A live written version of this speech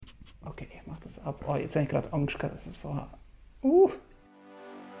ab. Oh, jetzt habe ich gerade Angst gehabt, dass es vorher...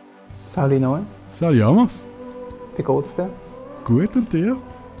 Sali Noe, Salut Amos. wie geht's dir? Gut, und dir?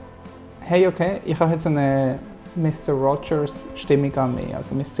 Hey, okay, ich habe jetzt so eine Mr. Rogers-Stimmung an mich.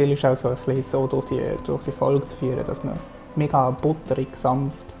 Also mein Ziel ist auch so ein bisschen so durch die Folge zu führen, dass man mega butterig,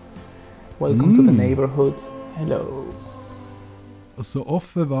 sanft «Welcome to the neighborhood, hello». Also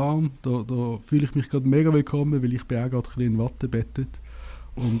offen, warm, da fühle ich mich gerade mega willkommen, weil ich bin auch gerade ein bisschen in Watte bettet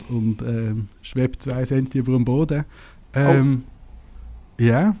und schwebe 2 Cent über dem Boden.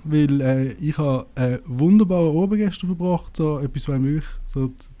 Ja, weil ich habe einen wunderbaren Abend gestern verbracht, so etwas, was mich so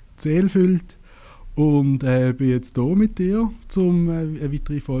die Seele füllt. Und bin jetzt hier mit dir, um eine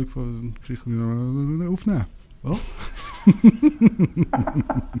weitere Folge von Geschichten aufzunehmen. Was?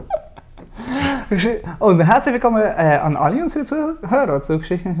 Und herzlich willkommen an alle unsere Zuhörer zu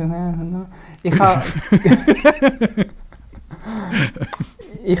Geschichten. Ich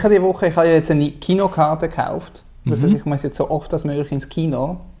habe die Woche jetzt eine Kinokarte gekauft. Das heißt, ich muss jetzt so oft als möglich ins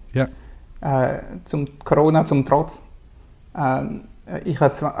Kino. Ja. Zum Corona zum Trotz. Ich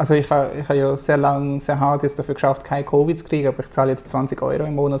habe ja sehr lange, sehr hart jetzt dafür geschafft, kein Covid zu kriegen, aber ich zahle jetzt 20 €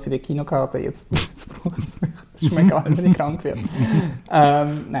 im Monat für die Kinokarte. Jetzt brauche ich es nicht. Es ist mir egal, wenn ich krank werde.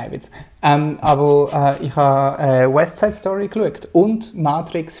 Nein, Witz. Aber ich habe West Side Story geschaut und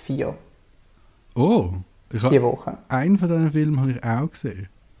Matrix 4. Oh, die Woche. Einen von diesen Filmen habe ich auch gesehen.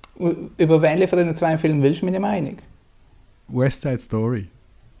 Über welche von diesen 2 Filmen willst du meine Meinung? West Side Story.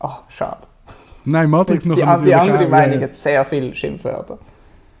 Ach, schade. Nein, Matrix noch natürlich. Die andere Meinung hat sehr viele Schimpfwörter.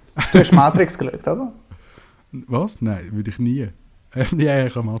 Du hast Matrix geschaut, oder? Was? Nein, würde ich nie. Ja,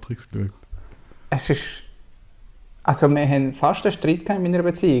 ich habe Matrix geschaut. Also wir haben fast einen Streit in meiner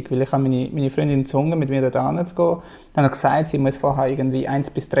Beziehung, weil ich habe meine Freundin gezwungen, mit mir dort hinzugehen. Dann hat gesagt, sie muss vorher irgendwie 1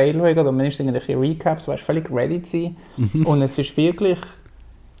 bis 3 schauen oder mindestens irgendwelche Recaps, du warst völlig ready zu sein. Und es ist wirklich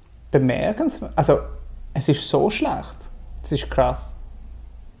bemerkenswert. Also, es ist so schlecht. Es ist krass.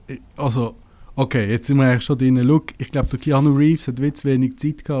 Also, okay, jetzt sind wir eigentlich schon drin. Look, ich glaube, der Keanu Reeves hat zu wenig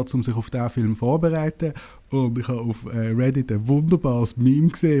Zeit gehabt, um sich auf diesen Film vorzubereiten. Und ich habe auf Reddit ein wunderbares Meme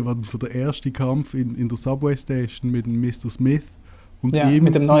gesehen, was so der erste Kampf in der Subway Station mit dem Mr. Smith und ja, ihm,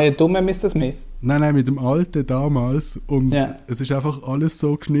 mit dem neuen dummen Mr. Smith? Nein, mit dem alten damals. Und ja, es ist einfach alles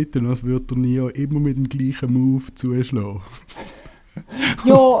so geschnitten, als würde der Neo immer mit dem gleichen Move zuschlagen.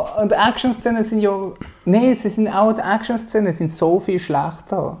 Ja, und die Action-Szenen sind ja... Nein, die Action-Szenen sind so viel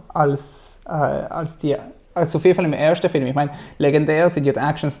schlechter als die... Also auf jeden Fall im ersten Film. Ich meine, legendär sind ja die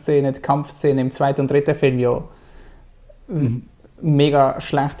Action-Szenen, die Kampfszenen im 2. und 3. Film ja mega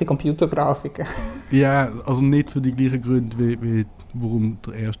schlechte Computergrafiken. Ja, also nicht für die gleichen Gründe, wie warum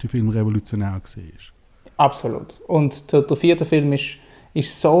der erste Film revolutionär war. Absolut. Und der 4. Film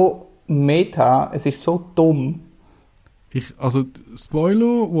ist so meta, es ist so dumm. Also,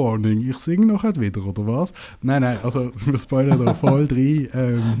 Spoiler-Warning, ich singe nachher wieder, oder was? Nein, also wir spoilern da voll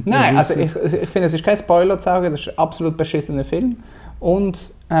rein. Nein, also ich finde, es ist kein Spoiler zu sagen, das ist ein absolut beschissener Film.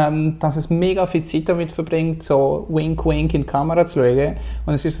 Und dass es mega viel Zeit damit verbringt, so wink-wink in die Kamera zu schauen.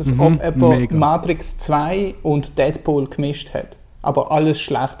 Und es ist, als ob jemand Matrix 2 und Deadpool gemischt hat. Aber alles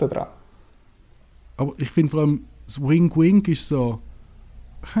Schlechte dran. Aber ich finde vor allem, das Wink-wink ist so...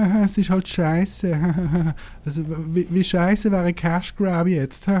 Es ist halt scheiße. Also, wie scheiße wäre ein Cash Grab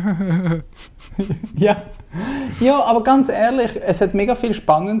jetzt? Ja, aber ganz ehrlich, es hat mega viel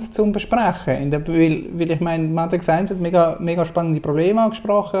Spannendes zum Besprechen. Weil ich meine, Matrix 1 hat mega spannende Probleme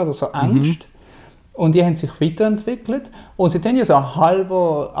angesprochen, also so Angst. Und die haben sich weiterentwickelt. Und sie tun ja so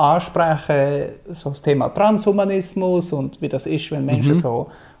halber ansprechen, so das Thema Transhumanismus und wie das ist, wenn Menschen so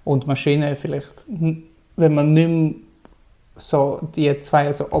und Maschinen vielleicht, wenn man nicht mehr so die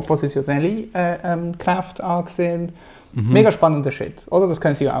 2 so oppositionelle Kräfte angesehen. Mega spannender Shit, oder? Das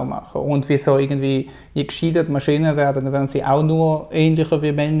können sie ja auch machen. Und wie so irgendwie, je gescheiter Maschinen werden, dann werden sie auch nur ähnlicher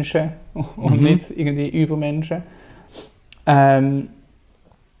wie Menschen und nicht irgendwie Übermenschen. Also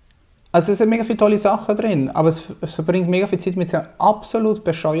es sind mega viele tolle Sachen drin, aber es verbringt mega viel Zeit mit so einem absolut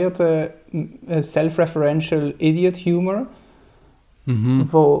bescheuerten self-referential Idiot-Humor,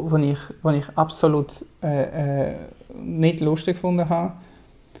 wo ich absolut nicht lustig gefunden habe.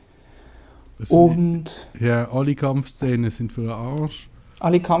 Alle Kampfszenen sind für den Arsch.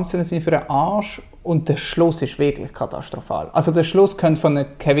 Alle Kampfszenen sind für den Arsch und der Schluss ist wirklich katastrophal. Also der Schluss könnte von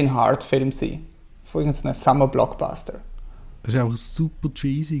einem Kevin Hart-Film sein. Von irgendeinem Summer-Blockbuster. Das ist einfach super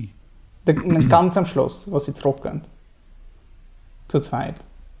cheesy. Ganz am Schluss, wo sie zurückgehen. Zu zweit.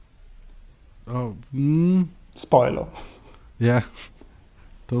 Oh, Spoiler. Ja.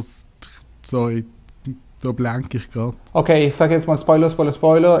 Sorry. Da blanke ich gerade. Okay, ich sage jetzt mal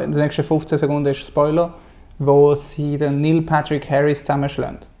Spoiler. In den nächsten 15 Sekunden ist Spoiler, wo sie den Neil Patrick Harris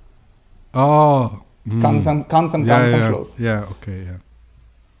zusammenschlagen. Ganz am Schluss. Ja, okay, ja.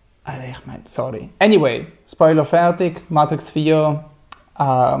 Also ich meine, sorry. Anyway, Spoiler fertig. Matrix 4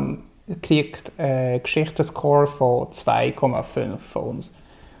 kriegt einen Geschichtenscore von 2,5 von uns.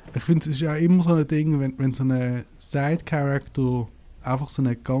 Ich finde, es ist ja immer so ein Ding, wenn so ein Side-Character einfach so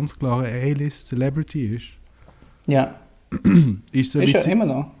eine ganz klare A-List-Celebrity ist. Ja. Ist ja immer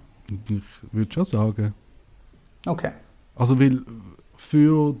noch. Ich würde schon sagen. Okay. Also, weil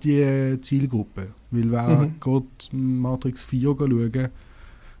für die Zielgruppe. Weil wer geht Matrix 4 schauen,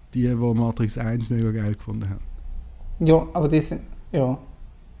 die Matrix 1 mega geil gefunden haben. Ja, aber die sind... Ja.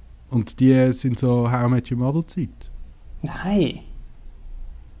 Und die sind so How I Met Your Mother Zeit. Nein.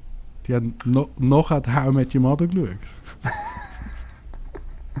 Die haben noch How I Met Your Mother geschaut.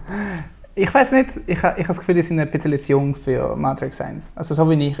 Ich weiß nicht, ich habe das Gefühl, die sind ein bisschen zu jung für Matrix 1. Also so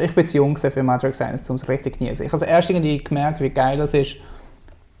wie ich. Ich bin zu jung für Matrix 1, um es richtig zu genießen. Ich habe erst irgendwie gemerkt, wie geil das ist.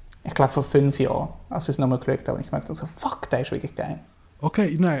 Ich glaube vor 5 Jahren, als ich es nochmal geschaut habe. Und ich merkte so, fuck, der ist wirklich geil.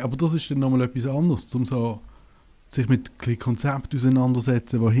 Okay, nein, aber das ist dann nochmal etwas anderes, um so sich mit Konzepten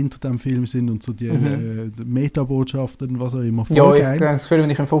auseinandersetzen, die hinter dem Film sind und so die Metabotschaften, was auch immer. Voll ja, geil. Ich habe das Gefühl, wenn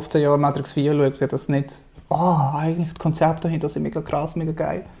ich in 15 Jahren Matrix 4 schaue, wird das nicht... eigentlich die Konzepte dahinter sind mega krass, mega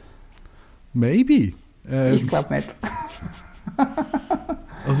geil. Maybe. Ich glaube nicht.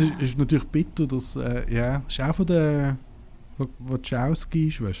 Also es ist natürlich bitter, dass... ist auch von der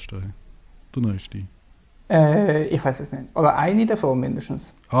Wachowski-Schwester, der neueste. Ich weiß es nicht. Oder eine davon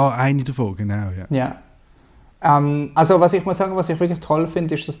mindestens. Eine davon, genau, ja. Ja. Also was ich muss sagen, was ich wirklich toll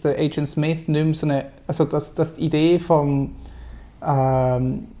finde, ist, dass der Agent Smith nicht mehr so eine... Also dass die Idee vom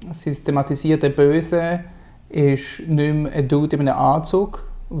systematisierten Böse ist nicht mehr ein Dude in einem Anzug,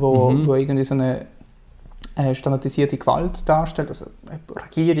 wo irgendwie so eine standardisierte Gewalt darstellt, also eine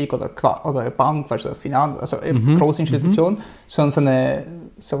Regierung oder eine Bank, weißt du, eine Finanz, also eine grosse Institution, sondern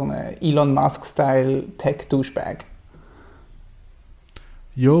so eine Elon Musk-Style Tech-Douchebag.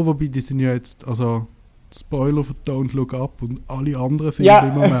 Ja, wobei die sind ja jetzt, also Spoiler für Don't Look Up und alle anderen Filme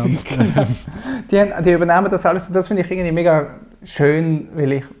im Moment. Die übernehmen das alles und das finde ich irgendwie mega schön,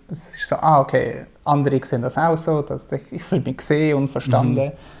 weil es ist so, okay, andere sehen das auch so, dass ich fühle mich gesehen und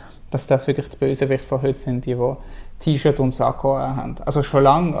verstanden, dass das wirklich die Bösewichte von heute sind, die T-Shirt und Sakko haben. Also schon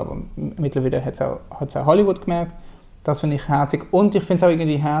lange, aber mittlerweile hat es auch Hollywood gemerkt. Das finde ich herzig. Und ich finde es auch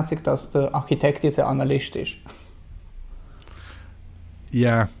irgendwie herzig, dass der Architekt jetzt ein Analyst ist.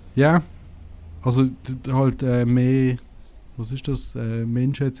 Ja. Also halt mehr, was ist das,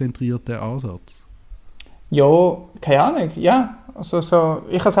 menschenzentrierter Ansatz? Ja, keine Ahnung, ja. Also so,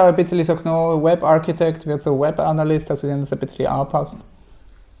 ich habe es auch ein bisschen so genommen, Web-Architect wird so Web-Analyst, also die haben das ein bisschen angepasst.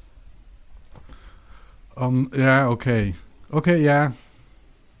 Ja, okay. Okay, ja.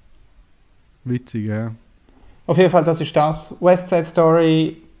 Witzig, ja. Auf jeden Fall, das ist das. West Side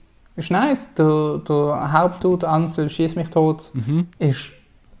Story ist nice. Der Hauptdude, Ansel, schieß mich tot, ist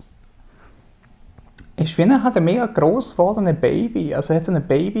wie hat ein mega gross gewordenes Baby. Also er hat so ein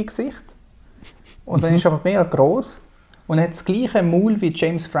Baby-Gesicht. Und dann ist er aber mega gross. Und er hat das gleiche Maul wie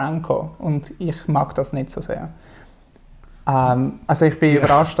James Franco. Und ich mag das nicht so sehr. Also ich bin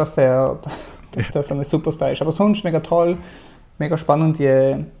überrascht, dass der so ein Superstar ist. Aber sonst mega toll, mega spannend,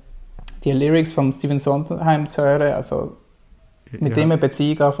 die Lyrics von Stephen Sondheim zu hören. Also mit dem eine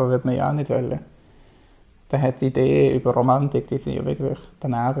Beziehung anfangen würde man ja auch nicht wollen. Der hat Ideen über Romantik, die sind ja wirklich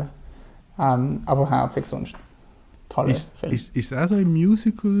daneben. Aber herzig sonst. Toller Film. Ist es auch so im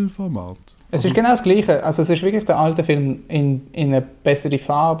Musical-Format? Es ist genau das Gleiche. Also es ist wirklich der alte Film in eine bessere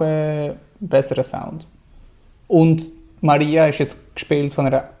Farbe, besseren Sound. Und Maria ist jetzt gespielt von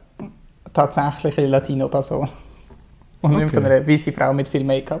einer tatsächlichen Latino-Person. Und nicht von einer weißen Frau mit viel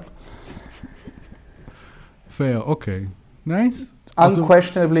Make-up. Fair, okay. Nice.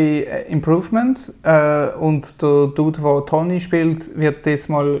 Unquestionably Improvement. Und der Dude, der Tony spielt, wird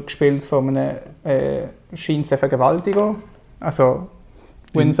diesmal gespielt von einem scheinbar Vergewaltiger. Also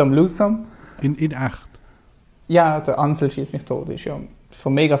win some, lose some. In echt? Ja, der Ansel schießt mich tot. Ist ja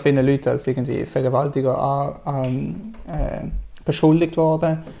von mega vielen Leuten als irgendwie Vergewaltiger beschuldigt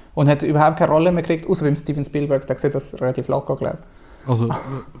worden. Und hat überhaupt keine Rolle mehr gekriegt, außer beim Steven Spielberg. Der sieht das relativ locker, glaube ich. Also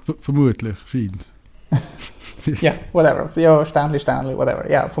vermutlich, scheint. Ja, whatever. Ja, Sternli, whatever.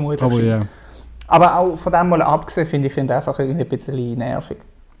 Ja, vermutlich. Aber ja. Aber auch von dem mal abgesehen, finde ich ihn einfach irgendwie ein bisschen nervig.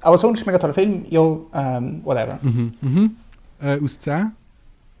 Aber sonst ist ein mega toller Film. Ja, whatever. Aus 10?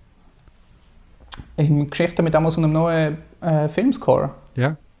 In Geschichte mit damals einem neuen Filmscore.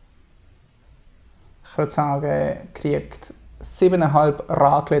 Ja. Ich würde sagen, kriegt 7,5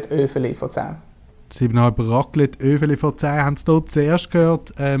 Raclette-Öfeli von 10. 7,5 Raclette-Öfeli von 10 haben Sie dort zuerst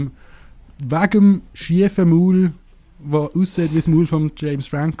gehört. Wegen dem schiefen Maul der aussieht wie das Maul von James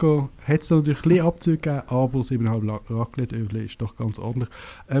Franco, hat es natürlich ein bisschen Abzüge gegeben, aber 7,5 Raclette-Öfli ist doch ganz ordentlich.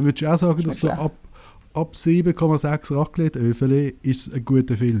 Würdest du auch sagen, dass so ab 7,6 Raclette-Öfli ist ein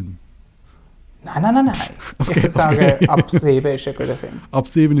guter Film? Nein. Okay, ich würde sagen, ab 7 ist ein guter Film. Ab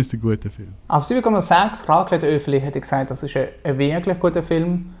 7 ist ein guter Film. Ab 7,6 Raclette-Öfli hätte ich gesagt, das ist ein wirklich guter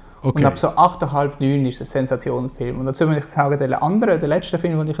Film. Okay. Und ab so 8,5, 9 ist es ein Sensationsfilm. Und dazu würde ich sagen, der letzte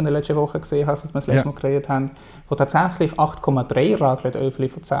Film, den ich in der letzten Woche gesehen habe, als wir das letzte Mal geredet haben, der tatsächlich 8,3 Raclette-Öfli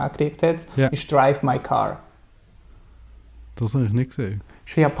von 10 gekriegt hat, ist Drive My Car. Das habe ich nicht gesehen.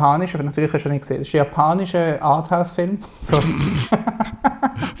 Das ist ein japanischer, natürlich hast du nicht gesehen, das ist ein japanischer Arthouse-Film. So.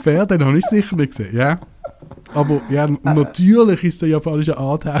 Fair, den habe ich sicher nicht gesehen, ja. Aber ja, natürlich ist es ein japanischer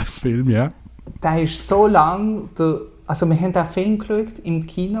Arthouse-Film, ja. Der ist so lang, also wir haben den Film geschaut im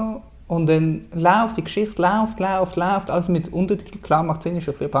Kino und dann läuft die Geschichte, läuft, alles mit Untertiteln, klar macht Sinn, ist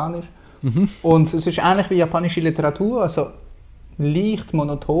auf Japanisch. Und es ist ähnlich wie japanische Literatur, also leicht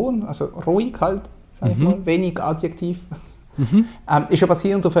monoton, also ruhig halt, sag ich mal, wenig Adjektiv. Ist ja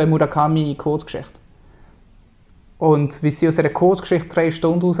basierend auf einer Murakami-Kurzgeschichte. Und wie sie aus einer Kurzgeschichte 3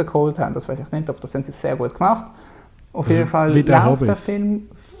 Stunden rausgeholt haben, das weiß ich nicht, aber das haben sie sehr gut gemacht. Auf jeden Fall läuft der Film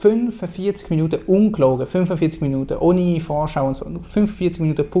 45 Minuten, ungelogen, 45 Minuten, ohne Vorschau und so, 45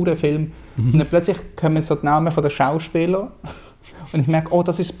 Minuten purer Film. Und dann plötzlich kommen so die Namen der Schauspieler und ich merke, oh,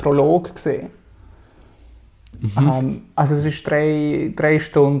 das ist das Prolog gesehen. Also es ist 3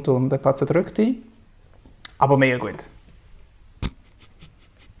 Stunden und ein paar zerdrückte, aber mega gut.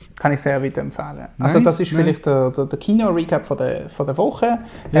 Kann ich sehr weiterempfehlen. Also das ist vielleicht der Kino-Recap von der Woche.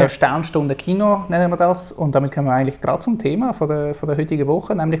 Sternstunde Kino nennen wir das. Und damit kommen wir eigentlich gerade zum Thema von der heutigen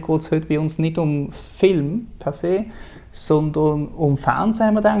Woche. Nämlich geht es heute bei uns nicht um Film per se, sondern um Fernsehen,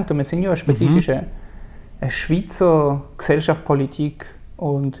 haben wir gedacht. Und wir sind ja ein spezifischer Schweizer Gesellschaft, Politik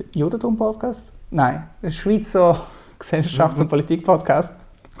und Judentum-Podcast. Nein, ein Schweizer Gesellschafts- und Politik-Podcast.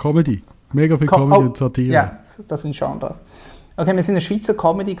 Comedy. Mega viel Comedy und Satire. Ja, das sind Genres. Okay, wir sind ein Schweizer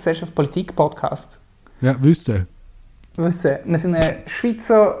Comedy, Gesellschaft, Politik Podcast. Ja, wüsste. Wir sind ein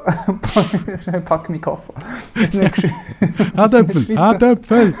Schweizer. Ich packe meinen Koffer. Hartöpfel!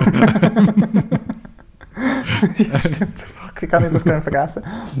 Hartöpfel! Ja, stimmt. Fuck, ich kann nicht das gar nicht vergessen.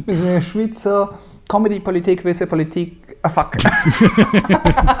 Wir sind ein Schweizer Comedy, Politik, Wissen, Politik. Fuck.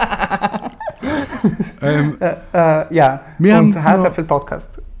 Ja, wir und Hartöpfel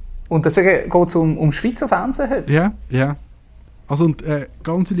Podcast. Und deswegen geht es um Schweizer Fernsehen heute. Ja. Also und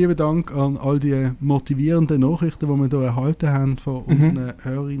ganz lieben Dank an all die motivierenden Nachrichten, die wir hier erhalten haben von unseren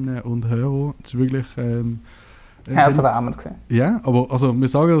Hörerinnen und Hörern. Es ist wirklich herzerwärmend gesehen. Ja, aber also wir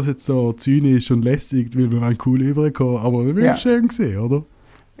sagen das jetzt so zynisch und lässig, weil wir cool rüberkommen, aber das ist wirklich schön gesehen, oder?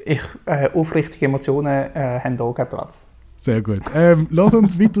 Aufrichtige Emotionen haben hier keinen Platz. Sehr gut. Lass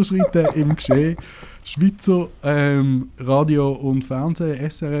uns weiterschreiten im Geschehen. Schweizer Radio und Fernsehen,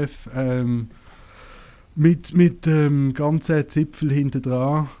 SRF, mit ganzen Zipfel hinten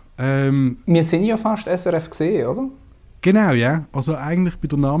dran. Wir sind ja fast SRF gesehen, oder? Genau, ja. Also eigentlich bei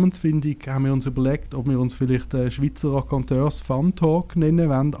der Namensfindung haben wir uns überlegt, ob wir uns vielleicht Schweizer Raconteurs Fun Talk nennen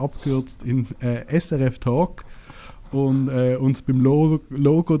wollen, abgekürzt in SRF Talk. Und uns beim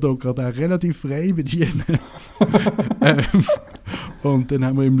Logo da gerade auch relativ frei bedienen. Und dann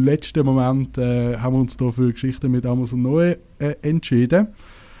haben wir im letzten Moment haben wir uns da für Geschichten mit Amazon Neu entschieden.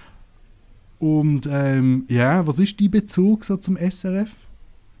 Und was ist dein Bezug so zum SRF?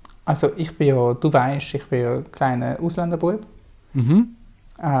 Also ich bin ja, du weißt, ich bin ja ein kleiner Ausländerbub. Du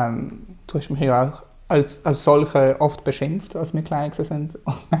hast mich ja auch als solche oft beschimpft, als wir klein sind.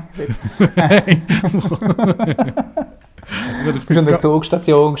 Du bist an der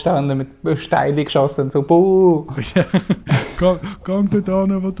Zugstation gestanden, mit Steinen geschossen und so, buh! Gang dort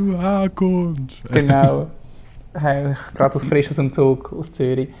hin, wo du herkommst. Genau. Gerade frisch aus dem Zug aus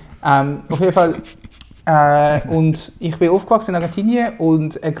Zürich. Auf jeden Fall. Und ich bin aufgewachsen in Argentinien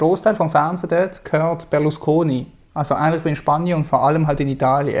und ein Großteil vom Fernsehen dort gehört Berlusconi. Also eigentlich bin ich in Spanien und vor allem halt in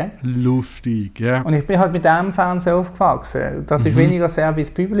Italien. Lustig, ja. Und ich bin halt mit dem Fernsehen aufgewachsen. Das ist weniger Service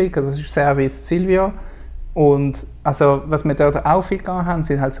Public, also das ist Service Silvio. Und also, was wir dort auch viel gehabt haben,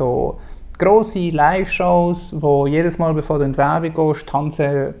 sind halt so grosse Live-Shows, wo jedes Mal, bevor du in die Werbung gehst,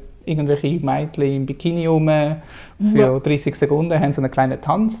 tanzen irgendwelche Mädchen im Bikini rum. Für 30 Sekunden haben sie einen kleinen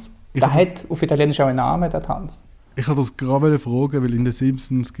Tanz. Der hat auf Italienisch auch einen Namen, der Tanz. Ich wollte das gerade fragen, weil in den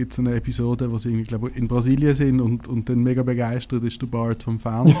Simpsons gibt es eine Episode, wo sie irgendwie, glaube ich, in Brasilien sind und dann mega begeistert ist der Bart vom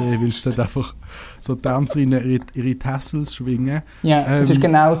Fernsehen, weil sie dann einfach so Tänzerinnen ihre Tassels schwingen. Ja, das ist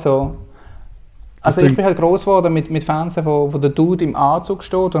genau so. Also ich bin halt gross geworden mit Fernsehen, wo der Dude im Anzug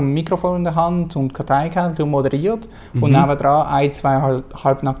steht und ein Mikrofon in der Hand und Karteikämpfe und moderiert. Und nebendran ein, zwei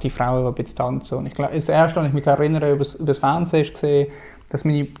halbnackte Frauen, die ein bisschen tanzen. Und ich glaube, das Erste, was ich mich erinnere über das Fernsehen, ist gesehen, dass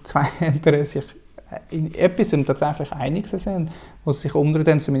meine zwei Eltern sich in etwas tatsächlich einig sind, wo sie sich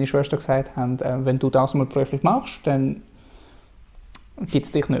umdrehen zu meiner Schwester gesagt haben, wenn du das mal beruflich machst, dann gibt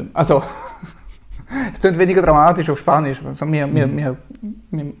es dich nicht mehr. Also, es klingt weniger dramatisch auf Spanisch. Also,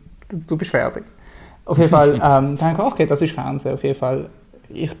 du bist fertig. Auf jeden Fall denke ich, okay, das ist Fernsehen. Auf jeden Fall,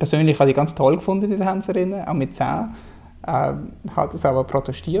 ich persönlich habe die ganz toll gefunden, die Tänzerinnen, auch mit 10. Habe das aber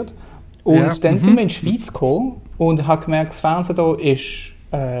protestiert. Und dann sind wir in die Schweiz gekommen und habe gemerkt, das Fernsehen hier ist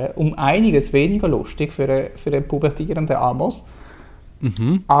um einiges weniger lustig für einen pubertierenden Amos.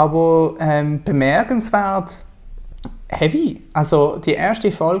 Aber bemerkenswert heavy. Also die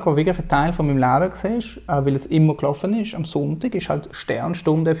erste Folge, die wirklich ein Teil von meinem Leben war, weil es immer gelaufen ist, am Sonntag, ist halt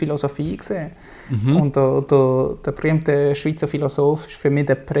Sternstunde Philosophie gesehen. Und der berühmte Schweizer Philosoph ist für mich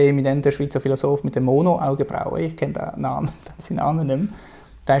der präeminente Schweizer Philosoph mit dem Mono-Augenbrauen. Ich kenne seinen Namen nicht mehr.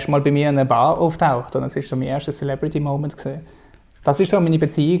 Der ist mal bei mir in einer Bar auftaucht und das war so mein erster Celebrity-Moment gewesen. Das ist so meine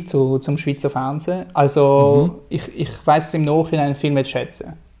Beziehung zum Schweizer Fernsehen. Also ich weiss es im Nachhinein viel mehr zu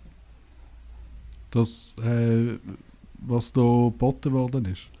schätzen. Das, was da geboten worden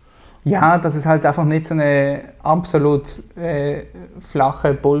ist? Ja, dass es halt einfach nicht so eine absolut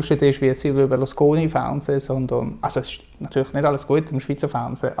flache Bullshit ist wie Silvio Berlusconi-Fernsehen, sondern, also es ist natürlich nicht alles gut im Schweizer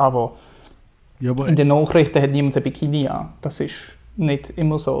Fernsehen, aber in den Nachrichten hat niemand ein Bikini an. Das ist nicht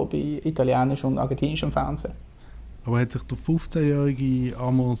immer so bei italienischem und argentinischem Fernsehen. Aber hat sich der 15-jährige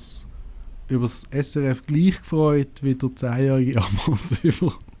Amos über das SRF gleich gefreut wie der 10-jährige Amos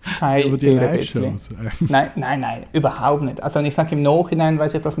über die Live-Shows? Nein, überhaupt nicht. Also wenn ich sage, im Nachhinein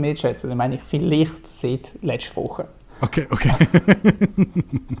weiss ich das mehr zu schätzen, dann meine ich vielleicht seit letzter Woche. Okay.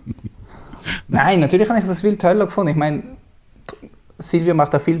 Nein, natürlich habe ich das viel toller gefunden. Ich meine, Silvio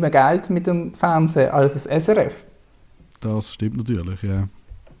macht auch viel mehr Geld mit dem Fernsehen als das SRF. Das stimmt natürlich, ja.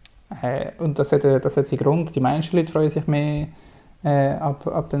 Und das hat seinen Grund. Die meisten Leute freuen sich mehr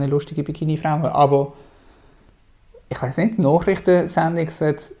ab diesen lustigen Bikini-Frauen. Aber ich weiß nicht, die Nachrichtensendung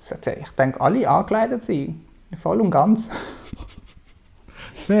sollte, ich denke, alle angekleidet sein. Voll und ganz.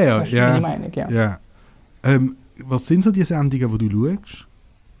 Fair, das ist meine Meinung, ja. Was sind so die Sendungen, die du schaust?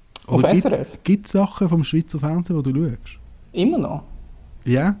 Auf SRF? Gibt es Sachen vom Schweizer Fernsehen, die du schaust? Immer noch?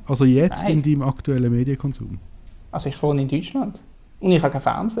 Ja, also jetzt Nein. in deinem aktuellen Medienkonsum? Also ich wohne in Deutschland und ich habe kein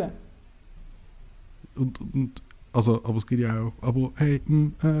Fernsehen. Also, aber es gibt ja auch, aber hey,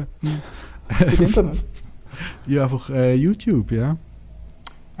 Das Internet? Ja, einfach YouTube, ja.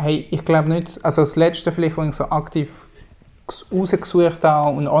 Hey, ich glaube nicht, also das letzte vielleicht, was ich so aktiv rausgesucht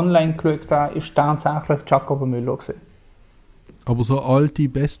habe und online geschaut habe, ist tatsächlich Jacobo Müller gewesen. Aber so alte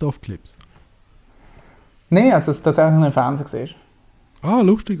Best-of-Clips? Nein, also es ist tatsächlich im Fernsehen gesehen. Ah,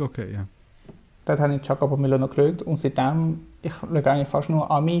 lustig, okay, ja. Dort habe ich Jacobo Müller noch geschaut und seitdem, ich schaue eigentlich fast nur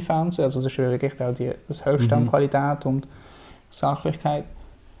Ami-Fernsehen, also das ist wirklich auch das höchste an Qualität und Sachlichkeit.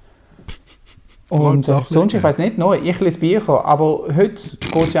 Und sonst, ich weiß nicht, ich lese Bücher, aber heute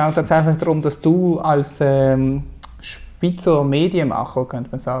geht es ja auch tatsächlich darum, dass du als Schweizer Medienmacher, könnte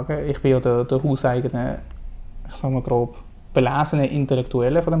man sagen, ich bin ja der hauseigene, ich sage mal grob, belesene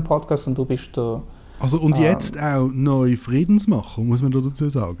Intellektuelle von dem Podcast und du bist der... Also und jetzt auch neu Friedensmacher, muss man da dazu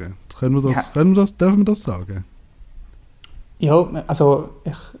sagen. Dürfen wir das sagen? Ja, also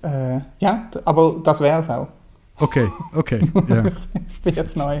aber das wäre es auch. Okay, ja. Ich bin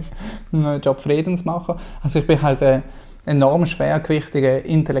jetzt neu einen Job Friedensmacher. Also ich bin halt ein enorm schwergewichtiger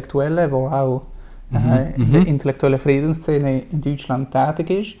Intellektueller, der auch in der intellektuellen Friedensszene in Deutschland tätig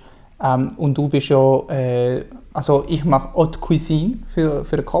ist. Und du bist ja, also ich mache Haute Cuisine für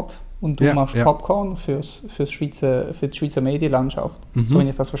den Kopf. Und du machst Popcorn für die Schweizer Medienlandschaft, so wie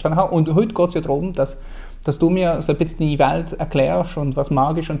ich das verstanden habe. Und heute geht es ja darum, dass du mir so ein bisschen die Welt erklärst und was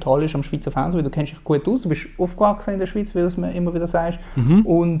magisch und toll ist am Schweizer Fernsehen, weil du kennst dich gut aus, du bist aufgewachsen in der Schweiz, wie du es mir immer wieder sagst.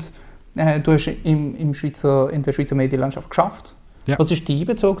 Und du hast in der Schweizer Medienlandschaft geschafft. Ja. Was ist dein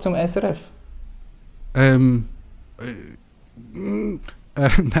Bezug zum SRF? Nein,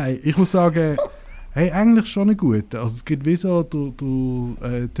 ich muss sagen... Hey, eigentlich schon eine gute. Also es gibt wie so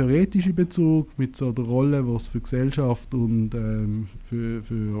der theoretische Bezug mit so der Rolle, was für Gesellschaft und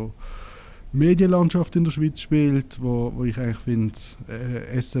für Medienlandschaft in der Schweiz spielt, wo ich eigentlich finde,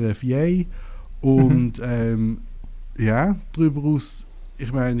 SRF yay. Und darüber aus,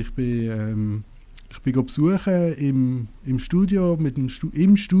 ich meine, ich bin besuchen im Studio,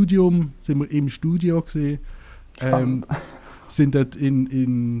 im Studium sind wir im Studio gesehen. Sind dort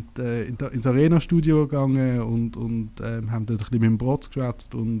ins Arena-Studio gegangen und haben dort ein bisschen mit dem Brot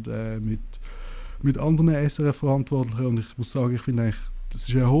geschwätzt und mit mit anderen SRF-Verantwortlichen und ich muss sagen, ich finde eigentlich, das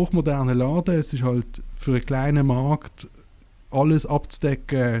ist ein hochmoderner Laden, es ist halt für einen kleinen Markt alles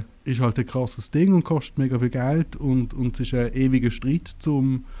abzudecken, ist halt ein krasses Ding und kostet mega viel Geld und es ist ein ewiger Streit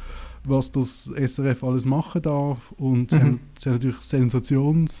was das SRF alles machen darf und es haben natürlich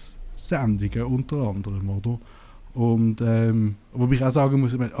Sensationssendungen unter anderem, oder? Und wobei ich auch sagen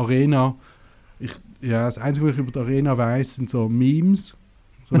muss, Arena, das Einzige, was ich über die Arena weiss, sind so Memes.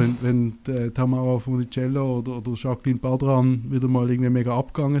 So, wenn Tamara Funicello oder Jacqueline Badran wieder mal irgendwie mega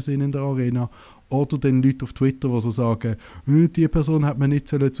abgegangen sind in der Arena. Oder dann Leute auf Twitter, die so sagen, die Person hat man nicht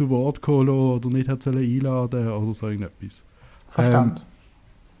zu Wort kommen oder nicht hat einladen oder so irgendetwas. Verstanden.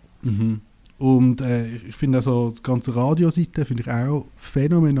 Und ich finde also die ganze Radioseite finde ich auch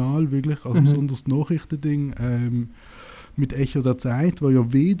phänomenal, wirklich. Also besonders das Nachrichtending mit Echo der Zeit, wo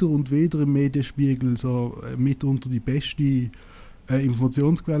ja wieder und wieder im Medienspiegel so mitunter die beste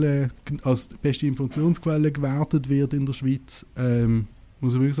Informationsquelle, als beste Informationsquelle gewertet wird in der Schweiz.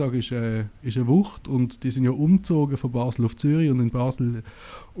 Muss ich wirklich sagen, ist eine Wucht. Und die sind ja umgezogen von Basel auf Zürich. Und in Basel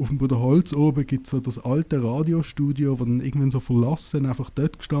auf dem Bruderholz oben gibt es so das alte Radiostudio, das dann irgendwann so verlassen einfach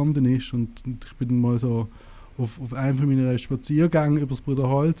dort gestanden ist. Und ich bin mal so auf einem von meinen Spaziergängen über das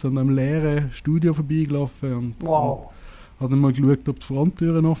Bruderholz an einem leeren Studio vorbeigelaufen. Und habe dann mal geschaut, ob die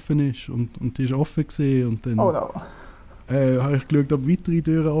Fronttüre offen ist. Und die ist offen gewesen. Und dann habe ich geschaut, ob weitere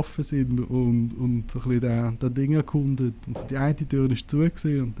Türen offen sind und so ein bisschen das Ding erkundet. Und so die eine Tür war zu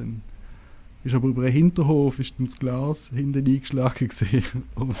gewesen, und dann ist aber über einen Hinterhof ist dann das Glas hinten eingeschlagen gewesen.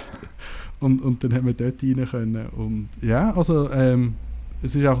 und dann haben wir dort rein können. Und ja, also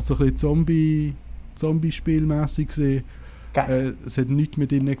es ist einfach so ein bisschen Zombie-Spielmässig gewesen. Es hat nichts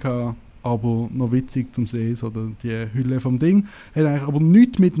mit drin gehabt, aber noch witzig zum Sehen, oder die Hülle vom Ding. Hat eigentlich aber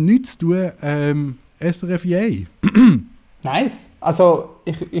nichts zu tun. SRF Yay. Nice. Also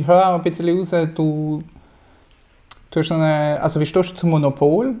ich höre auch ein bisschen raus, du hast also wie stehst du zum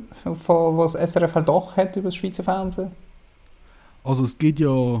Monopol, was SRF halt doch hat über das Schweizer Fernsehen? Also es gibt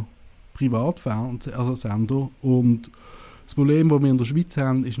ja Privatfernsehen, also Sender, und das Problem, das wir in der Schweiz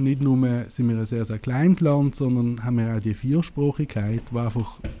haben, ist nicht nur, sind wir ein sehr, sehr kleines Land, sondern haben wir auch die Viersprachigkeit, die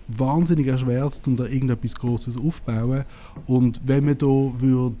einfach wahnsinnig erschwert, um da irgendetwas Grosses aufzubauen. Und wenn man da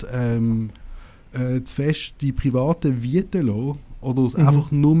würde zu fest die privaten Mieten lassen, oder es einfach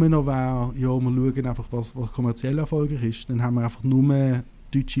nur noch wäre, ja, wir schauen einfach, was kommerziell erfolgreich ist, dann haben wir einfach nur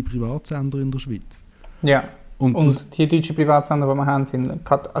deutsche Privatsender in der Schweiz. Ja, und die deutschen Privatsender, die wir haben, sind,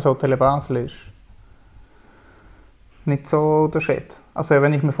 also Tele Basel ist nicht so der Shit. Also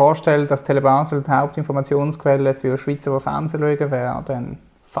wenn ich mir vorstelle, dass Tele Basel die Hauptinformationsquelle für Schweizer, die Fernsehen schauen, wäre, dann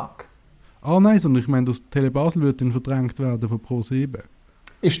fuck. Nein, sondern ich meine, dass Tele Basel wird dann verdrängt werden von Pro7.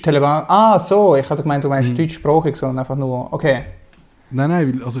 Ist Telebahn... so, ich hatte gemeint, du meinst deutschsprachig, sondern einfach nur... Okay.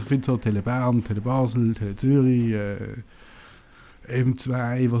 Nein, also ich finde so Telebahn, Tele Basel, Tele Zürich,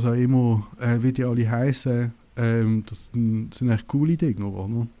 M2, was auch immer, wie die alle heissen, das sind echt coole Dinge,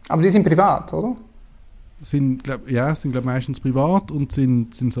 oder? Aber die sind privat, oder? Sind meistens privat und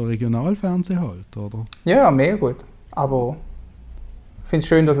sind so Regionalfernsehen halt, oder? Ja, mega gut. Aber ich finde es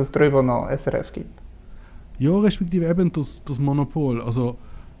schön, dass es darüber noch SRF gibt. Ja, respektive eben das Monopol. Also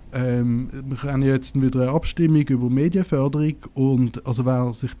wir haben jetzt wieder eine Abstimmung über Medienförderung und also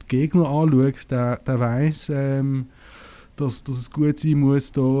wer sich die Gegner anschaut, der weiss, dass es gut sein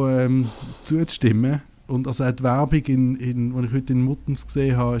muss, da zuzustimmen. Und also auch die Werbung, die ich heute in Muttens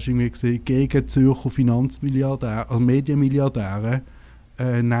gesehen habe, ist irgendwie gesehen, gegen Zürcher Finanzmilliardäre, also Medienmilliardäre,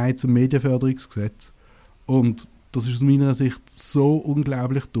 Nein zum Medienförderungsgesetz. Und das ist aus meiner Sicht so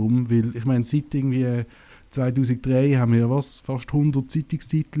unglaublich dumm, weil ich meine, seit irgendwie 2003 haben wir fast 100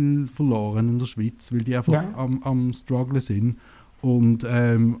 Zeitungstitel verloren in der Schweiz, weil die einfach am Strugglen sind. Und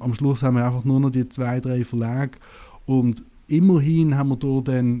am Schluss haben wir einfach nur noch die 2-3 Verlage. Und immerhin haben wir da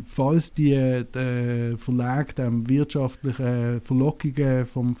dann, falls die Verlage den wirtschaftlichen Verlockungen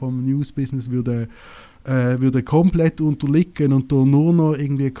vom News-Business würde komplett unterliegen und da nur noch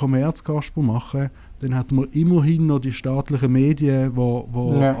irgendwie Kommerzkasper machen, dann hätten wir immerhin noch die staatlichen Medien, die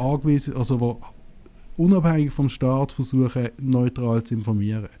angewiesen, also die unabhängig vom Staat versuchen, neutral zu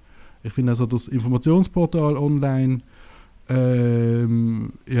informieren. Ich finde also das Informationsportal online,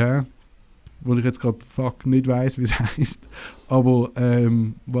 wo ich jetzt gerade nicht weiss, wie es heisst, aber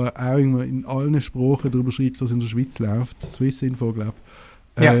wo auch in allen Sprachen darüber schreibt, was in der Schweiz läuft, Swissinfo, glaube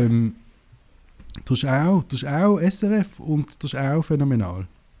ich. Das ist auch SRF und das ist auch phänomenal.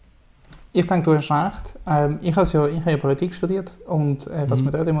 Ich denke, du hast recht. Ich habe ja Politik studiert und was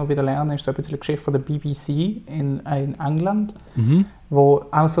wir dort immer wieder lernen, ist so ein bisschen die Geschichte von der BBC in England, wo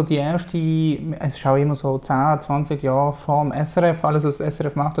auch so die erste, es ist auch immer so 10, 20 Jahre vor dem SRF, alles was das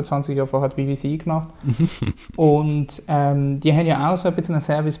SRF macht, hat 20 Jahre vorher die BBC gemacht. Und die haben ja auch so ein bisschen einen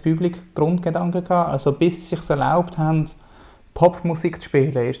Service-Public-Grundgedanken gehabt, also bis sie sich erlaubt haben, Popmusik zu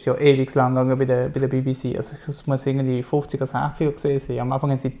spielen, ist es ja ewig lang gegangen bei der BBC. Also es muss irgendwie 50er, 60er gesehen sein. Am Anfang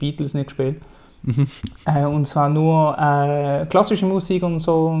haben sie die Beatles nicht gespielt. Und zwar nur klassische Musik und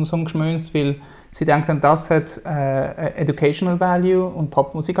so ein Geschmönst, weil sie denken, das hat Educational Value und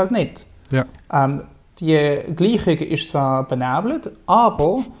Popmusik halt nicht. Ja. Die Gleichung ist zwar benebelt,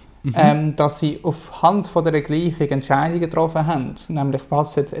 aber dass sie aufhand von der Gleichung Entscheidungen getroffen haben, nämlich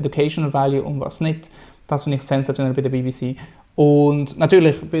was hat Educational Value und was nicht, das finde ich sensationell bei der BBC. Und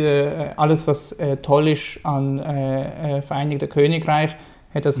natürlich, alles was toll ist an Vereinigten Königreich,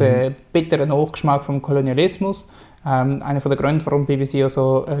 hat einen bitteren Nachgeschmack vom Kolonialismus. Einer der Gründe, warum die BBC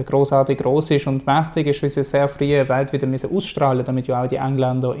so großartig groß ist und mächtig ist, weil sie sehr früh die Welt wieder ausstrahlen müssen, damit ja auch die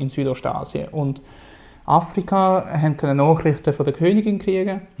Engländer in Südostasien und Afrika haben können Nachrichten von der Königin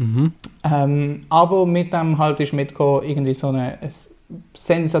kriegen. Aber mit dem halt ist mitgekommen, irgendwie so ein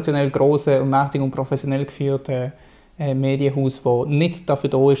sensationell große und mächtig und professionell geführte Medienhaus, das nicht dafür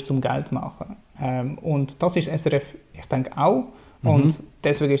da ist, zum Geld zu machen. Und das ist das SRF, ich denke, auch. Und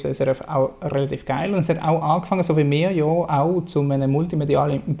deswegen ist das SRF auch relativ geil. Und es hat auch angefangen, so wie wir ja auch zu einem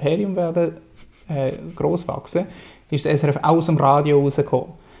multimedialen Imperium werden gross wachsen, ist das SRF aus dem Radio rausgekommen.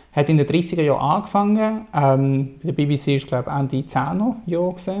 Hat in den 30er Jahren angefangen. Der BBC ist, glaube ich, Ende 10er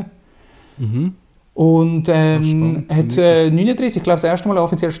Jahre gesehen. Und hat 1939, ich glaube, das erste Mal eine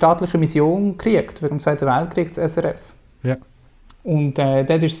offizielle staatliche Mission gekriegt, wegen dem Zweiten Weltkrieg, das SRF. Ja. Und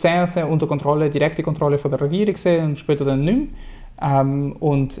dort ist sehr, sehr unter Kontrolle, direkte Kontrolle von der Regierung gesehen und später dann nicht mehr.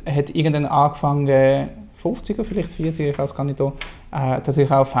 Und hat irgendwann angefangen, 50er, vielleicht 40er, ich weiß gar nicht,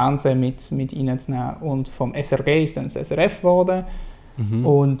 tatsächlich auch Fernsehen mit reinzunehmen. Und vom SRG ist dann das SRF geworden.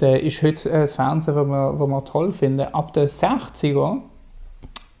 Und ist heute das Fernsehen, das wir toll finden. Ab den 60er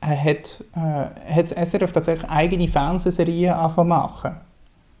hat das SRF tatsächlich eigene Fernsehserien angefangen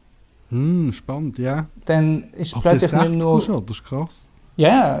zu machen. Spannend, ja. Dann ist ab plötzlich den nicht nur... schon, das ist krass.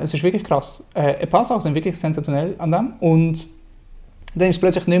 Ja, es ist wirklich krass. Ein paar Sachen sind wirklich sensationell an dem. Und dann ist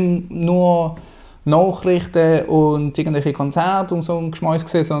plötzlich nicht mehr nur Nachrichten und irgendwelche Konzerte und so ein Geschmäus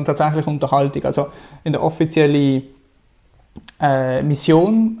gesehen, sondern tatsächlich Unterhaltung. Also in der offiziellen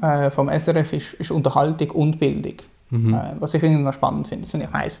Mission vom SRF ist Unterhaltung und Bildung. Was ich irgendwie noch spannend finde. Und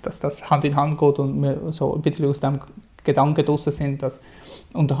ich weiss, dass das Hand in Hand geht und wir so ein bisschen aus dem Gedanken draussen sind, dass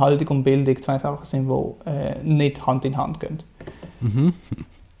Unterhaltung und Bildung zwei Sachen sind, die nicht Hand in Hand gehen.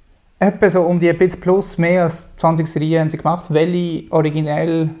 Etwa so um die ein bisschen plus, mehr als 20 Serien haben sie gemacht. Welche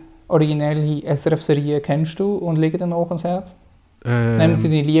originelle SRF-Serien kennst du und liegen dir noch ans Herz? Nehmen Sie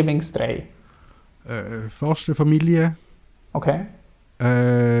deine Lieblingsdrei. Fast Familie. Okay.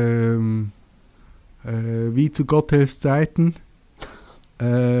 Wie zu Gotthelfs Zeiten.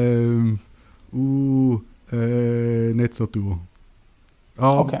 Netznatur.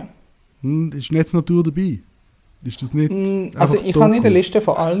 Okay. Ist Netznatur dabei? Ist das nicht also ich habe nicht eine Liste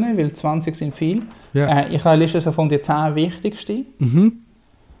von allen, weil 20 sind viel. Ja. Ich habe eine Liste so von den 10 wichtigsten.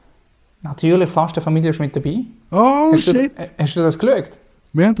 Natürlich, fast eine Familie ist mit dabei. Oh, shit! Hast du das geschaut?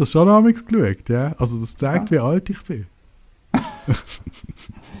 Wir haben das schon damals geschaut, ja. Also das zeigt, wie alt ich bin.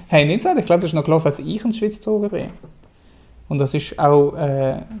 Hey, nicht so. Ich glaube, das ist noch gelaufen, als ich in die Schweiz gezogen bin. Und das ist auch,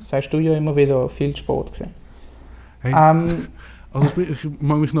 sagst du ja immer wieder, viel Sport gewesen. Hey, also ich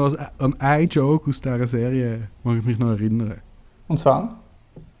mag mich noch an einen Joke aus dieser Serie mag ich mich noch erinnern. Und zwar?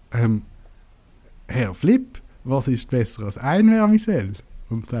 Herr Flip, was ist besser als ein Vermicell?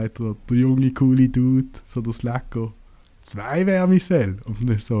 Und sagt der junge, coole Dude, so das Lecker, 2 Vermicell. Und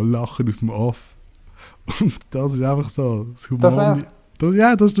dann so Lachen aus dem Off. Und das ist einfach so das Humor.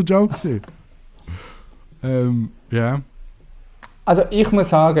 Ja, das war der Joke. Ja. Also ich muss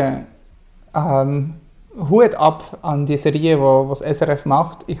sagen, Hut ab an die Serie, die das SRF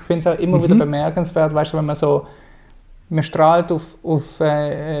macht. Ich finde es auch immer wieder bemerkenswert, weißt du, wenn man so, man strahlt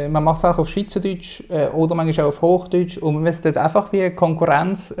man macht es auch auf Schweizerdeutsch oder manchmal auch auf Hochdeutsch und man müsste einfach wie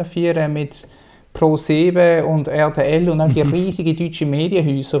Konkurrenz führen mit Pro7 und RTL und auch die riesigen deutschen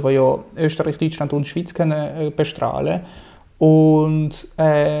Medienhäuser, die ja Österreich, Deutschland und Schweiz können bestrahlen. Und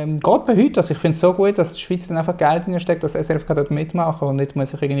gerade bei heute, also ich finde es so gut, dass die Schweiz dann einfach Geld hineinsteckt, dass SRF dort mitmachen und nicht muss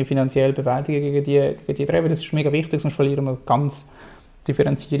sich irgendwie finanziell bewältigen gegen die Treiber. Das ist mega wichtig, sonst verlieren wir ganz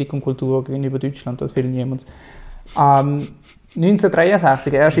Differenzierung und Kultur gegenüber Deutschland, das will niemand.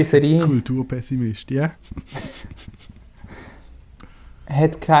 1963, erste Serie. Kulturpessimist, ja.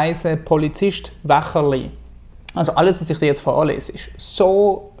 hat geheißen Polizist Wächerli. Also alles, was ich dir jetzt vorlese, ist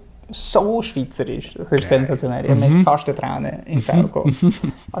so schweizerisch. Das ist sensationell. Ich habe mir fast die Tränen ins Auge gekommen,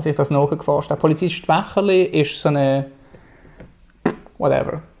 als ich das nachgeforscht habe. Polizist Wächerli ist so eine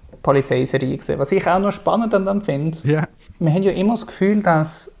Polizeiserie gewesen. Was ich auch noch spannend an dem finde, wir haben ja immer das Gefühl,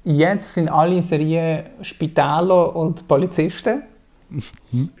 dass jetzt sind alle Serien Spitäler und Polizisten.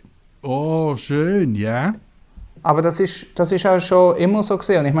 Oh, schön, ja. Aber das ist auch schon immer so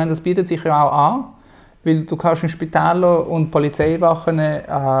gewesen. Und ich meine, das bietet sich ja auch an, weil du kannst in Spitäler und Polizeiwachen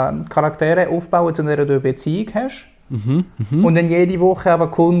Charaktere aufbauen, zu denen du eine Beziehung hast. Und dann jede Woche aber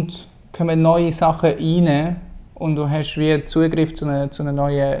kommen neue Sachen rein und du hast wie Zugriff zu einer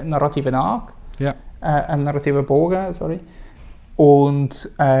neuen narrativen Arc, einem narrativen Bogen, sorry. Und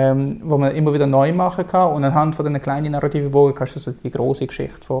wo man immer wieder neu machen kann. Und anhand von diesen kleinen narrativen Bogen kannst du so die grosse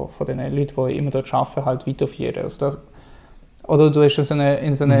Geschichte von den Leuten, die immer dort arbeiten, halt weiterführen. Also oder du hast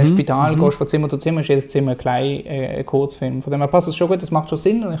in so ein Spital, gehst von Zimmer zu Zimmer, ist jedes Zimmer ein Kurzfilm. Von dem her passt es schon gut, das macht schon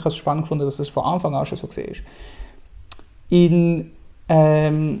Sinn und ich habe es spannend gefunden, dass es von Anfang an schon so war. Die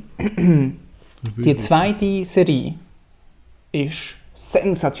zweite Serie ist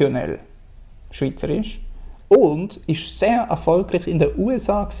sensationell schweizerisch und ist sehr erfolgreich in den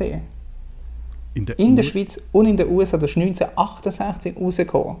USA gesehen. In der Schweiz und in den USA, das ist 1968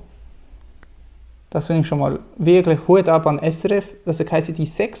 rausgekommen. Das finde ich schon mal wirklich Hut ab an SRF. Das heisst die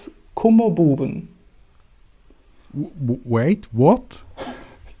 6 Kummerbuben. Wait, what?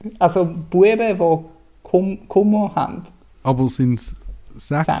 Also Buben, die Kummer haben. Aber sind es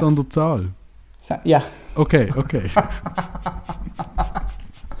 6 an der Zahl? Ja. Okay.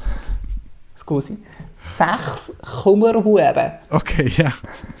 Scusi. 6 Kummerbuben. Okay, ja.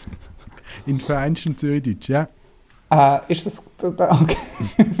 In feinstem Zürichdeutsch, ja. Ist das... Okay.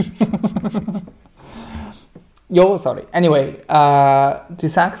 Ja, sorry. Anyway, die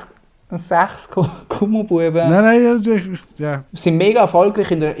 6 Kummerbuben sind mega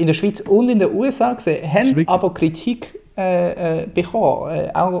erfolgreich in der Schweiz und in den USA gesehen, haben aber Kritik bekommen,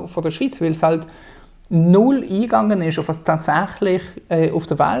 auch von der Schweiz, weil es halt null eingegangen ist, auf was tatsächlich auf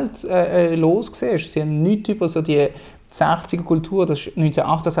der Welt los war. Sie haben nichts über so die 60er Kultur, das ist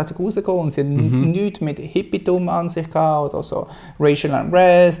 1968 rausgekommen, und sie haben nichts mit Hippietum an sich gehabt oder so Racial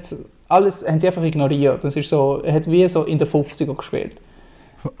Unrest. Alles haben sie einfach ignoriert. Das ist so, hat wie so in den 50er gespielt.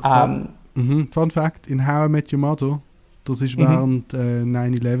 Fun Fact, in How I Met Your Mother, das ist während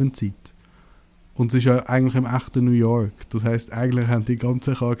 9/11-Zeit. Und es ist ja eigentlich im echten New York. Das heisst, eigentlich haben die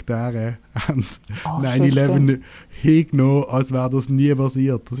ganzen Charaktere 9/11 hingenommen, als wäre das nie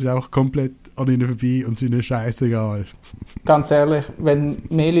passiert. Das ist auch komplett an ihnen vorbei und es ist ihnen scheißegal. Ganz ehrlich, wenn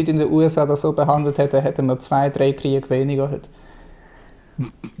mehr Leute in den USA das so behandelt hätten, hätten wir 2-3 Kriege weniger heute.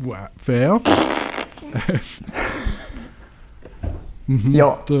 Wow, fair.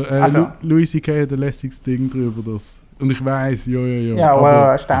 Ja, also Louis C.K. hat ein lässiges Ding drüber, das. Und ich weiss, ja. Ja,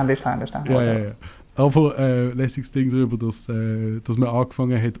 aber ständig. Ja. Aber lässiges Ding darüber, dass man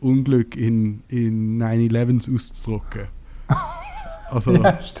angefangen hat, Unglück in 9/11s auszudrucken. Also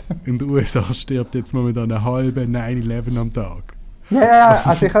ja, in den USA stirbt jetzt momentan eine halbe 9/11 am Tag. Ja,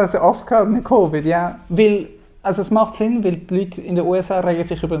 also ich habe es oft gehabt mit Covid, ja. Weil, also es macht Sinn, weil die Leute in den USA regen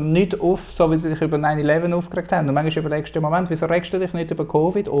sich über nichts auf, so wie sie sich über 9/11 aufgeregt haben. Und manchmal überlegst du im Moment, wieso regst du dich nicht über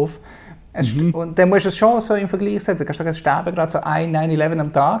Covid auf? Und dann musst du es schon so im Vergleich setzen. Kannst du sagen, es sterben gerade so ein 9/11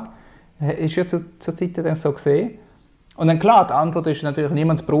 am Tag. Ist ja zur Zeit dann so gesehen. Und dann klar, die Antwort ist natürlich,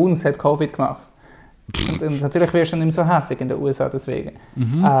 niemand Brauns hat Covid gemacht. Und natürlich wirst du dann nicht so hässlich in den USA deswegen.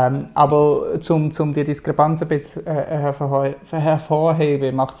 Aber um die Diskrepanz ein bisschen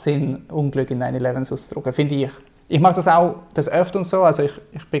hervorheben, macht es Sinn, Unglück in 9/11 auszudrücken, finde ich. Ich mache das auch des Öfteren so. Also ich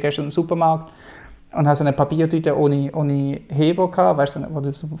bin gestern im Supermarkt und habe so eine Papiertüte ohne Heber gehabt, weißt du, wo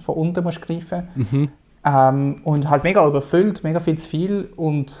du von unten musst greifen musst. Und halt mega überfüllt, mega viel zu viel.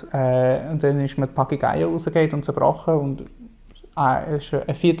 Und dann ist mir die Packung Eier rausgegangen und zerbrochen. Und es ist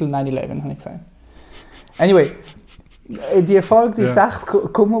ein Viertel 9/11, habe ich gesagt. Anyway, die Folge, die 6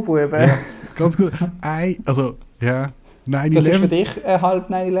 Kummerbuben. Ja, ganz gut. 9/11. Was ist für dich halb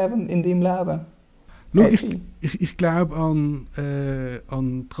 9/11 in deinem Leben? Schau, ich glaube an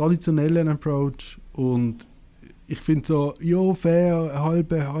traditionellen Approach und ich finde so, ja, fair,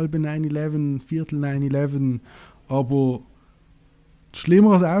 halbe 9/11, Viertel 9/11, aber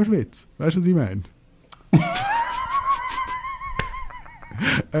schlimmer als Auschwitz. Weißt du, was ich meine?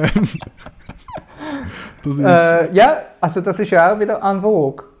 Das ist ja, also das ist ja auch wieder en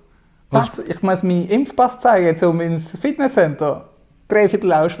vogue. Ich muss meinen Impfpass zeigen, um ins Fitnesscenter.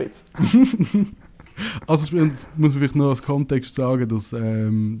 3/4 Auschwitz. Also muss man vielleicht noch als Kontext sagen, dass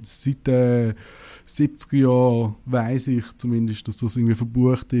 70er Jahren weiss ich zumindest, dass das irgendwie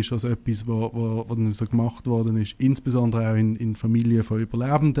verbucht ist als etwas, was dann so gemacht worden ist. Insbesondere auch in Familien von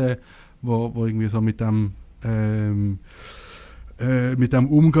Überlebenden, wo irgendwie so mit dem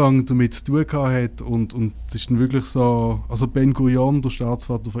Umgang damit zu tun hat. Und es ist dann wirklich so, also Ben Gurion, der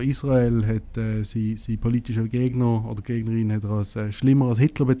Staatsvater von Israel, hat seine politischen Gegner oder Gegnerin hat er als schlimmer als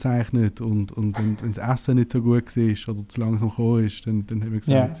Hitler bezeichnet. Und wenn das Essen nicht so gut war oder zu langsam gekommen ist, dann haben wir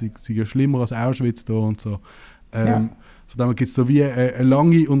gesagt, sie sei ja schlimmer als Auschwitz da und so. Von daher gibt es so wie eine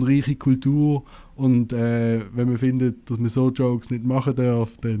lange und reiche Kultur. Und wenn man findet, dass man so Jokes nicht machen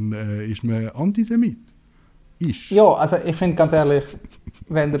darf, dann ist man Antisemit. Ja, also ich finde ganz ehrlich,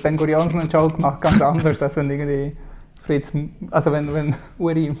 wenn der Ben Gurion schon einen Joke macht, ganz anders, als wenn irgendwie Fritz, also wenn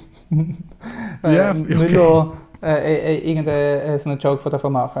Uri Müller irgendeinen so einen Joke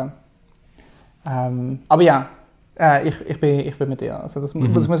davon machen. Aber ja, ich bin mit dir. Also das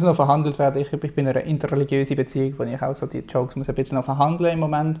muss noch verhandelt werden. Ich bin in einer interreligiösen Beziehung, wo ich auch so die Jokes muss ein bisschen noch verhandeln im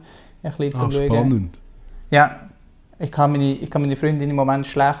Moment. Spannend. Ja. Ich kann meine Freundin im Moment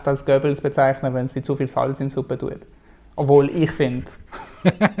schlecht als Goebbels bezeichnen, wenn sie zu viel Salz in die Suppe tut. Obwohl ich finde.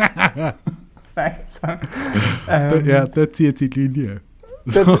 Da zieht sie die Linie.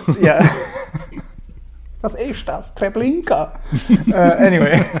 So. Ja. Das ist das, Treblinka.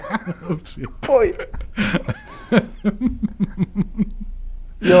 Anyway. Oh shit. Pfui.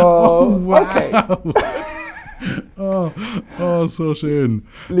 Ja, oh, wow. Okay. Oh, so schön.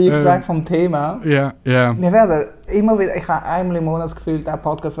 Liegt weg vom Thema. Ja. Wir werden immer wieder, ich habe einmal im Monat das Gefühl, diesen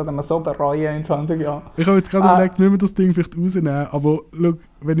Podcast werden wir so bereuen in 20 Jahren. Ich habe jetzt gerade überlegt, müssen wir das Ding vielleicht rausnehmen, aber look,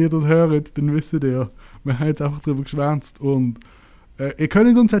 wenn ihr das hört, dann wisst ihr, wir haben jetzt einfach darüber geschwänzt und ihr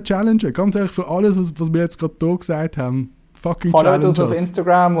könnt uns auch challengen, ganz ehrlich, für alles, was wir jetzt gerade hier gesagt haben, fucking challenge uns auf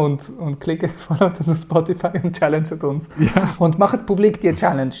Instagram und klickt, followt uns auf Spotify und challenged uns. Ja. Und macht publik die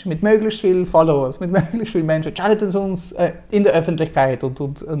Challenge mit möglichst vielen Followers, mit möglichst vielen Menschen. Challenged uns in der Öffentlichkeit und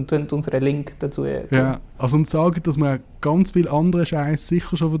unseren Link dazu. Ja, also uns sagen, dass wir ganz viel andere Scheiß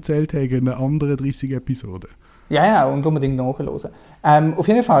sicher schon erzählt haben in einer anderen 30 Episoden. Ja, und unbedingt nachhören. Auf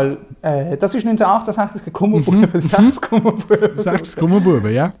jeden Fall, das ist 1968 Kummerbuben, 6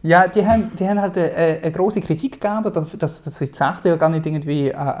 Kummerbuben, ja? Ja, die haben halt eine grosse Kritik gegeben, dass sie die 60er gar nicht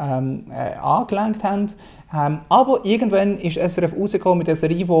irgendwie angelenkt haben. Aber irgendwann ist SRF rausgekommen mit einer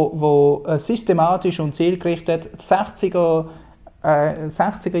Serie, die systematisch und zielgerichtet die 60er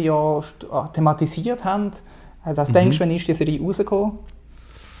Jahre thematisiert haben. Was denkst du, wann ist die Serie rausgekommen?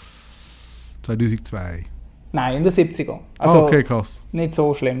 2002. Nein, in den 70er. Also okay, krass. Nicht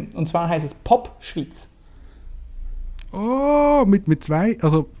so schlimm. Und zwar heisst es Pop Schweiz. Oh, mit 2,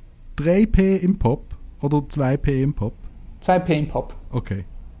 also 3P im Pop oder 2P im Pop? 2P im Pop. Okay.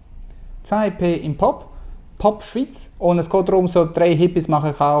 2P im Pop, Pop Schweiz. Und es geht darum, so 3 Hippies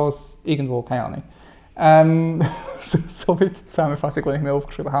machen Chaos irgendwo, keine Ahnung. So wie die Zusammenfassung, die ich mir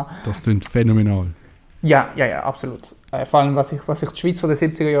aufgeschrieben habe. Das klingt phänomenal. Ja, absolut. Vor allem, was sich die Schweiz von den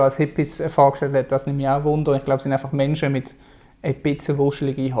 70er Jahren als Hippies vorgestellt hat, das nimmt mich auch Wunder. Ich glaube, es sind einfach Menschen mit ein bisschen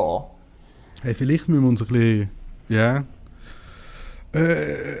wuscheligen Haaren. Hey, vielleicht müssen wir uns ein bisschen, ein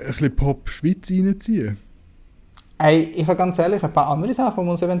bisschen Pop-Schweiz reinziehen. Hey, ich habe ganz ehrlich ein paar andere Sachen, die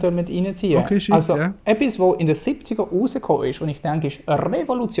wir uns eventuell mit reinziehen. Okay, shit, also, ja. Etwas, das in den 70er rausgekommen ist und ich denke, ist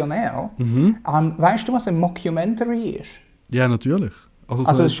revolutionär. Weißt du, was ein Mockumentary ist? Ja, natürlich. Also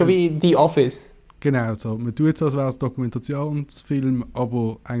es ist schon wie The Office. Genau, so. Man tut es, als wäre es ein Dokumentationsfilm,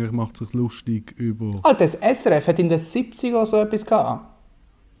 aber eigentlich macht es sich lustig über... Alter, das SRF hat in den 70er so etwas gehabt.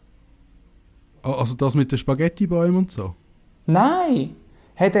 Also das mit den Spaghetti-Bäumen und so? Nein,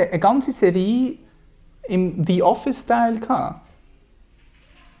 hat eine ganze Serie im The Office-Style gehabt.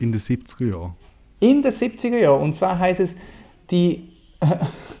 In den 70er Jahren? In den 70er Jahren. Und zwar heisst es,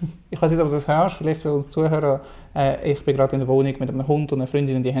 ich weiß nicht, ob du das hörst, vielleicht für uns Zuhörer, ich bin gerade in der Wohnung mit einem Hund und einer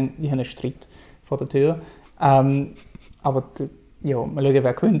Freundin und die haben einen Streit vor der Tür. Aber ja, mal schauen,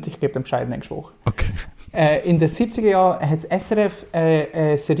 wer gewinnt. Ich gebe dem Bescheid nächste Woche. Okay. In den 70er Jahren hat das SRF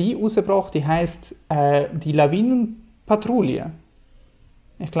eine Serie rausgebracht, die heisst «Die Lawinenpatrouille».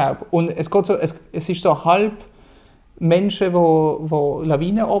 Ich glaube. Und es ist so halb Menschen, die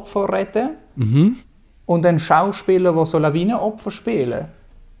Lawinenopfer retten und dann Schauspieler, die so Lawinenopfer spielen.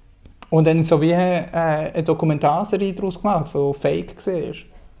 Und dann so wie eine Dokumentarserie daraus gemacht, die fake war.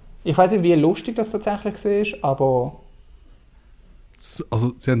 Ich weiß nicht, wie lustig das tatsächlich war, aber...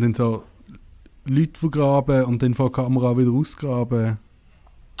 Also sie haben dann so Leute vergraben und dann vor der Kamera wieder ausgraben?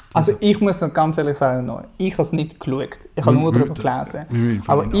 Also ich muss noch ganz ehrlich sagen, ich habe es nicht geschaut. Ich habe nur darüber gelesen.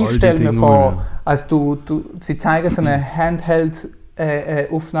 Aber ich stelle mir vor, als sie zeigen so eine Handheld eine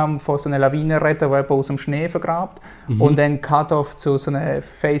Aufnahme von so einem Lawinenretter, der aus dem Schnee vergrabt. Und dann Cut-Off zu so einem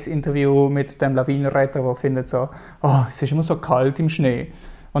Face-Interview mit dem Lawinenretter, der findet so, oh, es ist immer so kalt im Schnee.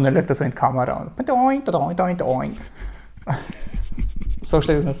 Und dann schaut er so in die Kamera und so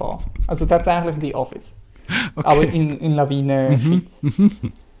stelle ich es mir vor. Also tatsächlich die Office. Okay. Aber in Lawinen-Schweiz.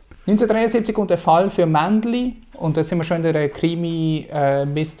 1973 kommt der Fall für Mändli und da sind wir schon in der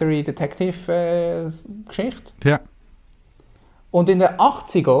Krimi-Mystery-Detective-Geschichte. Ja. Und in den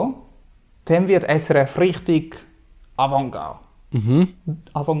 80er, dann wird SRF richtig Avantgarde.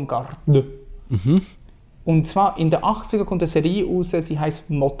 Avantgarde. Und zwar in den 80er kommt eine Serie raus, sie heisst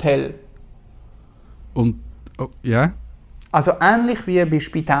Motel. Und, ja? Also ähnlich wie bei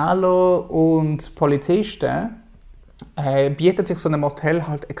Spitälern und Polizisten bietet sich so ein Motel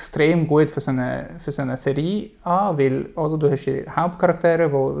halt extrem gut für so eine Serie an, weil oder, du hast die Hauptcharaktere,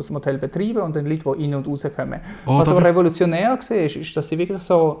 die das Motel betreiben und dann Leute, die rein und rauskommen. Was aber revolutionär war, ist, dass sie wirklich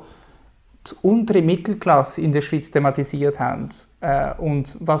so die untere Mittelklasse in der Schweiz thematisiert haben.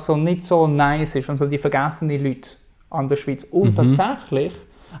 Und was so nicht so nice ist und so die vergessenen Leute an der Schweiz. Und tatsächlich,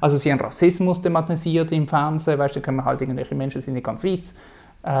 also sie haben Rassismus thematisiert im Fernsehen, weißt du, da können halt irgendwelche Menschen sind nicht ganz weiss.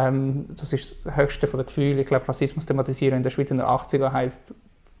 Das ist das höchste von der Gefühle. Ich glaube, Rassismus thematisieren in der Schweiz in den 80er heisst,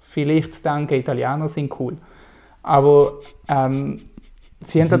 vielleicht zu denken, Italiener sind cool. Aber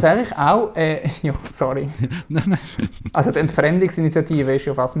sie haben tatsächlich auch, ja, sorry. Nein. Also die Entfremdungsinitiative war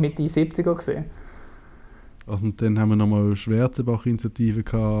ja fast Mitte 70er gewesen. Also und dann haben wir nochmal eine Schwarzebach-Initiative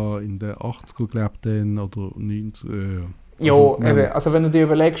gehabt, in den 80er, glaube ich, dann, oder 90. Also, ja, eben. Also wenn du dir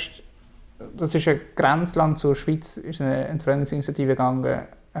überlegst, das ist ein Grenzland zur Schweiz, ist eine Entfremdungsinitiative gegangen,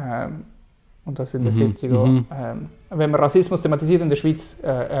 und das in den 70er. Wenn man Rassismus thematisiert in der Schweiz,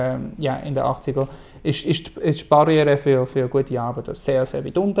 ja, in den 80er, ist die Barriere für gute Arbeit sehr, sehr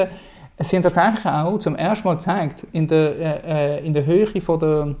weit unten. Sie haben tatsächlich auch zum ersten Mal gezeigt, in der Höhe von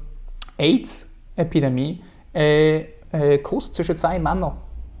der AIDS-Epidemie, Kuss zwischen zwei Männern.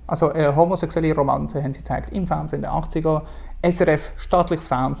 Also eine homosexuelle Romanze haben sie gezeigt im Fernsehen in den 80er. SRF, staatliches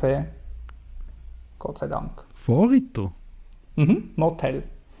Fernsehen. Gott sei Dank. Vorreiter? Motel.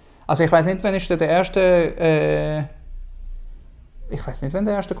 Also ich weiß nicht, wann ist der erste... ich weiß nicht, wann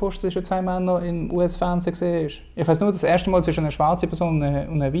der erste Kuss zwischen zwei Männern im US-Fernsehen war. Ich weiß nur, das erste Mal zwischen einer schwarzen Person und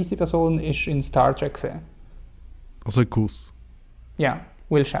einer weißen Person ist in Star Trek gesehen. Also ein Kuss? Ja,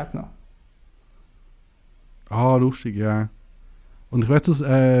 Will Shatner. Ah, lustig, ja. Und ich weiß, dass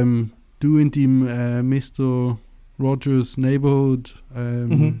du in deinem Mr. Rogers Neighborhood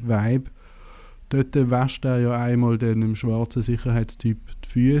Vibe, dort wäscht er ja einmal dem schwarzen Sicherheitstyp die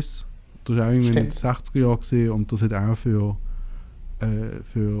Füße. Das war auch irgendwie in den 60er Jahren gesehen und das hat auch für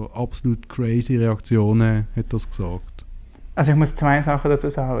absolut crazy Reaktionen hat das gesorgt. Also ich muss zwei Sachen dazu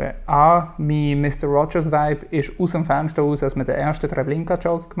sagen. A, mein Mr. Rogers Vibe ist aus dem Fenster raus, als wir den ersten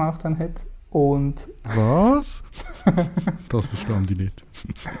Treblinka-Joke gemacht haben. Und was? Das verstand ich nicht.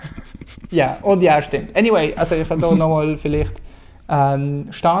 Ja, und ja, stimmt. Anyway, also ich kann hier nochmal vielleicht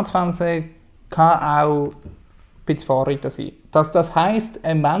Staatsfernsehen kann auch ein bisschen Vorreiter sein. Das heisst,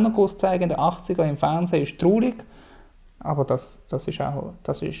 ein Männerkuss zeigen in den 80er im Fernsehen ist traurig, aber das ist auch,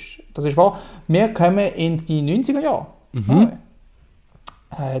 das ist wahr. Wir kommen in die 90er Jahre.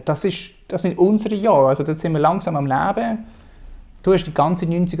 Das sind unsere Jahre, also da sind wir langsam am Leben. Du hast die ganzen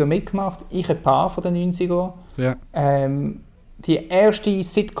 90er mitgemacht, ich ein paar von den 90er. Ja. Die erste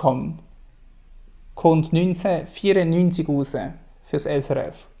Sitcom kommt 1994 raus fürs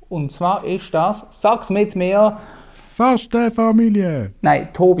SRF. Und zwar ist das, sag's mit mir... Faste Familie! Nein,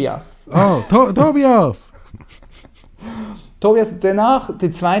 Tobias. Oh, Tobias! Tobias, danach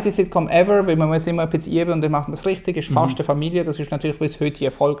die zweite Sitcom ever, weil man muss immer ein bisschen üben und dann macht man es richtig, ist Faste Familie. Das ist natürlich bis heute die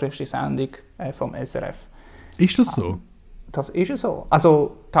erfolgreichste Sendung vom SRF. Ist das so? Das ist so.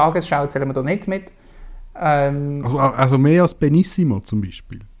 Also Tagesschau zählen wir da nicht mit. Also mehr als Benissimo zum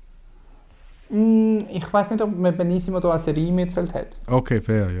Beispiel? Ich weiß nicht, ob man Benissimo da eine Serie mitzählt hat. Okay,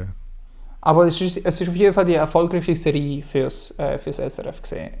 fair, ja. Aber es ist auf jeden Fall die erfolgreichste Serie fürs SRF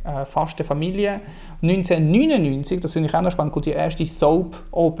gesehen. Faste Familie. 1999, das finde ich auch noch spannend, kommt die erste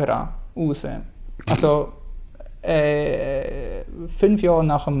Soap-Opera raus. Also 5 Jahre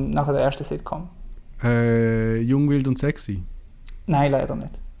nach der ersten Sitcom. Jung, wild und sexy? Nein, leider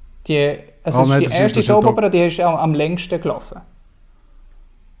nicht. Die erste Soap-Opera, die ist auch am längsten gelaufen.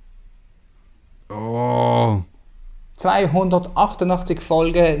 Oh. 288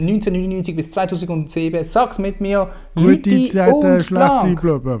 Folgen, 1999 bis 2007. Sag's mit mir. Gute Zeiten, schlechte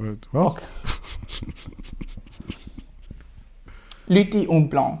Blablabla. Was? Okay. Lüti und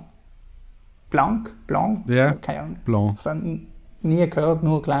Blanc. Blanc? Ja, Keine Ahnung. Blanc. Das habe ich nie gehört,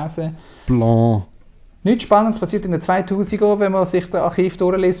 nur gelesen. Blanc. Nichts Spannendes passiert in den 2000er, wenn man sich das Archiv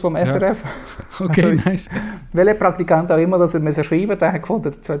durchliest vom SRF. Okay, also, nice. Welcher Praktikant auch immer das er schreiben musste, der hat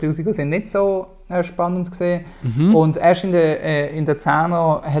gefunden, die 2000er sind nicht so spannend gesehen. Und erst in der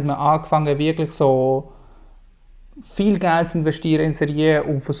 10er hat man angefangen, wirklich so viel Geld zu investieren in Serien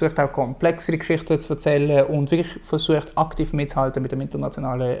und versucht auch komplexere Geschichten zu erzählen und wirklich versucht aktiv mitzuhalten mit dem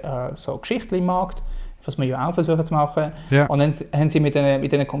internationalen so Geschichtenmarkt, was wir ja auch versuchen zu machen. Ja. Und dann haben sie mit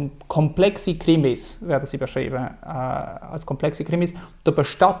diesen komplexen Krimis, werden sie beschrieben, als komplexe Krimis, der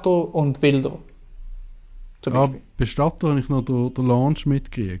Bestatter und Wilder. Bestatter habe ich noch den Launch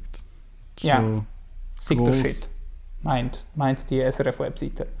mitgekriegt. Ja, sick the shit, meint die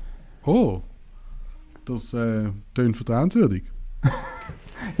SRF-Webseite. Oh, das tönt vertrauenswürdig.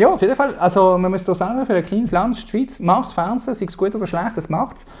 Ja, auf jeden Fall. Also man muss da sagen, für ein kleines Land, die Schweiz macht Fernsehen, sei es gut oder schlecht, das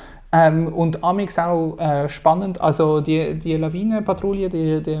macht es. Und amix auch spannend, also die Lawinenpatrouille,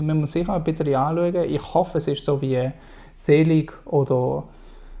 die müssen wir sicher ein bisschen anschauen. Ich hoffe, es ist so wie Selig oder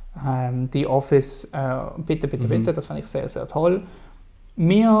The Office. Bitte, das fand ich sehr, sehr toll.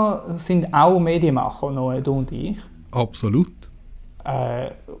 Wir sind auch Medienmacher, Noe, du und ich. Absolut.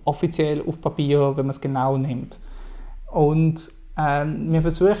 Offiziell auf Papier, wenn man es genau nimmt. Und wir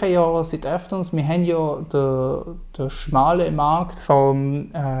versuchen ja seit öfters, wir haben ja den schmalen Markt vom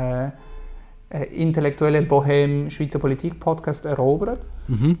intellektuellen Bohem Schweizer Politik-Podcast erobert.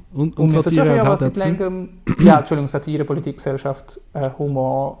 Und wir Satire versuchen ja und was seit längerem, Satire, Politik, Gesellschaft,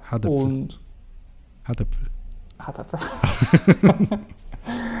 Humor und Herdöpfel.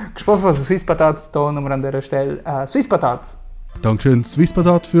 Gesponsert von Swisspatat, hier nochmal an dieser Stelle. Swisspatat. Dankeschön,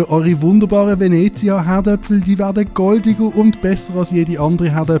 Swisspatat, für eure wunderbaren Venezia-Herdöpfel. Die werden goldiger und besser als jede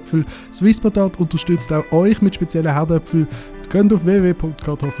andere Herdöpfel. Swisspatat unterstützt auch euch mit speziellen Herdöpfeln. Geht auf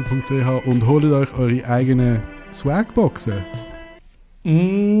www.kartoffel.ch und holt euch eure eigenen Swagboxen.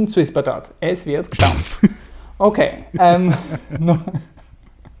 Swisspatat, es wird gestampft. Okay,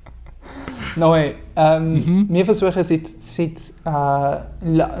 Neu. Wir versuchen seit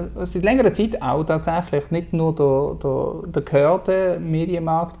längerer Zeit auch tatsächlich nicht nur den gehörten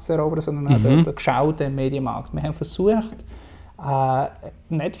Medienmarkt zu erobern, sondern auch den geschauten Medienmarkt. Wir haben versucht,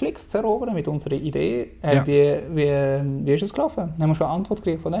 Netflix zu erobern mit unserer Idee. Ja. Wie ist es gelaufen? Haben wir schon eine Antwort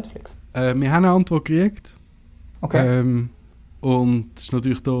gekriegt von Netflix? Wir haben eine Antwort gekriegt. Okay. Und es ist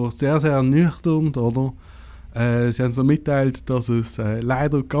natürlich da sehr, sehr nüchtern, oder? Sie haben so mitteilt, dass es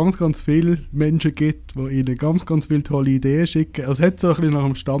leider ganz, ganz viele Menschen gibt, die ihnen ganz, ganz viele tolle Ideen schicken. Also es hat so ein bisschen nach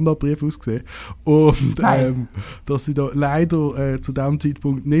einem Standardbrief ausgesehen. Und dass sie da leider zu diesem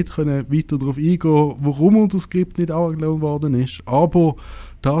Zeitpunkt nicht können weiter darauf eingehen können, warum unser Skript nicht angenommen worden ist. Aber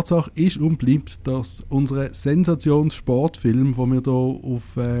Tatsache ist und bleibt, dass unsere Sensationssportfilm, wo wir hier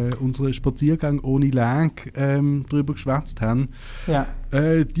auf unseren Spaziergang ohne Lenk drüber geschwätzt haben,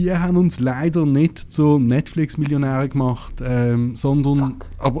 die haben uns leider nicht zu Netflix-Millionären gemacht, sondern,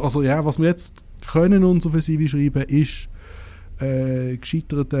 aber also ja, was wir jetzt können uns auf ein CV schreiben, ist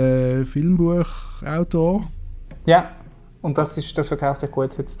gescheiterter Filmbuchautor. Ja, und das verkauft sich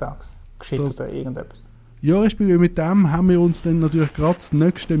gut heutzutage. Gescheiterter irgendetwas. Ja, mit dem haben wir uns dann natürlich gerade das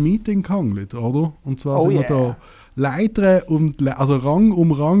nächste Meeting gehangelt, oder? Und zwar sind wir da Leiter also Rang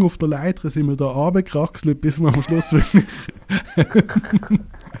um Rang auf der Leiter sind wir da runtergekraxelt, bis wir am Schluss wirklich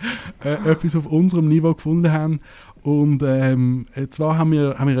etwas auf unserem Niveau gefunden haben. Und zwar haben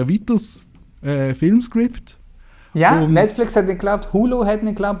wir ein weiteres Filmskript. Ja, Netflix hat nicht geklappt, Hulu hat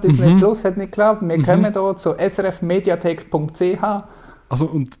nicht geklappt, Disney Plus hat nicht geklappt. Wir kommen hier zu srfmediathek.ch. Also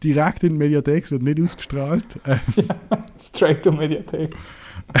und direkt in die Mediathek wird nicht ausgestrahlt. Straight to Mediathek.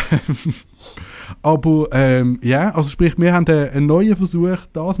 Aber also sprich, wir haben einen neuen Versuch,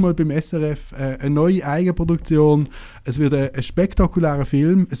 das mal beim SRF, eine neue Eigenproduktion. Es wird ein spektakulärer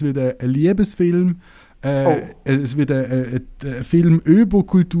Film, es wird ein Liebesfilm, es wird ein Film über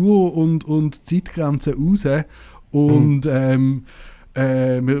Kultur und Zeitgrenzen raus. Und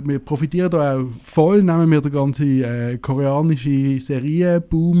wir profitieren da auch voll, nehmen wir den ganzen koreanischen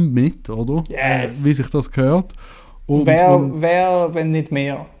Serienboom mit, oder? Yes. Wie sich das gehört. Und, wer, wenn nicht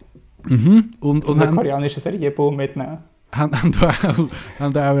mehr? Und den koreanischen Serienboom mitnehmen. Haben da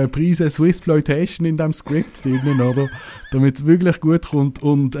auch eine Prise Swissploitation in diesem Skript drin, oder? Damit es wirklich gut kommt.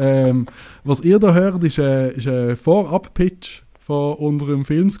 Und was ihr da hört, ist ein Vorab-Pitch von unserem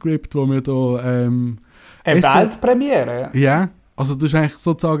Filmskript, wo wir da eine Weltpremiere? Ja. Also das ist eigentlich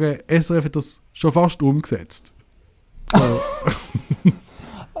sozusagen, SRF hat das schon fast umgesetzt. So.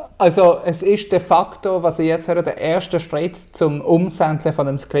 Also es ist de facto, was ihr jetzt hört, der erste Schritt zum Umsetzen von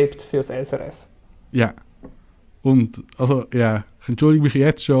dem Skript fürs SRF. Ja. Und, also ja, ich entschuldige mich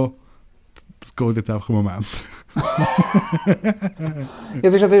jetzt schon, das geht jetzt einfach im Moment.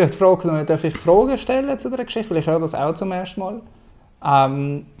 Jetzt ist natürlich die Frage, darf ich Fragen stellen zu dieser Geschichte, weil ich höre das auch zum ersten Mal.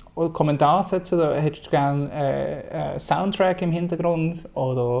 Oder Kommentar setzen, oder hättest du gerne Soundtrack im Hintergrund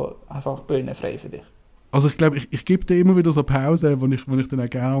oder einfach Bühne frei für dich? Also ich glaube, ich gebe dir immer wieder so Pause, wo ich dann auch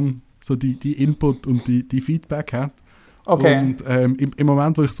gerne so die Input und die Feedback habe. Okay. Und im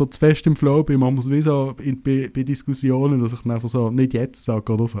Moment, wo ich so zu fest im Flow bin, machen wir es wie so bei Diskussionen, dass ich dann einfach so nicht jetzt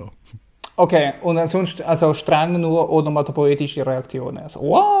sage oder so. Okay, und ansonsten also streng nur onomatopoetische Reaktionen. Also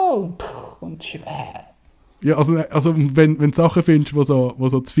wow, und schwer. Ja, also wenn du Sachen findest, die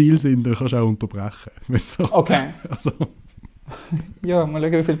so zu viel sind, dann kannst du auch unterbrechen. So, Okay. Also. Ja, mal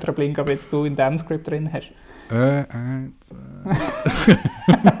schauen, wie viel Treblinka jetzt du in diesem Skript drin hast. 1, 2.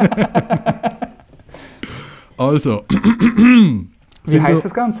 Also. Wie heisst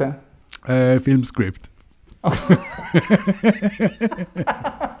das Ganze? Filmscript. Okay.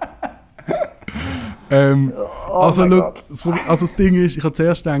 Also, look, das Ding ist, ich habe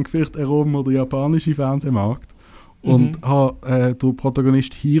zuerst gedacht, vielleicht Rom oder japanische Fernsehmarkt. Und habe den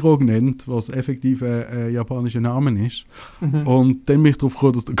Protagonist Hiro genannt, was effektiv ein japanischer Name ist. Und dann bin ich darauf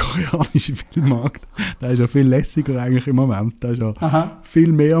gekommen, dass der koreanische Filmmarkt, der ist ja viel lässiger eigentlich im Moment, der ist ja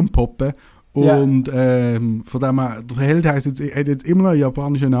viel mehr am Poppen. Und von dem her, der Held hat jetzt immer noch einen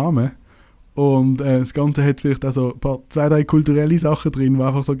japanischen Namen. Und das Ganze hat vielleicht auch so 2, 3 kulturelle Sachen drin, die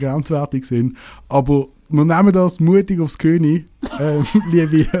einfach so grenzwertig sind. Aber wir nehmen das mutig aufs König,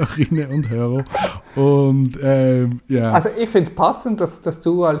 liebe Hörerinnen und Hörer. Und ja. Also ich finde es passend, dass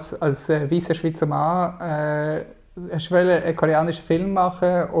du als weißer Schweizer Mann hast einen koreanischen Film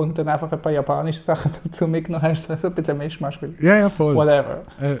machen und dann einfach ein paar japanische Sachen dazu mitgenommen hast, so ein bisschen Mischmasch. Ja, voll. Whatever.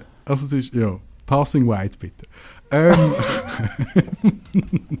 Also es ist, ja, Passing White, bitte.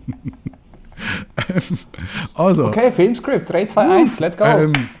 Also, okay, Filmscript, 3, 2, 1, let's go.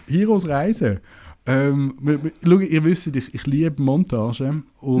 Hiros Reise. Schau, ihr wisst, ich liebe Montage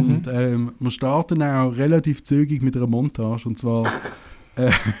und wir starten auch relativ zügig mit einer Montage. Und zwar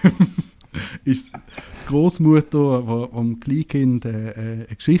ist die Großmutter, die am Kleinkind eine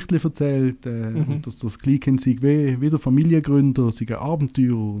Geschichte erzählt, und dass das Kleinkind sei wie der Familiengründer, sei ein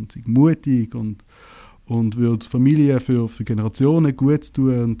Abenteurer und sei mutig und würde Familie für Generationen gut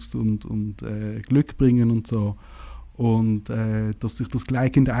tun und Glück bringen und so. Und dass sich das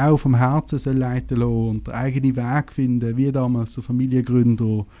Kleinkind auch vom Herzen soll leiten lassen und den eigenen Weg finden, wie damals der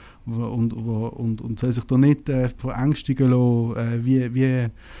Familiengründer und soll sich da nicht verängstigen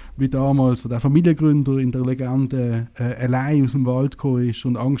lassen, wie damals von der Familiengründer in der Legende allein aus dem Wald gekommen ist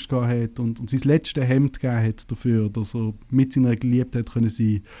und Angst gehabt hat und sein letztes Hemd gegeben hat dafür, dass er mit seiner Geliebten können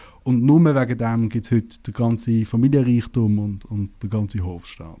sein. Und nur wegen dem gibt es heute den ganzen Familienreichtum und den ganzen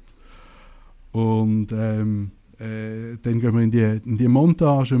Hofstaat. Und dann gehen wir in die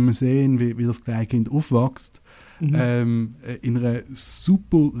Montage und wir sehen, wie das Kleinkind aufwächst. In einer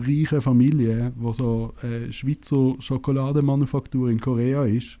super reichen Familie, die so Schweizer Schokoladenmanufaktur in Korea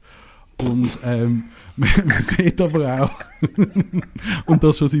ist. Und man sieht aber auch, und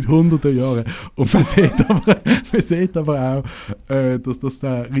das schon seit hunderten Jahren, und man sieht aber auch, dass das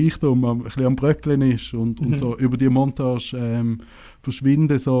der Reichtum ein bisschen am Bröckeln ist und so über die Montage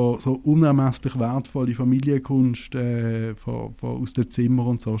verschwinden so unermesslich wertvolle Familienkunst aus den Zimmern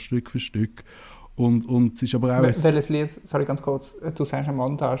und so Stück für Stück. Und es ist aber auch... Welches Lied, sorry ganz kurz, du sagst eine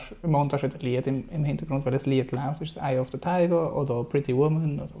Montage hat ein Lied im Hintergrund, welches Lied läuft? Ist es Eye of the Tiger oder Pretty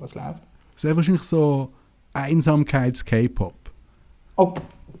Woman oder was läuft? Es ist wahrscheinlich so Einsamkeits-K-Pop. Oh,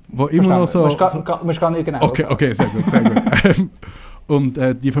 wo immer noch so... Musst gar nicht genau Okay, sehr gut. Und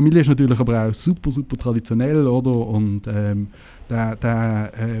die Familie ist natürlich aber auch super, super traditionell, oder? Und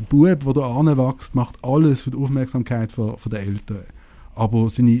der Bub, der da anwächst, macht alles für die Aufmerksamkeit von den Eltern. Aber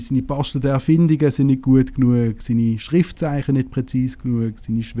seine bastelnden Erfindungen sind nicht gut genug, seine Schriftzeichen nicht präzise genug,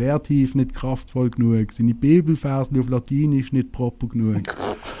 seine Schwerthiefe nicht kraftvoll genug, seine Bibelverse auf Latinisch nicht proper genug.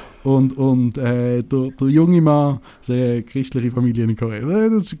 Und der junge Mann, das ist eine christliche Familie in Korea.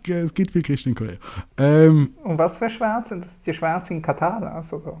 Es gibt viele Christen in Korea. Und was für Schwert sind das? Die Schwerter sind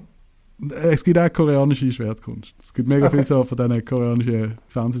Katanas, oder? Es gibt auch koreanische Schwertkunst. Es gibt mega viel so von diesen koreanischen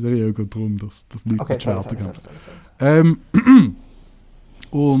Fernsehserien darum, dass Leute mit Schwertern haben.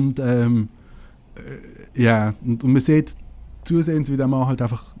 Und man sieht zusehends, wie der Mann halt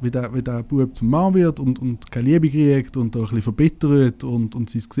einfach, wie der Bub zum Mann wird und keine Liebe kriegt und auch ein bisschen verbittert und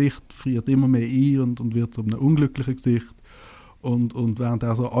sein Gesicht friert immer mehr ein und wird zu einem unglücklichen Gesicht. Und während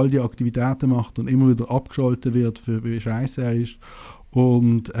er so all die Aktivitäten macht und immer wieder abgeschaltet wird, für wie scheiße er ist.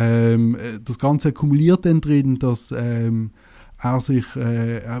 Und das Ganze kumuliert dann drin, dass er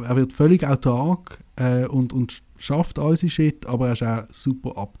wird völlig autark und schafft all sein Shit, aber er ist auch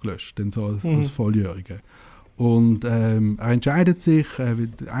super abgelöscht, denn so als Volljähriger. Und er entscheidet sich,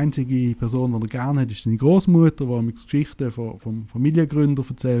 die einzige Person, die er gerne hat, ist seine Großmutter, die ihm Geschichten vom Familiengründer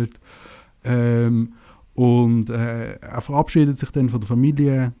erzählt. Und er verabschiedet sich dann von der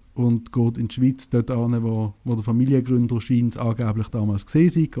Familie und geht in die Schweiz, dort an, wo der Familiengründer scheint angeblich damals gesehen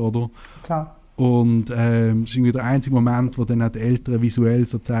sei, oder? Klar. Und es ist irgendwie der einzige Moment, wo dann auch die Eltern visuell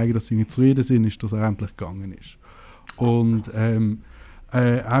so zeigen, dass sie nicht zufrieden sind, ist, dass er endlich gegangen ist. Und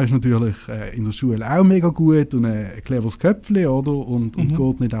er ist natürlich in der Schule auch mega gut und ein cleveres Köpfchen, oder? Und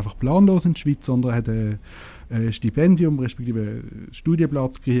geht nicht einfach planlos in die Schweiz, sondern hat ein Stipendium, respektive einen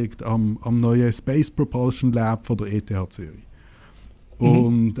Studienplatz gekriegt am neuen Space Propulsion Lab von der ETH Zürich.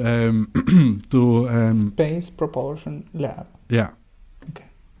 Und Space Propulsion Lab. Ja. Okay.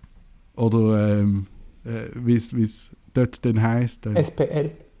 Oder wie es dort dann heisst.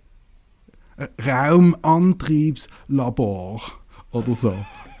 SPL. Raumantriebslabor oder so.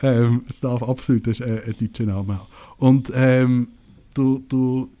 Es darf absolut ein deutscher Name haben. Und der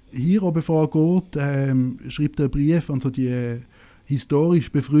Hiro, bevor er geht, schreibt er einen Brief an so die historisch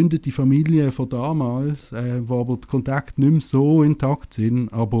befreundete Familie von damals, wo aber die Kontakte nicht mehr so intakt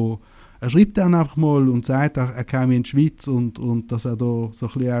sind. Aber er schreibt dann einfach mal und sagt, er käme in die Schweiz und dass er da so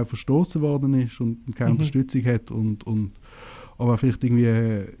ein bisschen auch verstoßen worden ist und keine Unterstützung hat und aber vielleicht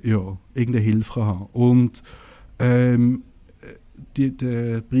irgendwie irgendeine Hilfe kann haben. Und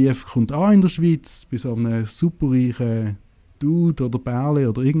der Brief kommt an in der Schweiz bei so einem superreichen Dude oder Bärle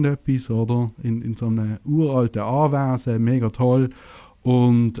oder irgendetwas, oder? In so einem uralten Anwesen, mega toll.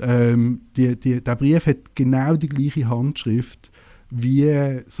 Und der Brief hat genau die gleiche Handschrift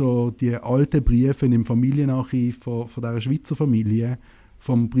wie so die alten Briefe im Familienarchiv von dieser Schweizer Familie,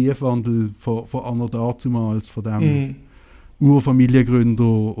 vom Briefwandel von Anno dazumals, von dem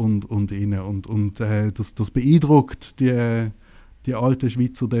Urfamiliengründer und ihnen. Und das beeindruckt die alten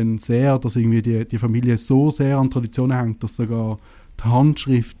Schweizer dann sehr, dass irgendwie die Familie so sehr an Traditionen hängt, dass sogar die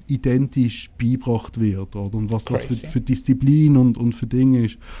Handschrift identisch beigebracht wird. Oder? Und was das für Disziplin und für Dinge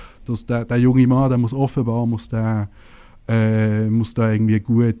ist, dass der junge Mann, der muss offenbar muss da irgendwie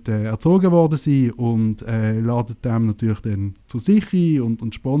gut erzogen worden sein und ladet dem natürlich dann zu sich ein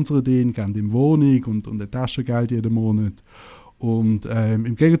und sponsert ihn, gibt ihm Wohnung und ein Taschengeld jeden Monat. Und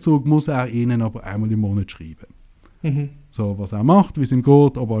im Gegenzug muss er ihnen aber einmal im Monat schreiben. So, was er macht, wie es ihm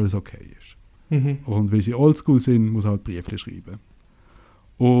geht, ob alles okay ist. Und weil sie oldschool sind, muss er halt Briefe schreiben.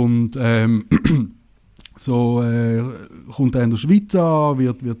 Und kommt er in der Schweiz an,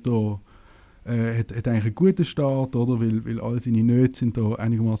 wird da hat eigentlich einen guten Start, oder? Weil all seine Nöte sind da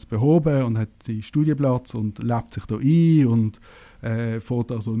einigermaßen behoben und hat seinen Studienplatz und lebt sich da ein und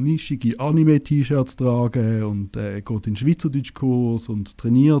fährt also nischige Anime-T-Shirts tragen und geht in den Schweizerdeutschkurs und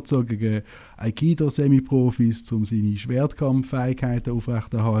trainiert so gegen Aikido-Semi-Profis, um seine Schwertkampffähigkeiten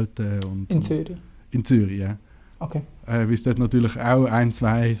aufrechterhalten. In Zürich? In Zürich, ja. Okay. Weil es dort natürlich auch ein,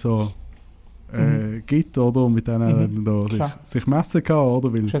 zwei so gibt, oder? Und mit denen da sich messen kann,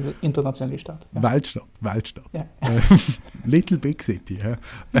 oder? Weil das ist eine internationale Stadt. Ja. Weltstadt. Ja. Little Big City, ja.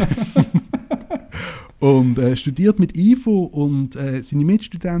 Und studiert mit IFO und seine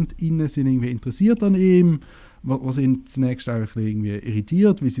MitstudentInnen sind irgendwie interessiert an ihm, was ihn zunächst auch ein bisschen irgendwie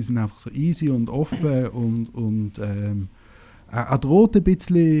irritiert, weil sie sind einfach so easy und offen und er droht ein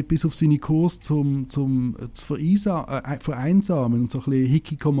bisschen bis auf seine Kurs zu vereinsamen und so ein bisschen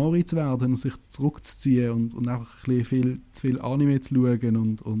Hikikomori zu werden und sich zurückzuziehen und einfach ein bisschen zu viel Anime zu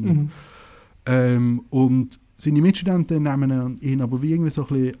schauen und seine Mitstudenten nehmen ihn aber wie irgendwie so ein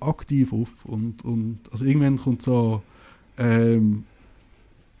bisschen aktiv auf und also irgendwann kommt so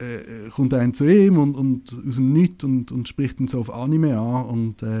kommt einer zu ihm und aus dem Nichts und spricht ihn so auf Anime an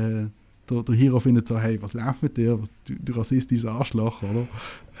und der Hiro findet so, hey, was läuft mit dir? Du rassistisches Arschloch, oder?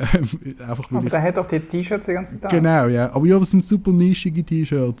 Einfach, aber der hat doch die T-Shirts die ganze Zeit. Genau, ja. Aber ja, das sind super nischige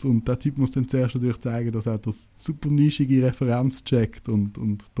T-Shirts und der Typ muss dann zuerst natürlich zeigen, dass er das super nischige Referenz checkt und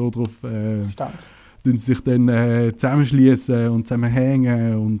darauf tun sie sich dann zusammenschließen und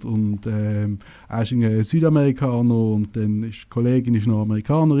zusammenhängen und er ist ein Südamerikaner und dann ist die Kollegin ist noch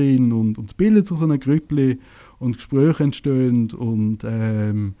Amerikanerin und es bildet sich so ein Grüppli und Gespräche entstehen und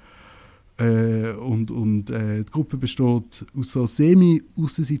die Gruppe besteht aus so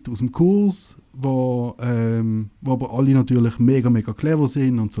Semi-Aussenseiter aus dem Kurs, wo aber alle natürlich mega, mega clever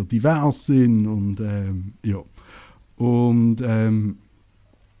sind und so divers sind und ja. Und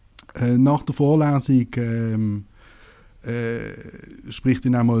nach der Vorlesung spricht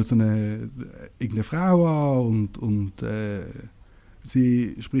ihn einmal so irgendeine Frau an und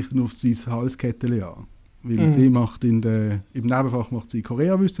sie spricht ihn auf sein Halskettchen an. Weil sie macht im Nebenfach macht sie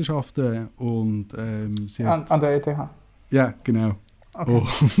Korea-Wissenschaften und sie hat... An der ETH? Ja, genau. Okay.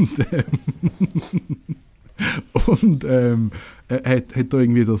 Und Und er hat da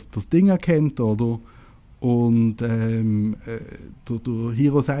irgendwie das Ding erkannt, oder? Und der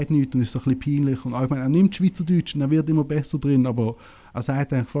Hiro sagt nichts und ist so ein bisschen peinlich. Und allgemein, er nimmt Schweizerdeutsch und er wird immer besser drin, aber er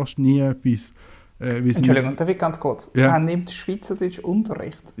sagt eigentlich fast nie etwas. Entschuldigung, darf ich ganz kurz? Ja. Er nimmt Schweizerdeutsch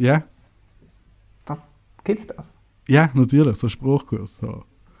Unterricht. Ja. Gibt's das? Ja, natürlich, so ein Spruchkurs. So.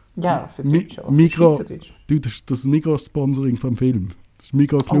 Ja, für Deutsch, aber für Schweizerdeutsch. Du, das ist das Migros-Sponsoring vom Film. Das ist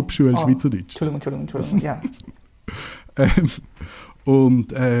Migros-Clubschule Schweizerdeutsch. Entschuldigung, ja.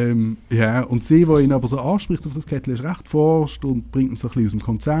 Und sie, die ihn aber so anspricht auf das Kettle, ist recht forscht und bringt ihn so ein bisschen aus dem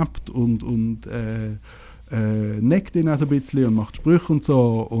Konzept und neckt ihn auch so ein bisschen und macht Sprüche und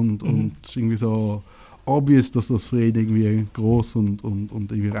so und es ist irgendwie so obvious, dass das für ihn irgendwie gross und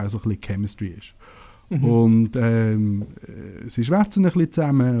irgendwie auch so ein bisschen Chemistry ist. Und sie schwätzen ein bisschen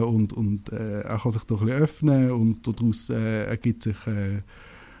zusammen und er kann sich da ein bisschen öffnen und daraus ergibt sich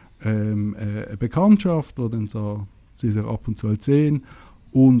eine Bekanntschaft, wo dann so sie sich ab und zu sehen.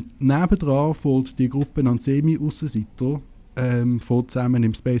 Und nebendran fällt die Gruppe an Semi-Aussenseiter zusammen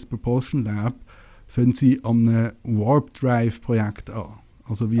im Space Propulsion Lab, fangen sie an einem Warp Drive Projekt an.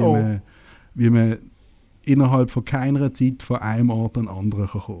 Also wie man innerhalb von keiner Zeit von einem Ort an den anderen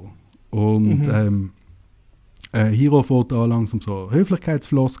kann kommen. Und Hiro fängt da langsam so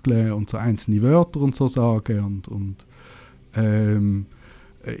Höflichkeitsfloskeln und so einzelne Wörter und so sagen und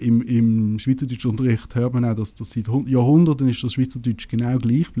im Schweizerdeutschunterricht hört man auch, dass seit Jahrhunderten ist das Schweizerdeutsch genau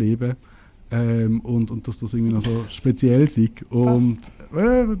gleich geblieben und dass das irgendwie noch so speziell ist. Und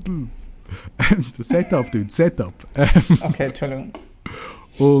das Setup. Okay, Entschuldigung.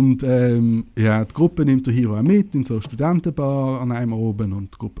 Und die Gruppe nimmt der Hiro auch mit in so eine Studentenbar an einem oben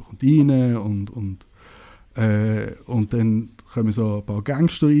und die Gruppe kommt rein und dann kommen so ein paar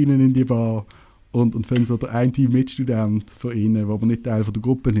Gangster rein in die Bar und fangen so der eine Mitstudent von ihnen, der aber nicht Teil von der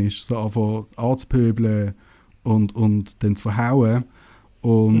Gruppe ist, so anfangen anzupöbeln und dann zu verhauen.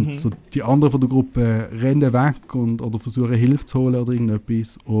 Und so die anderen von der Gruppe rennen weg oder versuchen Hilfe zu holen oder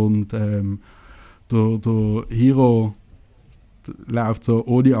irgendetwas. Und der Hiro läuft so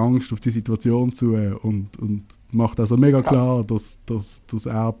ohne Angst auf die Situation zu und macht also mega klar, dass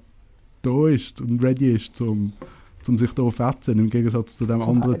er da ist und ready ist, um sich da fetzen, im Gegensatz zu dem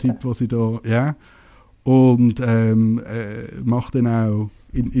anderen Typ, was sie da, ja. Und macht dann auch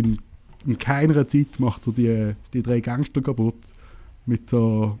in keiner Zeit macht er die 3 Gangster kaputt, mit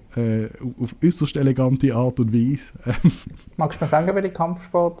so auf äußerst elegante Art und Weise. Magst du mir sagen, welche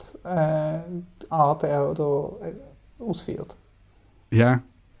Kampfsportart er da ausführt? Ja,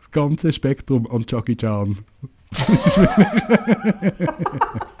 das ganze Spektrum an Jackie Chan. Das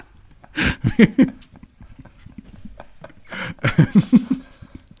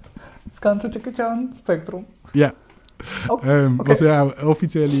ganze Jackie Chan Spektrum. Ja. Okay. Was ja auch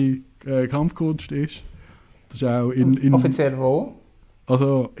offizielle Kampfkunst ist. Das ist auch in offiziell wo?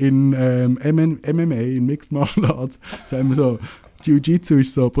 Also in MMA, in Mixed Martial Arts, sagen wir so, Jiu-Jitsu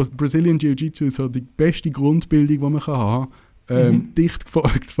ist so, Brazilian Jiu-Jitsu ist so die beste Grundbildung, die man haben kann. Dicht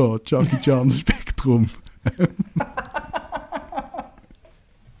gefolgt von Jackie Chans Spektrum.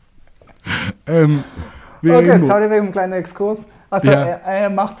 Okay, sorry wegen einem kleinen Exkurs. Also er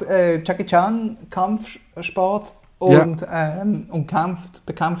macht Jackie Chan Kampfsport und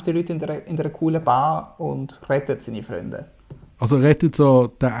bekämpft die Leute in einer coolen Bar und rettet seine Freunde. Also rettet so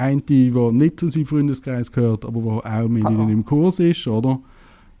der eine, der nicht zu seinem Freundeskreis gehört, aber der auch mit ihnen im Kurs ist, oder?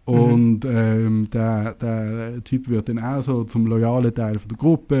 Und der Typ wird dann auch so zum loyalen Teil von der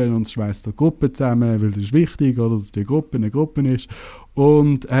Gruppe und schweißt die Gruppe zusammen, weil das ist wichtig, oder, dass die Gruppe eine Gruppe ist.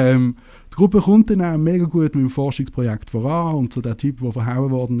 Und die Gruppe kommt dann auch mega gut mit dem Forschungsprojekt voran und so der Typ, der verhauen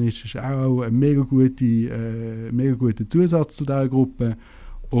worden ist auch ein mega guter Zusatz zu dieser Gruppe.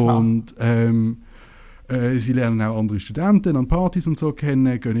 Und sie lernen auch andere Studenten an Partys und so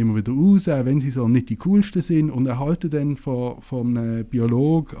kennen, gehen immer wieder raus, auch wenn sie so nicht die coolsten sind und erhalten dann von einem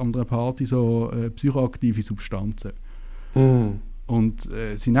Biologen an einer Party so psychoaktive Substanzen. Und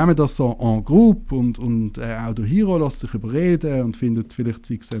sie nehmen das so en groupe und auch der Hiro lässt sich überreden und findet, vielleicht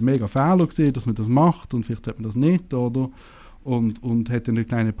sei es ein mega Fehler gewesen, dass man das macht und vielleicht sollte man das nicht, oder? Und hat dann einen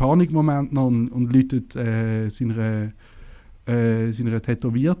kleinen Panikmoment noch und läutet seiner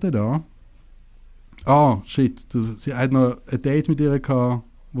Tätowierten da. Sie hat noch ein Date mit ihr gehabt,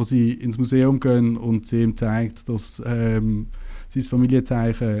 wo sie ins Museum gehen und sie ihm zeigt, dass sein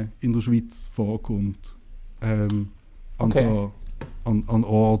Familienzeichen in der Schweiz vorkommt. An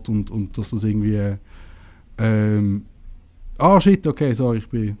Ort und dass das irgendwie sorry, ich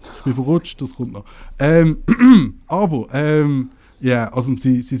bin verrutscht, das kommt noch. Aber also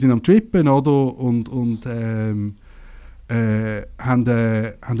sie sind am Trippen, oder? Und haben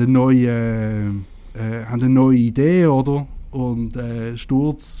eine neue haben eine neue Idee, oder? Und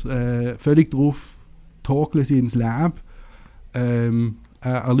Sturz völlig drauf, torkeln sie ins Lab.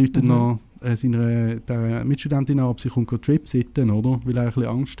 Er läutet noch der Mitstudentin an, ob sie Trip sitten, oder? Weil er ein bisschen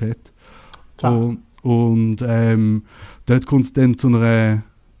Angst hat. Und dort kommt es dann zu einer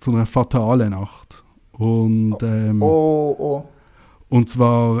fatalen Nacht. Und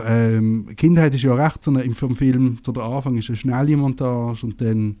zwar, die Kindheit ist ja recht, vom Film zu der Anfang ist eine schnelle Montage und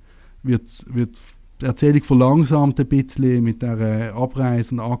dann wird die Erzählung verlangsamt ein bisschen mit der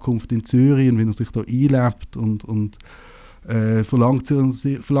Abreise und Ankunft in Zürich und wenn er sich da einlebt und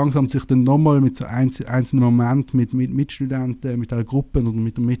verlangsamt sich dann nochmal mit so einzelnen Momenten mit Mitstudenten, mit einer Gruppe oder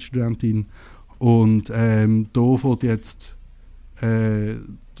mit der Mitstudentin. Und da wird jetzt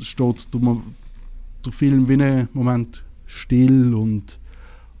steht der Film wie einen Moment still und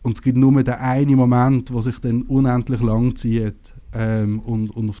es gibt nur den einen Moment, der sich dann unendlich lang zieht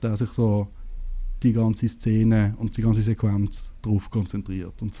und auf den sich so die ganze Szene und die ganze Sequenz drauf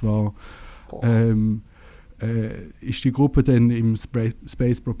konzentriert. Und zwar ist die Gruppe dann im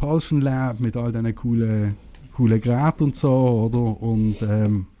Space Propulsion Lab mit all diesen coolen Geräten und so, oder? Und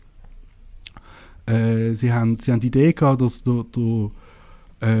sie haben die Idee gehabt, dass der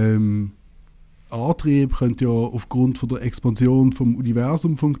Antrieb könnte ja aufgrund von der Expansion vom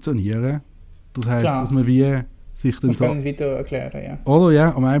Universum funktionieren. Das heisst, dass man wie sich dann so... Das kann ich weiter erklären, ja. Oder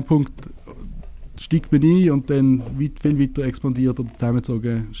ja, am einen Punkt steigt man ein und dann viel weiter expandiert oder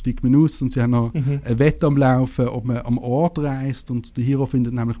zusammengezogen steigt man aus. Und sie haben noch ein Wette am Laufen, ob man am Ort reist. Und der Hero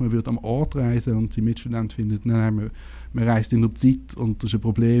findet nämlich, man würde am Ort reisen und sein Mitstudent findet, nein, man reist in der Zeit und das ist ein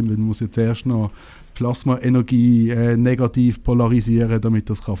Problem, weil man muss ja zuerst noch Plasmaenergie negativ polarisieren, damit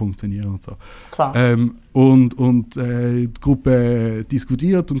das kann funktionieren und so. Klar. Die Gruppe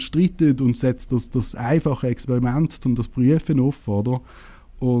diskutiert und streitet und setzt das einfache Experiment, um das zu prüfen, auf, oder?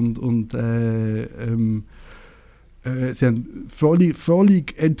 Und sie haben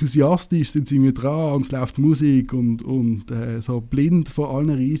völlig enthusiastisch sind sie mit dran und es läuft Musik und so blind vor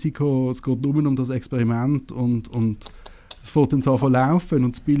allen Risiken. Es geht nur um das Experiment und es fängt dann so an verlaufen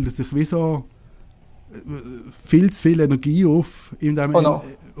und es bildet sich wie so viel zu viel Energie auf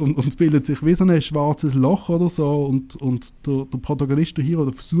und es bildet sich wie so ein schwarzes Loch oder so und der Protagonist hier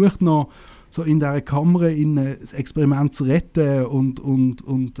oder versucht noch so in dieser Kamera das Experiment zu retten und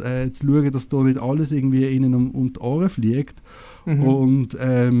zu schauen, dass da nicht alles irgendwie ihnen um die Ohren fliegt. Und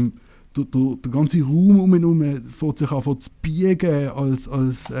der ganze Raum um ihn herum fängt sich an zu biegen, als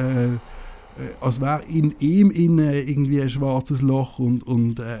wäre in ihm irgendwie ein schwarzes Loch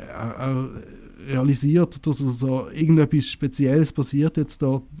und er realisiert, dass so irgendetwas Spezielles passiert jetzt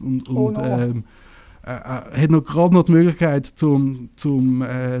da er hat noch gerade noch die Möglichkeit, zum den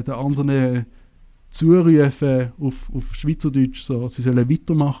anderen zurufen auf Schweizerdeutsch, so, sie sollen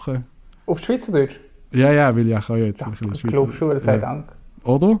weitermachen. Auf Schweizerdeutsch? Ja, weil ich kann ja jetzt ein bisschen Schweizerdeutsch. Clubschule, sei Dank.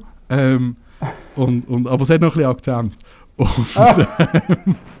 Oder? Aber es hat noch ein bisschen Akzent. Also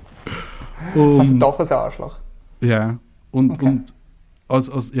doch ein Arschloch. Ja, und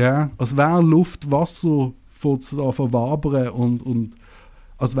als wäre Luft, Wasser verwabern und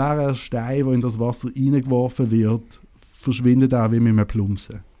als wäre er ein Stein, der in das Wasser reingeworfen wird, verschwindet er wie mit einem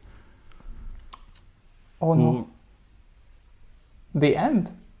Plumpsen. Oh no. The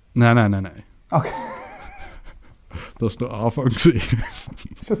End? Nein. Okay. Das war der Anfang. Ist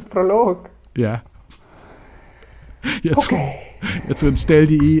das Prolog? Ja. Jetzt stell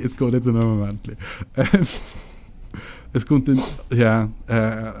dich ein, es geht jetzt noch einen Moment. Es kommt dann,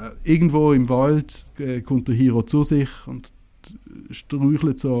 irgendwo im Wald kommt der Hero zu sich und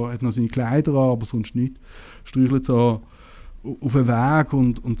sträuchelt so, hat noch seine Kleider an, aber sonst nicht, sträuchelt so auf den Weg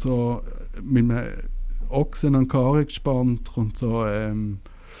und so mit einem Ochsen an den Karren gespannt, kommt so ein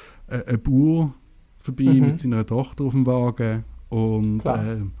Bauer vorbei mit seiner Tochter auf dem Wagen und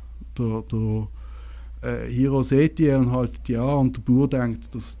der Hero sieht die und haltet die an und der Bauer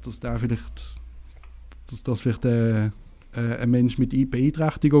denkt, dass das vielleicht ein Mensch mit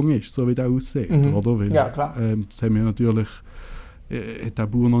Beeinträchtigung ist, so wie der aussieht, oder? Weil, ja, klar. Das haben wir natürlich, hat der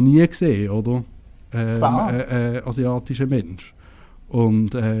Bauer noch nie gesehen, oder? Ein asiatischer Mensch.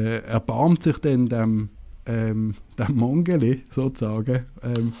 Und er erbarmt sich dann dem Mongoli, sozusagen,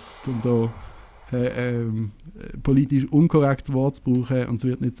 um da politisch unkorrektes Wort zu brauchen, und es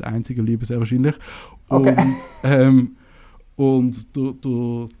wird nicht das einzige Liebe, sehr wahrscheinlich. Okay. Und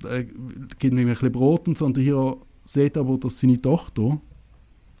du gibt ihm ein bisschen Brot und so, und der Hero sieht aber, dass seine Tochter,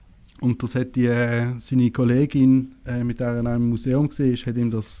 und das hat seine Kollegin, mit der er in einem Museum war, hat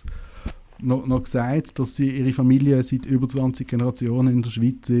ihm das noch gesagt, dass ihre Familie seit über 20 Generationen in der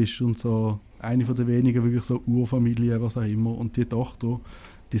Schweiz ist und so eine von den wenigen wirklich so Urfamilien, was auch immer. Und die Tochter,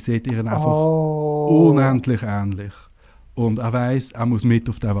 die sieht ihr einfach unendlich ähnlich. Und er weiss, er muss mit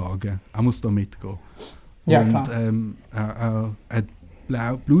auf den Wagen. Er muss da mitgehen. Ja, und klar. er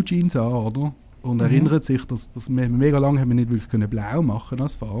hat Blue Jeans an, oder? Und erinnert sich, dass wir mega lange haben wir nicht wirklich blau machen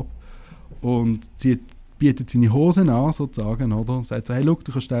als Farbe. Und bietet seine Hosen an, sozusagen, oder? Sagt so, hey, schau,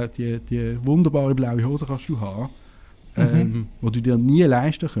 du kannst die wunderbare blaue Hose kannst du haben, wo du dir nie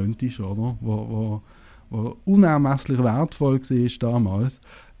leisten könntest, oder? Wo unermesslich wertvoll war damals.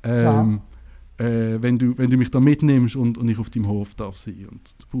 Wenn du mich da mitnimmst und ich auf deinem Hof darf sein.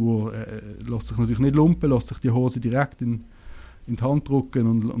 Und der Bauer lässt sich natürlich nicht lumpen, lässt sich die Hose direkt in die Hand drücken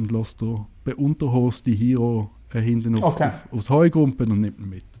und lässt den beunterhosten Hero hinten aufs Heu grumpen und nimmt ihn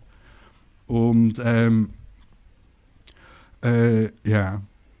mit. Und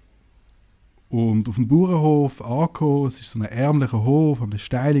und auf dem Bauernhof angekommen, es ist so ein ärmlicher Hof, an einem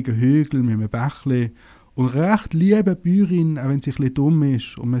steiligen Hügel mit einem Bächli. Und eine recht liebe Bäuerin, auch wenn sie ein bisschen dumm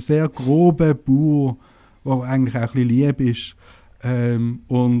ist, und ein sehr grober Bauer, der eigentlich auch ein bisschen lieb ist.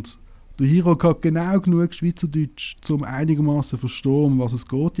 Und der Hiro hat genau genug Schweizerdeutsch, um einigermaßen zu verstehen, um was es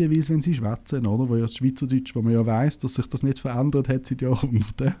geht, jeweils, wenn sie schwätzen, oder? Weil ja das Schweizerdeutsch, wo man ja weiss, dass sich das nicht verändert hat seit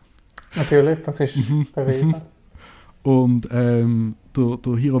Jahrhunderten. Natürlich, das ist bewiesen. Und der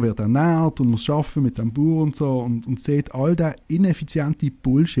Hiro wird ernährt und muss arbeiten mit dem Bauer und so und sieht all den ineffizienten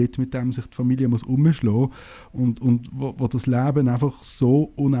Bullshit, mit dem sich die Familie muss umschlagen und wo das Leben einfach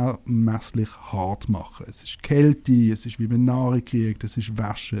so unermesslich hart machen. Es ist Kälte, es ist wie man Nahrung kriegt, es ist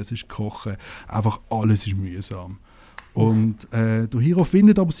Waschen, es ist Kochen, einfach alles ist mühsam. Und der Hiro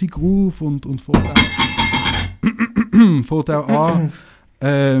findet aber seinen Groove und fängt auch an,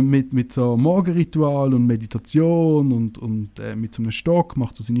 mit so Morgenritual und Meditation und mit so einem Stock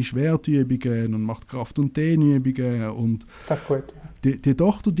macht er seine Schwertübungen und macht Kraft- und Dehnübungen und das ist gut, ja. Die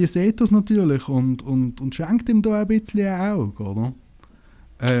Tochter, die sieht das natürlich und schenkt ihm da ein bisschen ein Auge, oder?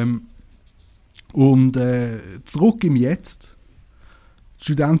 Zurück im Jetzt. Die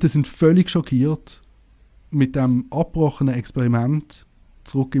Studenten sind völlig schockiert mit dem abgebrochenen Experiment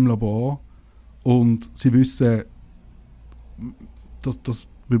zurück im Labor und sie wissen,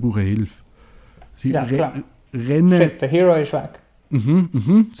 wir brauchen Hilfe. Sie rennen. Shit, der Hero ist weg.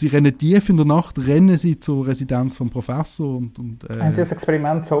 Sie rennen tief in der Nacht, rennen sie zur Residenz vom Professor. Haben Sie das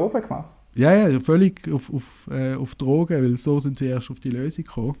Experiment so oben gemacht? Ja, völlig auf Drogen, weil so sind sie erst auf die Lösung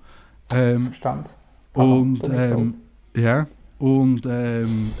gekommen. Verstand.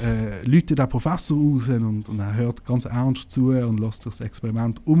 Läutet der Professor raus und er hört ganz ernst zu und lässt sich das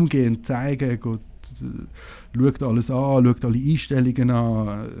Experiment umgehend zeigen, schaut alles an, schaut alle Einstellungen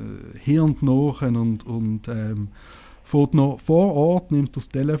an, hirnt nach und fährt noch vor Ort, nimmt das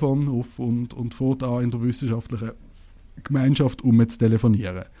Telefon auf und fährt an, in der wissenschaftlichen Gemeinschaft zu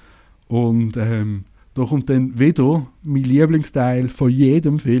telefonieren. Und da kommt dann wieder mein Lieblingsteil von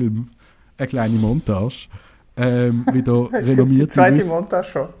jedem Film, eine kleine Montage. Wieder renommierte die zweite Montage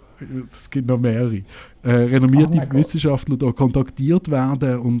schon. Es gibt noch mehrere. Renommierte Wissenschaftler da kontaktiert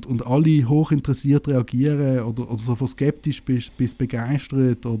werden und alle hochinteressiert reagieren oder so von skeptisch bis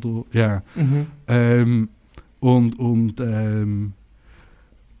begeistert oder ja. Der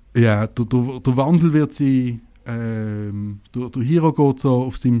Wandel wird sie der Hiro geht so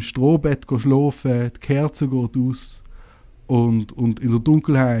auf seinem Strohbett schlafen, die Kerze geht aus und in der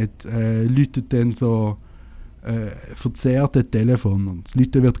Dunkelheit läutet dann so verzerrte Telefon und das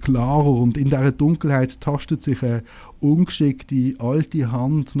Läuten wird klarer und in dieser Dunkelheit tastet sich eine ungeschickte alte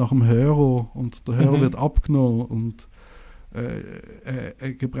Hand nach dem Hörer und der Hörer wird abgenommen und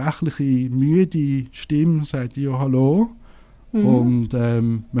eine gebrechliche, müde Stimme sagt ja hallo und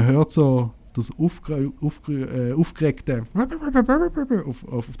man hört so das aufgeregte auf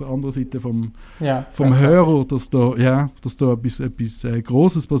der anderen Seite vom Hörer, dass da etwas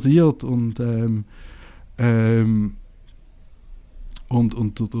Grosses passiert und der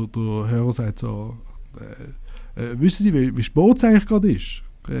Hörer sagt so, wissen Sie, wie spät es eigentlich gerade ist?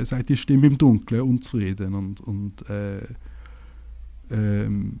 Sagt die Stimme im Dunkeln, unzufrieden. Und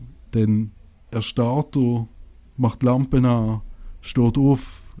dann erstarrt er, macht die Lampen an, steht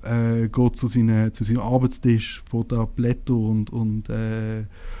auf, geht zu seinem Arbeitstisch, fährt da Blätter und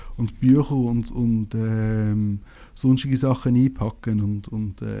Bücher und sonstige Sachen einpacken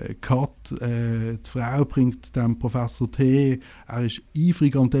und Kat, die Frau bringt dem Professor Tee, er ist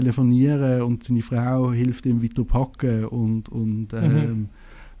eifrig am Telefonieren und seine Frau hilft ihm weiter packen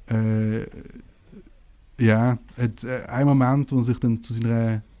hat einen Moment, wo er sich dann zu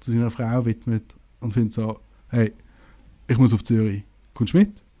seiner Frau widmet und findet so, hey, ich muss auf Zürich, kommst du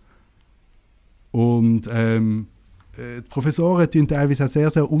mit? Und die Professoren tun teilweise auch sehr,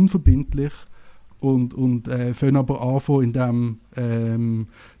 sehr unverbindlich und fangen aber anfangen, in diesem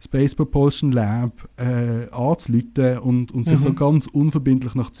Space Propulsion Lab anzuleiten und sich so ganz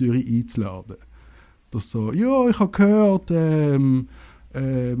unverbindlich nach Zürich einzuladen. Das so, ja, ich habe gehört,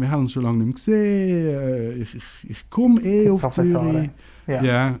 wir haben uns schon lange nicht mehr gesehen, ich komme auf Zürich.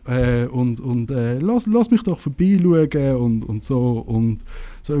 Ja, lass mich doch vorbeischauen und so. Und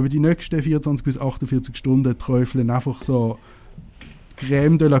so über die nächsten 24 bis 48 Stunden träufeln einfach so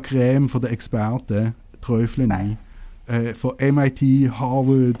Crème de la Crème von den Experten träufeln ein. Von MIT,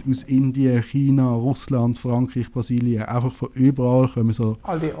 Harvard, aus Indien, China, Russland, Frankreich, Brasilien, einfach von überall kommen so...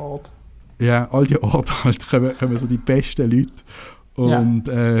 All die Orte. Ja, all die Orte halt kommen so die besten Leute. Und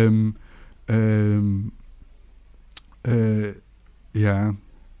dann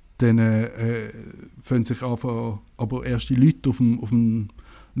fangen sich an, aber erst die Leute auf dem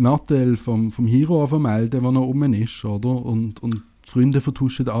Nattel vom Hero melden, der noch rum ist, oder? Und die Freunde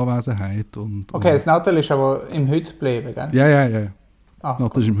vertuschen die Anwesenheit. Okay, das Nattel ist aber im Hüt geblieben, gell? Ja. Das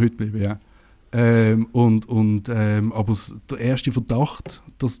Nattel ist im Hüt geblieben, ja. Aber der erste Verdacht,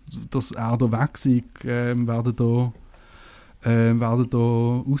 dass er da weg sei, werden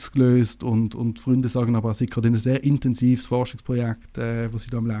da ausgelöst und die Freunde sagen aber, sie sind gerade in ein sehr intensives Forschungsprojekt, das sie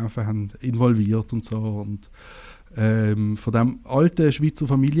da am Laufen haben, involviert und so. Und von dem alten Schweizer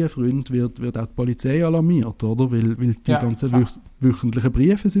Familienfreund wird auch die Polizei alarmiert, oder? Weil die ganzen wöchentlichen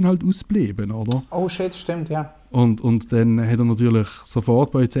Briefe sind halt ausgeblieben, oder? Oh shit, stimmt, ja. Und dann hat er natürlich sofort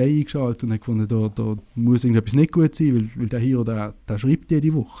die Polizei eingeschaltet und hat gefunden, da muss irgendetwas nicht gut sein, weil der hier der schreibt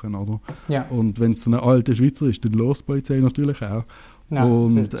jede Woche, oder? Ja. Und wenn es so ein alter Schweizer ist, dann los die Polizei natürlich auch. Ja,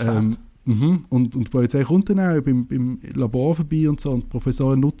 und die Polizei kommt dann auch beim Labor vorbei und so, und die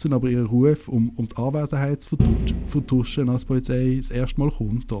Professoren nutzen aber ihren Ruf, um die Anwesenheit zu vertuschen, als die Polizei das erste Mal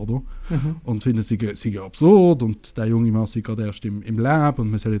kommt, oder? Und finden, sie sei absurd und der junge Mann sei gerade erst im Lab und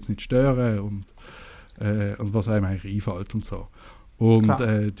man soll jetzt nicht stören und was einem eigentlich einfällt und so. Und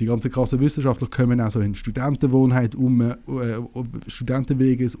die ganzen krassen Wissenschaftler kommen auch so in Studentenwohnheit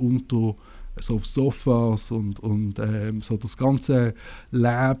Studentenweges unter, so auf Sofas und so das ganze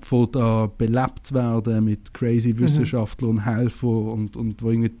Lab von da belebt zu werden mit crazy Wissenschaftlern und Helfern und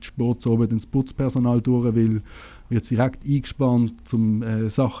wo irgendwie die Sport so oben ins Putzpersonal durch will, wird direkt eingespannt zum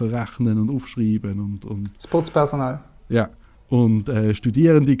Sachen rechnen und aufschreiben und das Putzpersonal? Ja. Und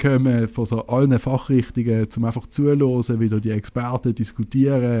Studierende kommen von so allen Fachrichtungen, um einfach zuzuhören, wie da die Experten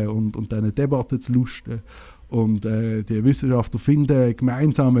diskutieren und diese Debatten zu lusten. Und die Wissenschaftler finden eine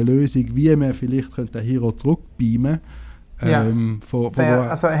gemeinsame Lösung, wie man vielleicht den Hero zurückbeamen könnte.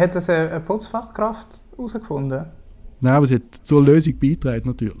 Also hat das eine Putzfachkraft herausgefunden? Nein, aber sie hat zur Lösung beigetragen,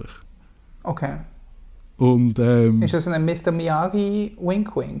 natürlich. Okay. Und, ist das ein Mr. Miyagi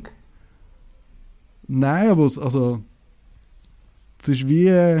Wink-Wink? Nein, aber es ist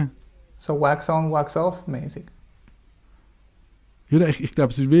wie... So Wax-on, Wax-off mäßig? Ja, ich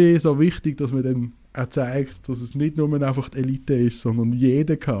glaube, es ist wie so wichtig, dass man dann auch zeigt, dass es nicht nur einfach die Elite ist, sondern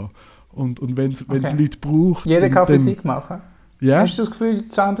jeder kann. Und wenn es Leute braucht... Jeder kann Physik machen? Ja. Hast du das Gefühl,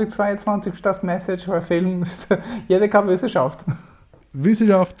 2022 ist das Message von einem Film, jeder kann Wissenschaft?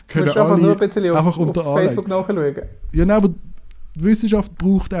 Wissenschaft können alle nur ein bisschen einfach auf Facebook nachschauen. Ja, nein, aber die Wissenschaft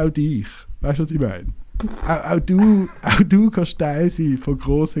braucht auch dich. Weißt du, was ich meine? Auch du kannst Teil sein von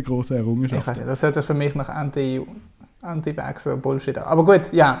grossen Errungenschaften. Ich weiß nicht, das hört sich für mich nach Anti-Vaxxer-Bullshit an. Aber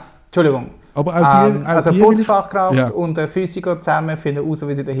gut, ja, Entschuldigung. Aber auch also Putzfachkraft und ein Physiker zusammen finden heraus,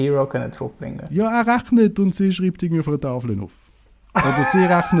 wie sie den Hero zurückbringen können. Ja, er rechnet und sie schreibt irgendwie von der Tafel auf. Oder sie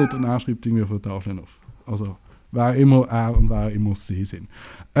rechnet und er schreibt irgendwie von der Tafel auf. Also, wer immer er und wer immer sie sind.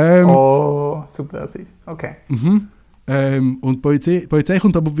 Subversiv. Okay. Und die Polizei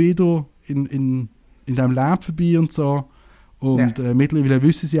kommt aber wieder in diesem Lab vorbei und so. Und mittlerweile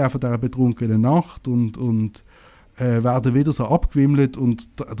wissen sie auch von dieser betrunkenen Nacht und werden wieder so abgewimmelt. Und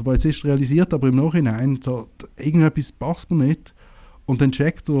der Polizist realisiert aber im Nachhinein, so, irgendetwas passt mir nicht. Und dann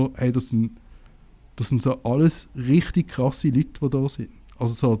checkt er, hey, das sind so alles richtig krasse Leute, die da sind.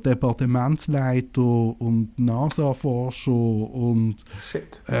 Also so Departementsleiter und NASA-Forscher und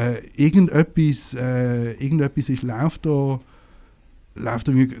irgendetwas läuft da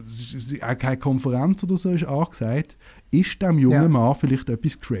keine Konferenz oder so ist angesagt, ist dem jungen Mann vielleicht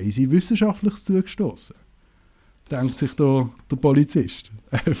etwas crazy Wissenschaftliches zugestoßen? Denkt sich da der Polizist.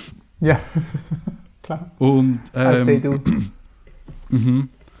 Ja, klar. Und,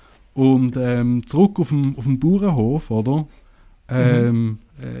 zurück auf dem Bauernhof, oder? Der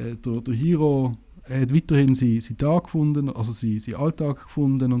Hiro hat weiterhin seinen Tag gefunden, also seinen Alltag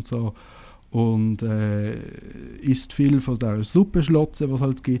gefunden und so. Und isst viel von dieser Suppenschlotze, was es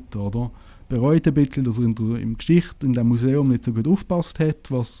halt gibt, oder? bereut ein bisschen, dass er in dem Museum nicht so gut aufgepasst hat,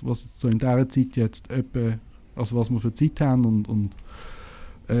 was so in dieser Zeit jetzt also was wir für Zeit haben und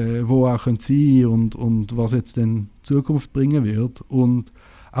wo auch sein könnte und was jetzt dann die Zukunft bringen wird. Und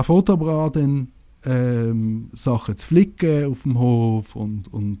er fängt aber an, dann Sachen zu flicken auf dem Hof und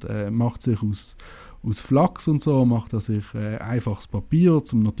macht sich aus Flachs und so, macht er sich einfaches Papier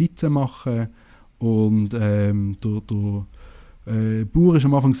zum Notizen machen. Und der Bauer war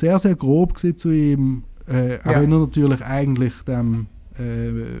am Anfang sehr, sehr grob zu ihm, auch wenn er natürlich eigentlich dem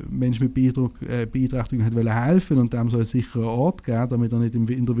Menschen mit Beeinträchtigung helfen und dem so einen sicheren Ort geben, damit er nicht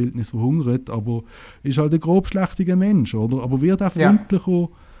in der Wildnis verhungert, aber ist halt ein grobschlächtiger Mensch, oder? Aber wird auch freundlicher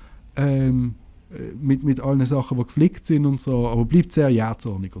mit allen Sachen, die geflickt sind und so, aber bleibt sehr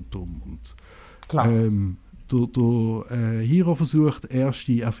jähzornig und dumm. Und, klar. Der Hiro versucht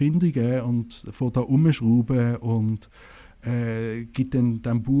erste Erfindungen und fährt da umschrauben und gibt dann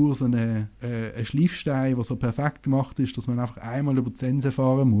dem Bauer so einen Schleifstein, der so perfekt gemacht ist, dass man einfach einmal über die Sense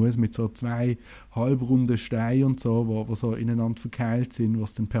fahren muss, mit so 2 halbrunden Steinen und so, die so ineinander verkeilt sind,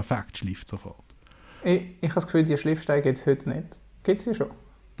 was dann perfekt schleift sofort. Ich habe das Gefühl, die Schleifsteine gibt es heute nicht. Gibt es die schon?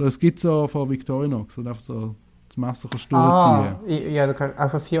 Das gibt es so von Victorinox, wo du einfach so das Messer kannst durchziehen. Ja, auch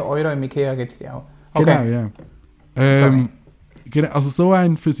für 4 € im Ikea gibt es die auch. Okay. Genau, ja. Genau, also so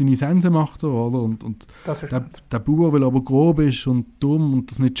einen für seine Sense macht er, oder? Und der Bauer, weil er aber grob ist und dumm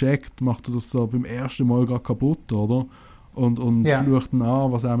und das nicht checkt, macht er das so beim ersten Mal gerade kaputt, oder? Und flucht ihn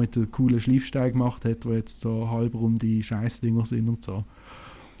an, was er mit dem coolen Schleifstein gemacht hat, wo jetzt so halbrunde Scheißdinger sind und so.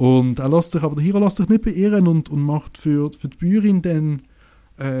 Und der Hiro lässt sich nicht beirren und macht für die Bäuerin dann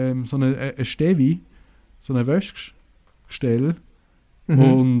so eine Stevi, so eine Wäschgestell.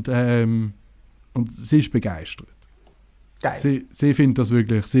 Und sie ist begeistert. Geil. Sie findet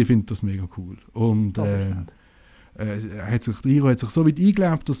das mega cool. Und Hiro hat sich so weit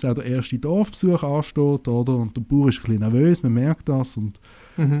eingelebt, dass auch der erste Dorfbesuch ansteht, oder? Und der Bauer ist ein bisschen nervös, man merkt das. Und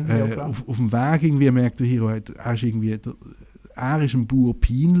auf dem Weg irgendwie merkt der Hiro, er ist ein Bauer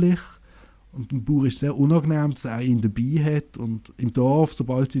peinlich. Und dem Bauer ist sehr unangenehm, dass er ihn dabei hat. Und im Dorf,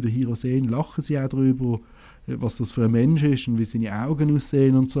 sobald sie den Hiro sehen, lachen sie auch darüber, was das für ein Mensch ist und wie seine Augen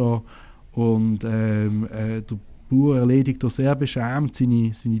aussehen und so. Und der Bauer erledigt da sehr beschämt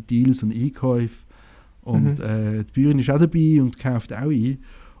seine Deals und Einkäufe. Und die Bäuerin ist auch dabei und kauft auch ein.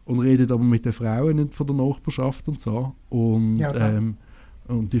 Und redet aber mit den Frauen von der Nachbarschaft und so. Und,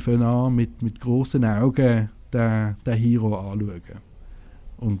 und die fangen an, mit grossen Augen den Hiro anschauen.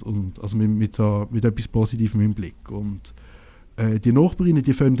 Und also mit etwas Positivem im Blick. Und die Nachbarinnen,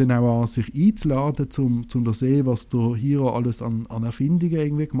 die fangen dann auch an, sich einzuladen, um zu sehen, was der Hiro alles an Erfindungen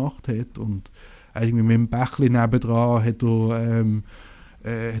irgendwie gemacht hat. Und irgendwie mit dem Bächlein nebendran hat er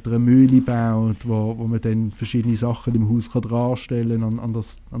eine Mühle gebaut, wo man dann verschiedene Sachen im Haus dranstellen kann, an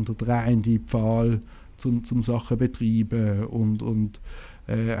der drehenden Pfahl, zum Sachen betreiben. Und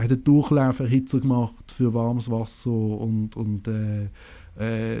er hat einen Durchlauferhitzer gemacht für warmes Wasser und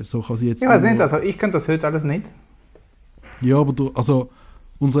so kann sie jetzt... Ich weiß nicht, also ich könnte das heute alles nicht. Ja, aber der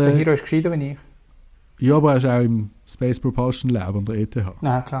Hiro ist gescheiter wie ich. Ja, aber er ist auch im Space Propulsion Lab an der ETH.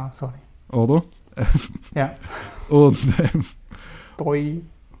 Na klar, sorry. Oder? Ja. Und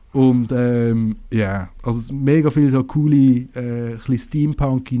ja, also mega viele so coole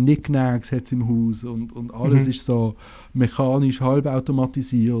Steampunky Knickknacks hat es im Haus und alles ist so mechanisch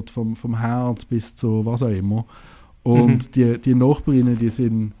halbautomatisiert, vom Herd bis zu was auch immer. Und die Nachbarinnen, die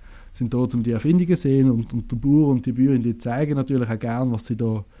sind da, um die Erfindungen zu sehen und der Bauer und die Bäuerin, die zeigen natürlich auch gern, was sie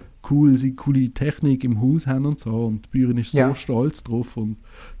da coole Technik im Haus haben und so. Und die Bäuerin ist so stolz drauf und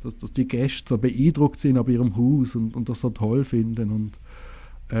dass die Gäste so beeindruckt sind ab ihrem Haus und das so toll finden.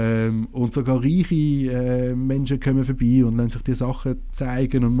 Und sogar reiche Menschen kommen vorbei und lassen sich die Sachen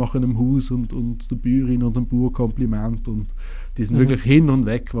zeigen und machen im Haus und der Bäuerin und dem Bauer Kompliment. Und die sind wirklich hin und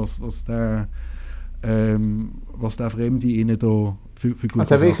weg, was der Fremde ihnen da für gute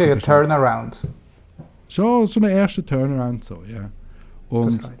also Sachen wirklich ein Turnaround. Schon ein erster Turnaround, so, ja.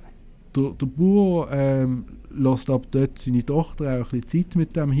 Und der Bauer lässt ab dort seine Tochter auch ein bisschen Zeit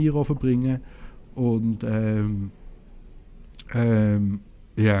mit dem Hiro verbringen. Und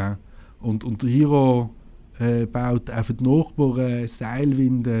und der Hiro baut auch für die Nachbarn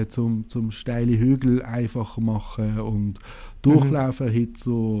Seilwinden, zum steile Hügel einfacher machen und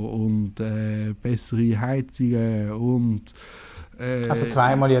Durchlauferhitzer und bessere Heizungen und Also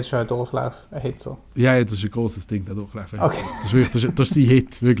zweimal jetzt schon ein Durchlauferhitzer? Ja, das ist ein grosses Ding, der Durchlauferhitzer. Okay. Das ist sein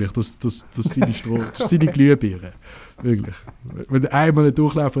Hit, wirklich. Das ist seine Glühbirne, wirklich. Wenn du einmal einen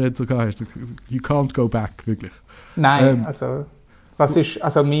Durchlauferhitzer gehabt hast, you can't go back, wirklich. Nein, also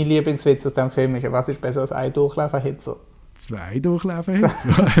mein Lieblingswitz aus diesem Film ist, was ist besser als ein Durchlauferhitzer? 2 Durchläufe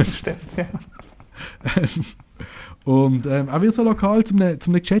hat. Stimmt, ja. Und er wird so lokal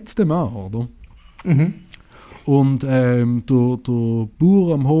zum geschätzten Mann, oder? Mhm. Und der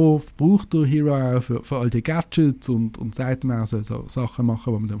Bauer am Hof braucht der Hero auch für all die Gadgets und sagt ihm auch so Sachen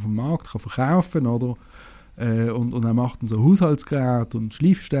machen, die man dann vom Markt kann verkaufen kann, oder? Und er macht dann so Haushaltsgeräte und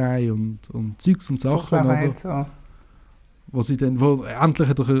Schleifsteine und Zeugs und Sachen, oder? So. Wo endlich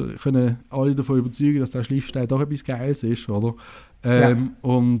können alle davon überzeugen, dass der Schleifstein doch etwas Geiles ist, oder?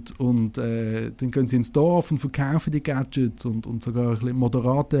 Und dann gehen sie ins Dorf und verkaufen die Gadgets und sogar ein bisschen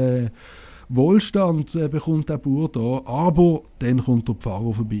moderaten Wohlstand bekommt der Bauer da, aber dann kommt der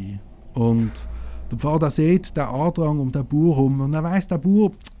Pfarrer vorbei. Und der Pfarrer der sieht den Andrang um den Bauer herum und er weiss, der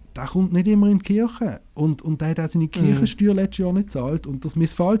Bauer, der kommt nicht immer in die Kirche. Und der hat auch seine Kirchensteuer letztes Jahr nicht gezahlt. Und das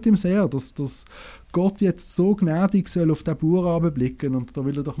missfällt ihm sehr, dass Gott jetzt so gnädig soll auf den Bauer runterblicken und da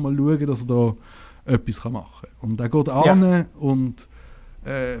will er doch mal schauen, dass er da etwas machen kann. Und er geht an und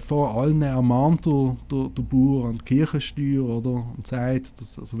vor allen ermahnt der Bauer an die Kirchensteuer, oder? Und sagt,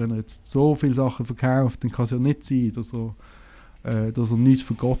 dass, also wenn er jetzt so viele Sachen verkauft, dann kann es ja nicht sein, dass er nichts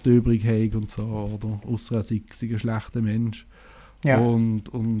für Gott übrig hat und so, oder? Ausser er sei ein schlechter Mensch. Ja. Und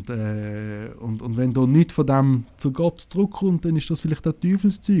wenn da nichts von dem zu Gott zurückkommt, dann ist das vielleicht ein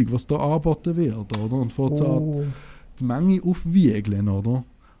Teufelszeug, was da angeboten wird, oder? Und fängt an die Menge aufwiegeln, oder?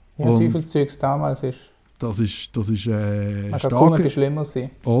 Ja, Teufelszeug damals ist... Das ist starke schlimmer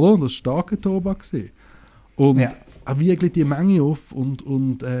sein. Oder? Das war starke Tobak gewesen. Und er wiegelt die Menge auf und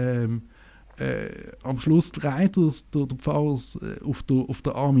am Schluss dreht der Pfarrer auf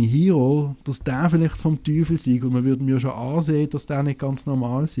den armen Hero, dass der vielleicht vom Teufel sei. Und man würde mir schon ansehen, dass der nicht ganz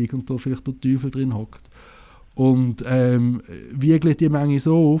normal sei und da vielleicht der Teufel drin hockt. Und wiegelt die Menge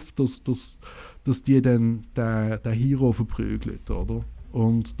so auf, dass die dann den Hero verprügelt, oder?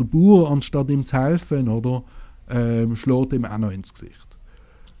 Und der Bauer, anstatt ihm zu helfen, oder, schlägt ihm auch noch ins Gesicht.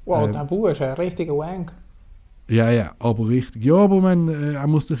 Wow, der Bauer ist ein richtiger Wank. Ja, aber richtig. Ja, aber er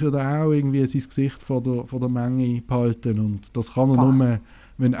muss sich ja da auch irgendwie sein Gesicht vor der Menge behalten. Und das kann er nur,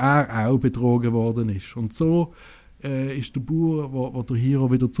 wenn er auch betrogen worden ist. Und so ist der Bauer, wo der Hero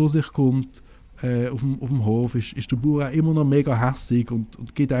wieder zu sich kommt, auf dem Hof, ist der Bauer auch immer noch mega hässig und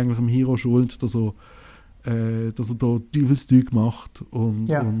gibt eigentlich dem Hero Schuld, dass er da Teufelszeug macht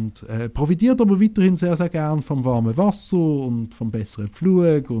und profitiert aber weiterhin sehr, sehr gern vom warmen Wasser und vom besseren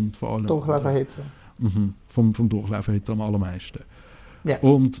Pflug und vor allem Durchlauferhitze. Vom Durchlauferhitze am allermeisten. Ja.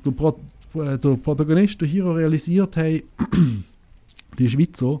 Und der Protagonist, der Hero, realisiert, hey, die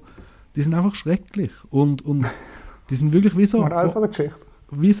Schweizer, die sind einfach schrecklich und die sind wirklich wie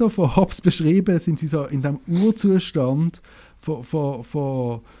so von Hobbes beschrieben, sind sie so in dem Urzustand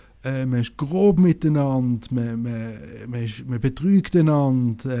man ist grob miteinander, man betrügt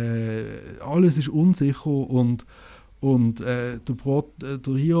einander, alles ist unsicher und der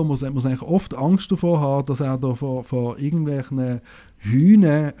Hero muss eigentlich oft Angst davor haben, dass er da vor irgendwelchen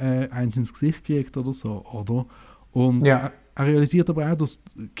Hühnen eins ins Gesicht kriegt oder so, oder? Und er realisiert aber auch, dass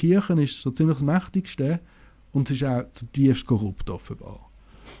die Kirche ist so ziemlich das Mächtigste und es ist auch zutiefst korrupt offenbar.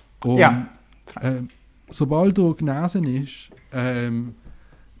 Und sobald er genesen ist,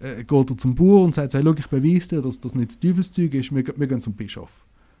 geht er zum Bauer und sagt, hey, schau, ich beweise dir, dass das nicht das Teufelszeug ist, wir gehen zum Bischof.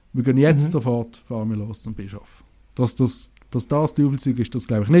 Wir gehen jetzt sofort, fahren wir los zum Bischof. Dass das Teufelszeug ist, das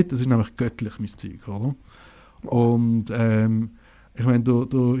glaube ich nicht, das ist nämlich göttlich mein Zeug, oder? Und ich meine,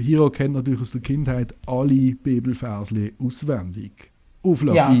 der Hero kennt natürlich aus der Kindheit alle Bibelversle auswendig. Auf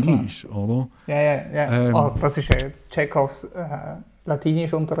Latinisch, oder? Ja. Das ist Tschechows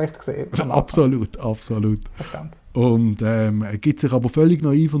Latinischunterricht gesehen. Absolut. Verstanden. Und er gibt sich aber völlig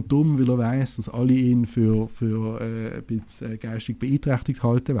naiv und dumm, weil er weiss, dass alle ihn für ein bisschen geistig beeinträchtigt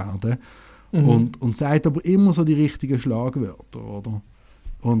halten werden. Und sagt aber immer so die richtigen Schlagwörter, oder?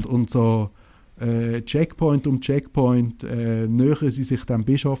 Und so Checkpoint um Checkpoint nähern sie sich dem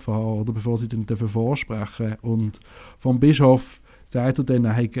Bischof an, oder, bevor sie dann vorsprechen. Und vom Bischof sagt er dann,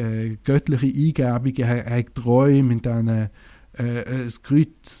 er hat göttliche Eingebungen, er hat Träume, in denen das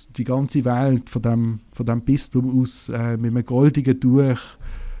Kreuz, die ganze Welt von dem Bistum aus mit einem goldigen Tuch,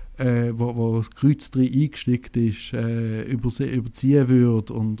 wo das Kreuz drin eingestickt ist, überziehen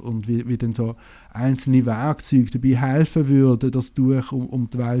würde und wie dann so einzelne Werkzeuge dabei helfen würden, das Tuch um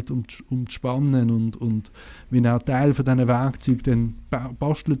die Welt umzuspannen und wie er Teil von diesen Werkzeugen dann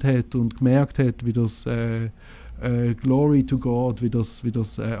bastelt hat und gemerkt hat, wie das Glory to God, wie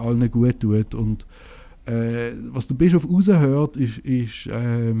das allen gut tut. Und was der Bischof raushört, ist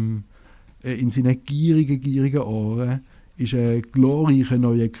in seinen gierigen Ohren ist ein glorreicher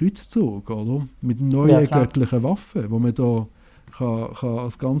neuer Kreuzzug, oder? Mit neuen göttlichen Waffen, wo man da kann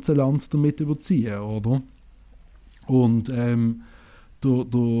das ganze Land damit überziehen, oder? Und der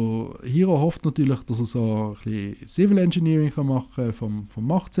Hiro hofft natürlich, dass er so ein bisschen Civil Engineering kann machen vom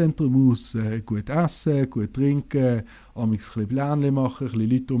Machtzentrum aus, gut essen, gut trinken, amigs ein bisschen Pläne machen, ein bisschen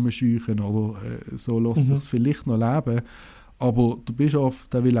Leute rumscheuchen oder so lässt sich vielleicht noch leben. Aber der Bischof,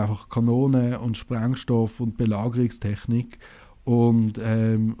 der will einfach Kanonen und Sprengstoff und Belagerungstechnik und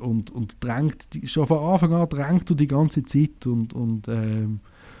drängt, schon von Anfang an drängt er die ganze Zeit und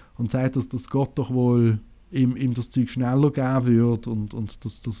sagt, dass das Gott doch wohl ihm das Zeug schneller geben würde und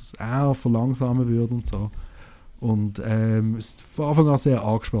dass es eher verlangsamen würde und so. Und es ist von Anfang an ein sehr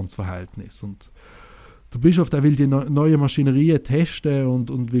angespanntes Verhältnis. Und der Bischof, der will die neue Maschinerien testen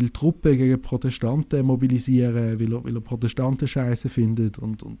und will Truppen gegen Protestanten mobilisieren, weil er Protestanten scheiße findet.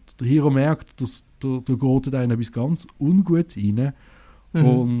 Und der Hiro merkt, dass da geht da in etwas ganz Ungutes rein.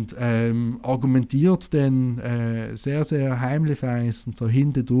 Und argumentiert dann sehr, sehr heimlich und so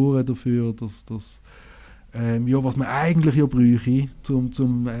hintendurch dafür, dass was man eigentlich ja bräuchte,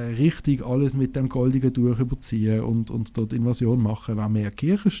 zum richtig alles mit dem goldigen Tuch überziehen und dort Invasion machen, wäre mehr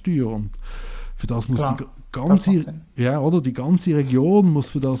Kirchensteuer. Und für das muss die ganze Region muss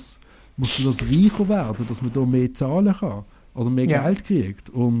für das reicher werden, dass man da mehr zahlen kann oder mehr Geld kriegt.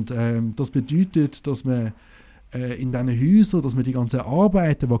 Und das bedeutet, dass man in diesen Häusern, dass man die ganzen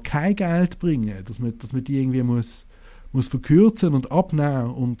Arbeiten, die kein Geld bringen, dass man die irgendwie muss verkürzen und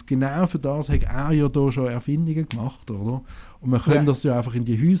abnehmen. Und genau für das hat er ja da schon Erfindungen gemacht, oder? Und man kann das ja einfach in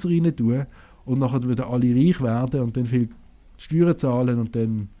die Häuser rein tun und nachher wieder alle reich werden und dann viel Steuern zahlen und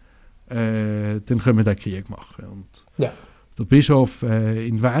dann können wir den Krieg machen. Und der Bischof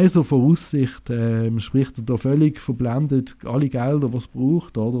in weiser Voraussicht spricht er da völlig verblendet alle Gelder, die es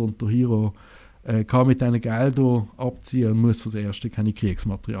braucht, oder? Und der Hiro kann mit diesen Geldern abziehen und muss für das Erste keine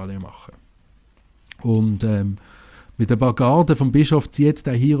Kriegsmaterialien machen. Und mit der Garde vom Bischof zieht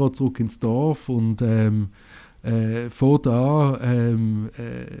der Hiro zurück ins Dorf und fängt an,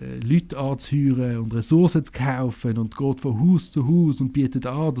 Leute anzuhören und Ressourcen zu kaufen und geht von Haus zu Haus und bietet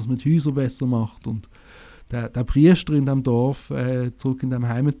an, dass man die Häuser besser macht. Und der Priester in diesem Dorf, zurück in diesem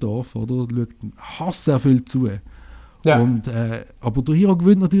Heimatdorf, oder, schaut hasserfüllt zu. Ja. Aber der Hiro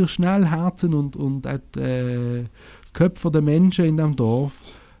gewinnt natürlich schnell Herzen und auch die Köpfe der Menschen in diesem Dorf.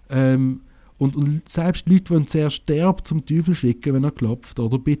 Und selbst Leute, die zuerst derb zum Teufel schicken, wenn er klopft,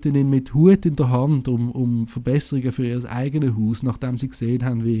 oder bitten ihn mit Hut in der Hand um Verbesserungen für ihr eigenes Haus, nachdem sie gesehen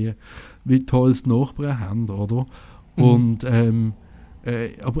haben, wie toll sie die Nachbarn haben, oder? Und,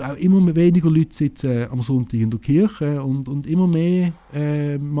 aber auch immer weniger Leute sitzen am Sonntag in der Kirche und immer mehr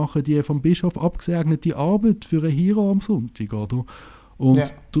machen die vom Bischof abgesegnete Arbeit für einen Hiro am Sonntag, oder?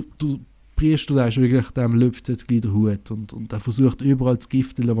 Und der Priester, der ist wirklich, dem lüpft jetzt gleich der Hut und er versucht überall zu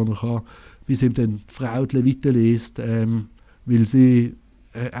gifteln, was er kann, bis ihm dann die Frau die Leviten liest, weil sie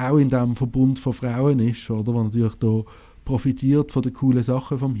auch in diesem Verbund von Frauen ist, oder, was natürlich da profitiert von den coolen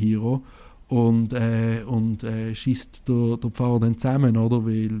Sachen vom Hiro und schießt der Pfarrer dann zusammen, oder,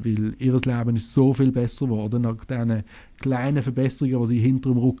 weil ihr Leben ist so viel besser geworden nach diesen kleinen Verbesserungen, die sie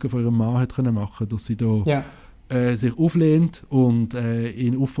hinter dem Rücken von ihrem Mann hat können machen, dass sie da sich auflehnt und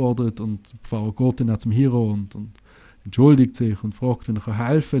ihn auffordert und der Pfarrer geht dann auch zum Hiro und entschuldigt sich und fragt, wenn er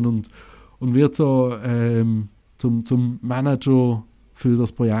helfen kann und wird so zum Manager für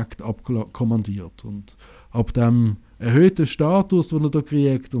das Projekt abkommandiert. Und ab dem erhöhten Status, den er da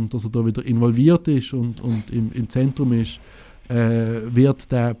kriegt und dass er da wieder involviert ist und im Zentrum ist,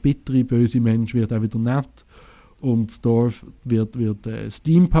 wird der bittere, böse Mensch wird auch wieder nett. Und das Dorf wird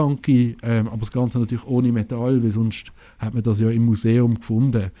steampunky, aber das Ganze natürlich ohne Metall, weil sonst hat man das ja im Museum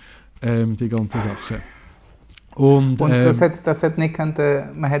gefunden, die ganze Sache. Und das hat nicht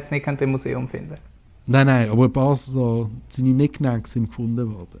man hätte es nicht im Museum finden. Nein, aber ein paar so seine Knickknacks sind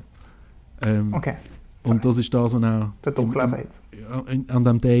gefunden worden. Okay. Und das ist das, was er an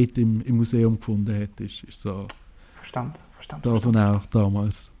diesem Date im Museum gefunden hat. Ist so Verstanden. Das, was er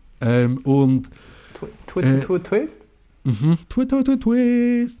damals. Twist?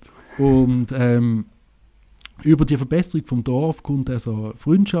 Twist. Und über die Verbesserung vom Dorf kommt also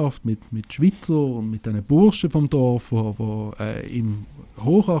Freundschaft mit Schweizer und mit den Burschen vom Dorf, die ihm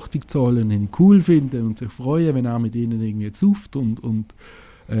Hochachtung zahlen, ihn cool finden und sich freuen, wenn er mit ihnen irgendwie sauft und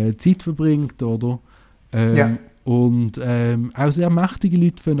Zeit verbringt, oder? Und auch sehr mächtige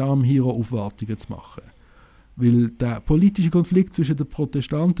Leute fangen an, Hiro Aufwartungen zu machen. Weil der politische Konflikt zwischen den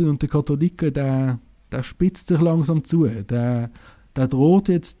Protestanten und den Katholiken, der spitzt sich langsam zu. Der droht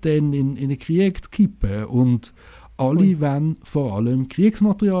jetzt dann in einen Krieg zu kippen. Und alle wollen vor allem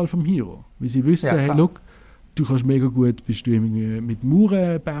Kriegsmaterial vom Hiro. Weil sie wissen, hey, look, du kannst mega gut mit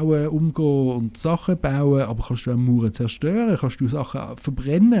Mauern bauen, umgehen und Sachen bauen, aber kannst du auch Mauern zerstören, kannst du Sachen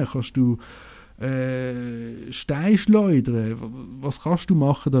verbrennen, kannst du Steine schleudern. Was kannst du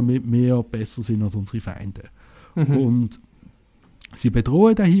machen, damit wir besser sind als unsere Feinde? Und sie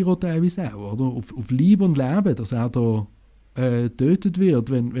bedrohen den Hero teilweise auch, oder? Auf Leib und Leben, dass er da getötet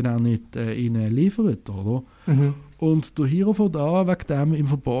wird, wenn er nicht ihnen liefert, oder? Und der Hero fängt an, wegen dem im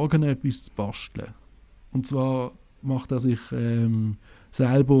Verborgenen etwas zu basteln. Und zwar macht er sich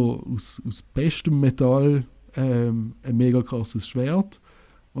selber aus bestem Metall ein mega krasses Schwert.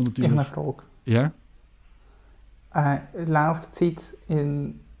 Und natürlich, ich habe eine Frage. Ja? Läuft die Zeit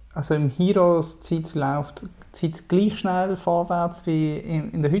also im Heroes Zeit läuft die Zeit gleich schnell vorwärts wie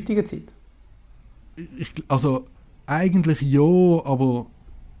in der heutigen Zeit? Also eigentlich ja, aber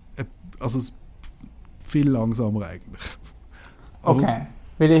viel langsamer eigentlich. Aber, okay.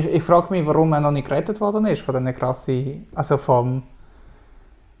 Weil ich frage mich, warum er noch nicht gerettet worden ist von der krassen, also von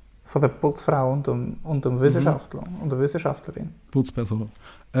der Putzfrau und dem Wissenschaftler und der Wissenschaftlerin. Putzperson.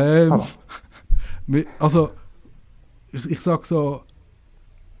 Also ich sage so,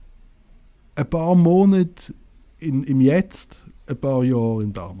 ein paar Monate im Jetzt, ein paar Jahre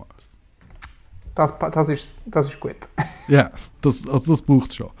im Damals. Das ist gut. Ja, das braucht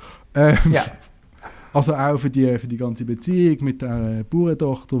es schon. Ja. Also auch für die ganze Beziehung mit der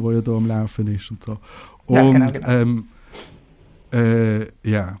Bauerntochter, die ja da am Laufen ist und so. Und ja, genau.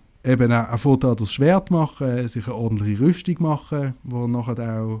 Ja, eben er fängt an das Schwert machen, sich eine ordentliche Rüstung machen, wo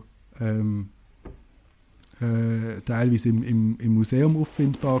nachher auch teilweise im Museum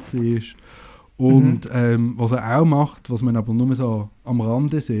auffindbar war. Und was er auch macht, was man aber nur so am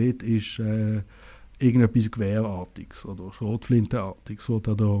Rande sieht, ist irgendetwas Gewehrartiges oder Schrotflintenartiges, wo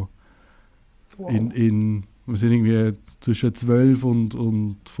er da wir sind irgendwie zwischen 12 und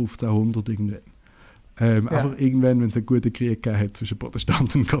 1500 irgendwann. Einfach irgendwann, wenn es einen guten Krieg gegeben hat zwischen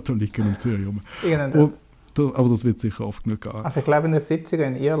Protestanten und Katholiken und Zürich. Aber das wird sicher oft genug gehen. Also ich glaube in den 70er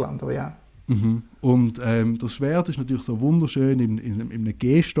in Irland, aber ja. Und das Schwert ist natürlich so wunderschön in einem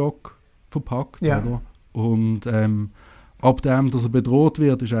Gehstock verpackt, oder? Und ab dem, dass er bedroht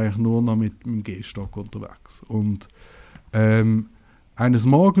wird, ist er eigentlich nur noch mit dem Gehstock unterwegs. Und eines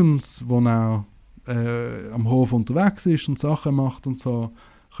Morgens, wo er am Hof unterwegs ist und Sachen macht und so,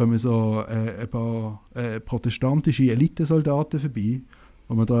 kommen so ein paar protestantische Elitesoldaten vorbei,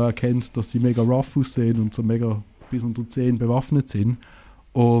 wo man da erkennt, dass sie mega rough aussehen und so mega bis unter 10 bewaffnet sind.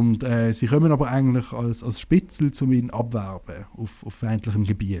 Und sie kommen aber eigentlich als Spitzel, um ihn abwerben auf feindlichem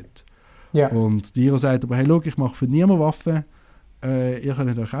Gebiet. Ja. Und die Hero sagt aber, hey, schau, ich mache für niemanden Waffen, ihr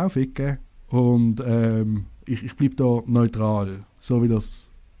könnt euch auch ficken und ich bleibe da neutral, so wie das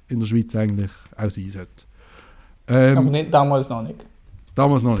in der Schweiz eigentlich auch sein sollte. Aber nicht, damals noch nicht.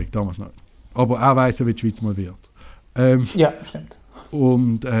 Damals noch nicht. Aber er weiss ja, wie die Schweiz mal wird. Ja, stimmt.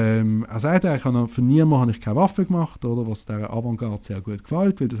 Und er sagt eigentlich, für niemanden habe ich keine Waffe gemacht, oder, was der Avantgarde sehr gut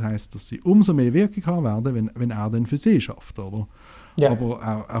gefällt, weil das heisst, dass sie umso mehr Wirkung haben werden, wenn er dann für sie schafft, oder? Ja.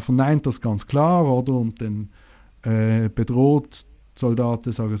 Aber er verneint das ganz klar, oder? Und dann bedroht die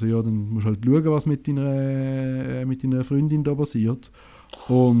Soldaten, sagen so, ja, dann musst du halt schauen, was mit deiner Freundin da passiert.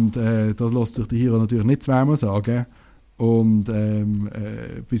 Und das lässt sich der Hero natürlich nicht zweimal sagen. Und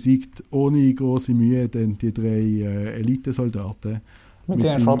besiegt ohne große Mühe dann die 3 Elitesoldaten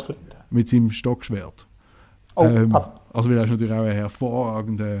mit seinem Stockschwert. Also weil er ist natürlich auch ein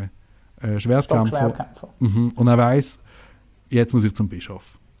hervorragender Schwertkämpfer. Und er weiss, jetzt muss ich zum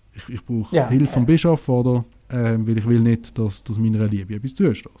Bischof. Ich brauche Hilfe vom Bischof, oder? Weil ich will nicht, dass meiner Liebe etwas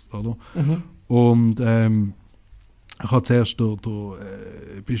zustößt, oder? Und ich kann zuerst den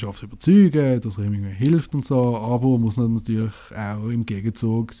Bischof überzeugen, dass er ihm hilft und so, aber muss natürlich auch im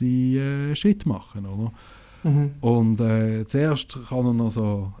Gegenzug seinen Shit machen, oder? Und zuerst kann er noch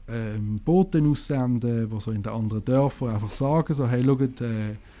so Boten aussenden, die so in den anderen Dörfern einfach sagen, so, hey, schaut,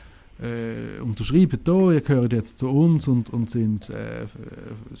 unterschreibt hier, ihr gehört jetzt zu uns und sind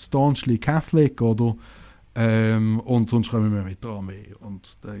staunchly Catholic, oder? Und sonst kommen wir mit der Armee.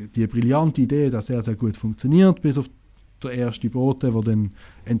 Und die brillante Idee, die sehr, sehr gut funktioniert, bis auf der erste Bote, der dann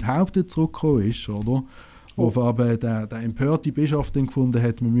enthauptet zurückgekommen ist, oder? Wo aber der empörte Bischof dann gefunden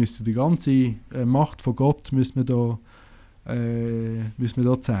hat, man müsste die ganze Macht von Gott müssen wir da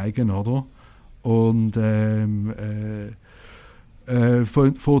zeigen, oder? Und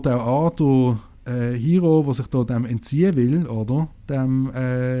fängt auch an, der Hero, der sich da dem entziehen will, oder?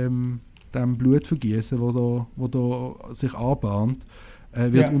 Dem Blutvergießen, wo da sich anbahnt,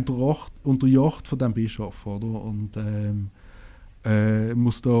 wird unterjocht von dem Bischof, oder? Und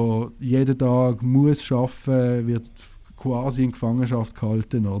muss da jeden Tag arbeiten, wird quasi in Gefangenschaft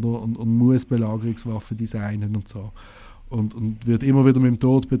gehalten, oder? Und muss Belagerungswaffen designen und so. Und wird immer wieder mit dem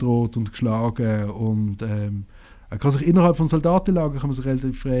Tod bedroht und geschlagen. Und Er kann sich innerhalb von Soldatenlager kann man sich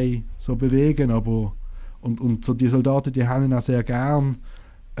relativ frei so bewegen, aber und so die Soldaten, die haben ihn auch sehr gern.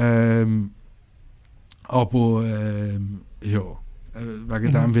 Aber ja,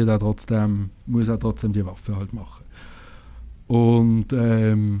 wegen dem wird er trotzdem, muss er trotzdem die Waffe halt machen. Und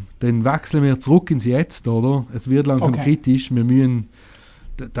dann wechseln wir zurück ins Jetzt, oder? Es wird langsam kritisch, wir müssen,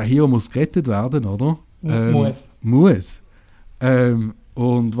 der Hero muss gerettet werden, oder? Muss.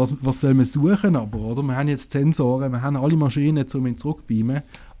 Und was soll man suchen aber, oder? Wir haben jetzt Sensoren, wir haben alle Maschinen, um ihn zurückzubeamen,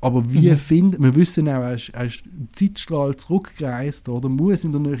 aber wir wissen auch, er ist im Zeitstrahl zurückgereist, oder? Muss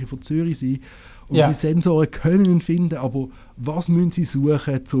in der Nähe von Zürich sein. Und die Sensoren können ihn finden, aber was müssen sie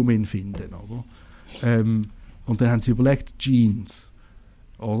suchen, um ihn zu finden, oder? Und dann haben sie überlegt, Jeans.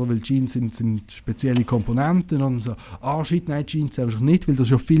 Oder? Weil Jeans sind spezielle Komponenten. Und so, shit, nein, Jeans habe ich nicht, weil das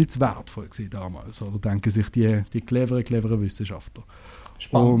ja viel zu wertvoll war damals. Oder denken sich die cleveren Wissenschaftler.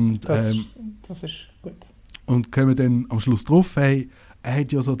 Spannend. Und, das ist gut. Und kommen dann am Schluss drauf, hey, er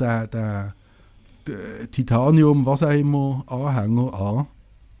hat ja so den Titanium, was auch immer, Anhänger an,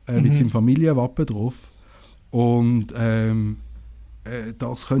 mit seinem Familienwappen drauf. Und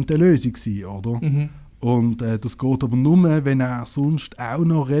das könnte eine Lösung sein, oder? Und das geht aber nur, wenn er sonst auch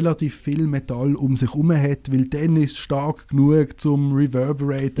noch relativ viel Metall um sich herum hat, weil dann ist es stark genug zum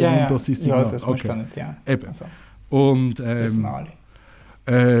Reverberaten und das ist Signal. Ja, das muss gar nicht, ja. Eben. Also, und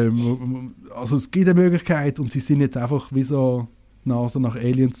also es gibt eine Möglichkeit und sie sind jetzt einfach, wie so NASA nach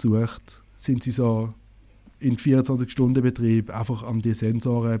Aliens sucht, sind sie so in 24-Stunden-Betrieb einfach an die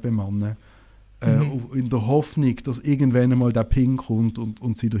Sensoren bemannen. In der Hoffnung, dass irgendwann einmal der Ping kommt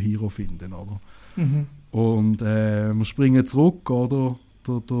und sie den Hero finden, oder? Und wir springen zurück, oder?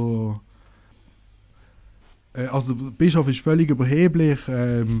 Also der Bischof ist völlig überheblich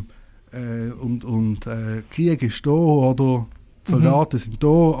und Krieg ist da, oder? Die Soldaten sind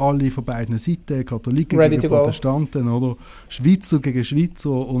da, alle von beiden Seiten, Katholiken gegen Protestanten, oder? Schweizer gegen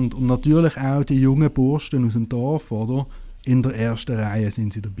Schweizer und natürlich auch die jungen Burschen aus dem Dorf, oder? In der ersten Reihe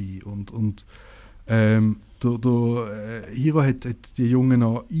sind sie dabei. Und der Hiro hat die Jungen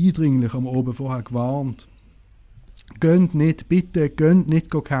noch eindringlich am Oben vorher gewarnt. Geht nicht, bitte, geht nicht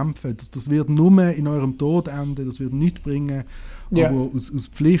kämpfen. Das wird nur in eurem Tod enden, das wird nichts bringen. Ja. Aber aus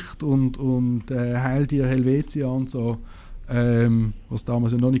Pflicht und Heil dir Helvetia und so, was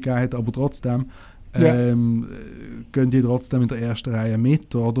damals ja noch nicht gegeben hat, aber trotzdem, gehen die trotzdem in der ersten Reihe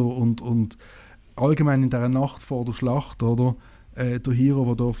mit, oder? Und allgemein in dieser Nacht vor der Schlacht, oder? Der Hero,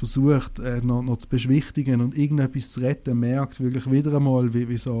 der da versucht, noch zu beschwichtigen und irgendetwas zu retten, merkt wirklich wieder einmal, wie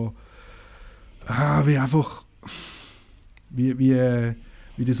einfach wie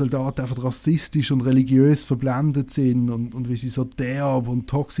die Soldaten einfach rassistisch und religiös verblendet sind und wie sie so derb und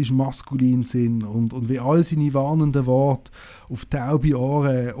toxisch maskulin sind und wie all seine warnenden Worte auf taube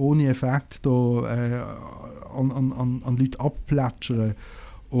Ohren ohne Effekt da an Leute abplätschern.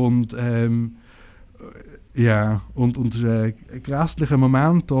 Und ja, und es ist ein grässlicher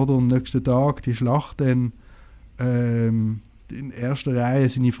Moment, oder? Und am nächsten Tag die Schlacht dann in erster Reihe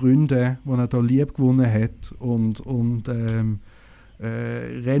seine Freunde, die er da lieb gewonnen hat und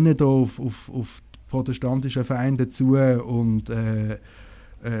rennen da auf die protestantischen Feinde zu und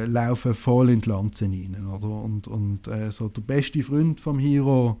laufen voll in die Lanze rein, oder? Und so der beste Freund vom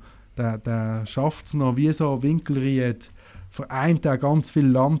Hero, der schafft es noch wie so Winkelried, vereint er ganz viele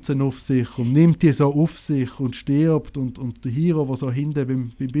Lanzen auf sich und nimmt die so auf sich und stirbt und der Hero, der so hinten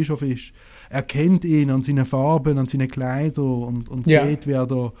beim Bischof ist, erkennt ihn an seinen Farben, an seinen Kleidern und sieht, wie er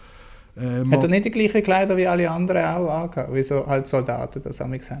da hat er nicht die gleichen Kleider wie alle anderen auch angehabt, wie so halt Soldaten das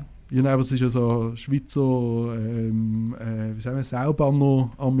haben gesehen? Ja, aber es ist ja so Schweizer wie sagen wir,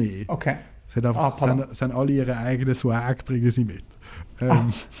 Saubanner-Armee. Okay. Es hat einfach, sind alle ihren eigenen Swag, bringen sie mit.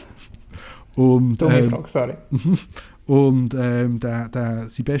 Und dumme Frage, sorry. Und sein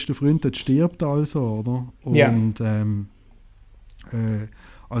bester Freund stirbt also, oder? Und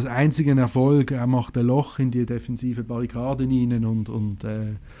als einzigen Erfolg, er macht ein Loch in die defensive Barrikaden rein und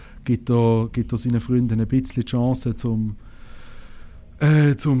gibt da seinen Freunden ein bisschen die Chance, zum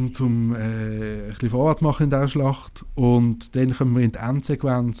ein bisschen vorwärts machen in dieser Schlacht. Und dann kommen wir in die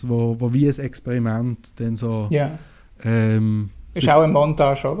Endsequenz, wo wie ein Experiment dann so... ist auch eine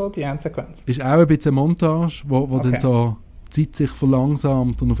Montage, oder? Die Endsequenz? Ist auch ein bisschen eine Montage, wo dann so die Zeit sich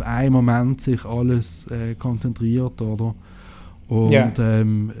verlangsamt und auf einen Moment sich alles konzentriert, oder? Und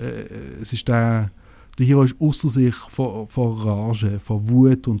es ist der Hero ist außer sich vor Rage, vor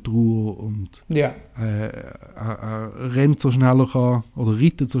Wut und Trauer und er rennt so schneller kann oder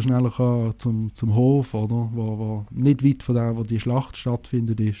reitet so schneller kann zum Hof, oder? Wo nicht weit von der, wo die Schlacht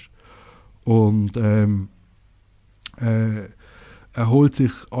stattfindet ist. Und er holt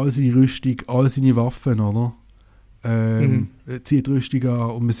sich all seine Rüstung, all seine Waffen, oder? zieht Rüstung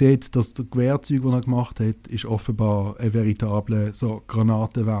an und man sieht, dass das Gewehrzeug, das er gemacht hat, ist offenbar ein veritabler so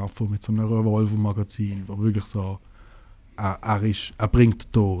Granatenwerfer mit so einem Revolvermagazin, wo wirklich so er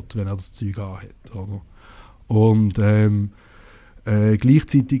bringt Tod, wenn er das Zeug anhat, oder? Und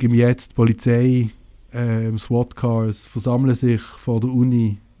gleichzeitig im Jetzt die Polizei, SWAT-Cars versammeln sich vor der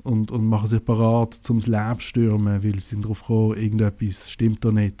Uni und machen sich parat, um das Lab zu stürmen, weil sie sind darauf gekommen, irgendetwas stimmt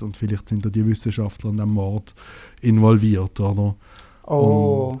da nicht und vielleicht sind da die Wissenschaftler an diesem Mord involviert, oder?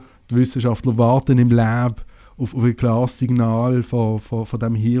 Oh. Und die Wissenschaftler warten im Lab auf ein klares Signal von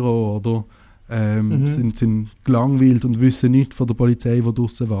dem Hero, oder? Sind gelangweilt und wissen nicht von der Polizei, die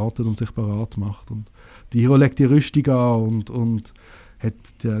draussen wartet und sich parat macht. Und die Hero legt die Rüstung an und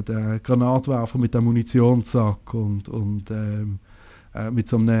hat den Granatwerfer mit dem Munitionssack und mit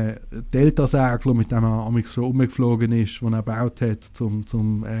so einem Delta-Segler, mit dem er amigs schon rumgeflogen ist, den er gebaut hat, um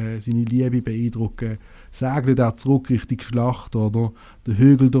seine Liebe zu beeindrucken, segelt er zurück Richtung Schlacht, oder? Den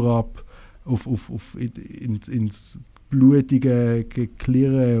Hügel durchab, ins blutige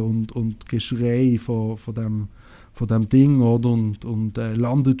Geklirre und Geschrei von dem Ding, oder? Und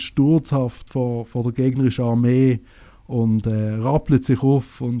landet sturzhaft vor der gegnerischen Armee und rappelt sich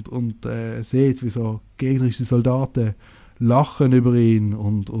auf und sieht, wie so gegnerische Soldaten lachen über ihn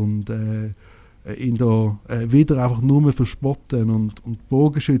und ihn da wieder einfach nur mehr verspotten und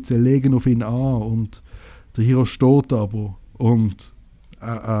Bogenschützen legen auf ihn an und der Hero steht aber und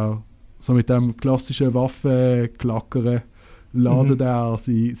so mit dem klassischen Waffenklackern ladet er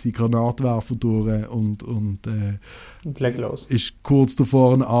seine Granatwerfer durch und leg los. ist kurz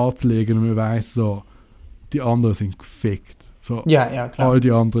davor, ihn anzulegen und man weiss so, die anderen sind gefickt. So, Ja, klar. all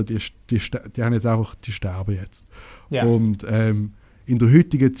die anderen, die haben jetzt einfach, die sterben jetzt. Ja. Und in der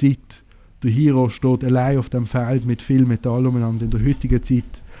heutigen Zeit, der Hero steht allein auf dem Feld mit viel Metall umeinander. In der heutigen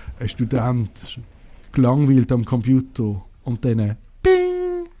Zeit ein Student gelangweilt am Computer und dann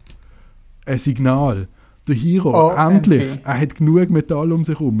Ping! Ein Signal. Der Hero, endlich, er hat genug Metall um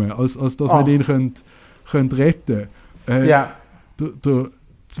sich herum, als dass man ihn könnt retten könnte. Ja. Der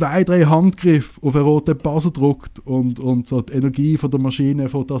 2-3 Handgriffe auf einen roten Buzzer drückt und so die Energie von der Maschine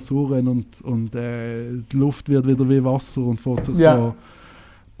fängt an surren und die Luft wird wieder wie Wasser und fängt sich so.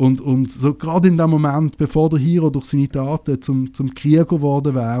 Und so gerade in dem Moment, bevor der Hero durch seine Taten zum Krieger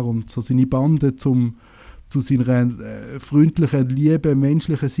geworden wäre und so seine Bande zu seiner freundlichen, lieben,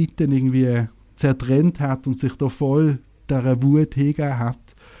 menschlichen Seite irgendwie zertrennt hat und sich da voll dieser Wut hingegeben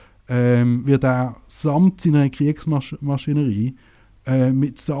hat, wird er samt seiner Kriegsmaschinerie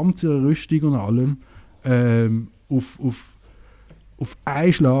mitsamt seiner Rüstung und allem auf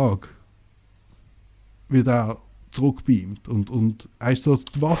einen Schlag wird er zurückbeamt und er ist so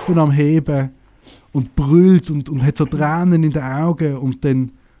die Waffen am Heben und brüllt und hat so Tränen in den Augen und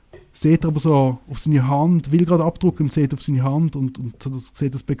dann sieht er aber so auf seine Hand, will gerade abdrücken und sieht auf seine Hand und so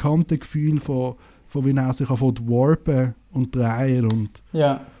sieht das bekannte Gefühl von wie er sich anfängt warpen und drehen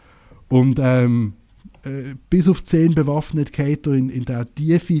und bis auf 10 bewaffnet geht er in den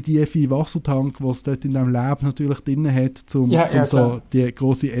tiefen Wassertank, den es dort in diesem Lab natürlich drin hat, um so die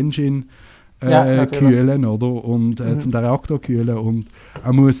grosse Engine kühlen, oder? Und zum den Reaktor kühlen. Und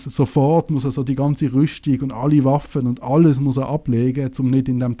er muss so die ganze Rüstung und alle Waffen und alles muss er ablegen, um nicht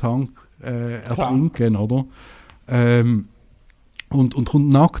in dem Tank ertrinken, oder? Und kommt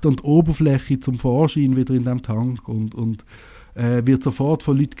nackt an die Oberfläche zum Vorschein wieder in dem Tank und wird sofort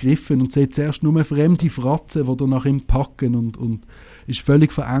von Leuten gegriffen und sieht zuerst nur fremde Fratzen, die da nach ihm packen und ist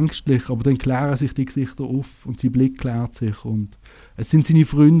völlig verängstlich, aber dann klären sich die Gesichter auf und sein Blick klärt sich und es sind seine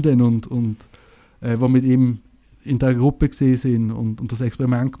Freunde die mit ihm in der Gruppe gesehen sind und das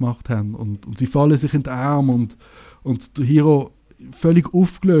Experiment gemacht haben und sie fallen sich in die Arme und der Hero völlig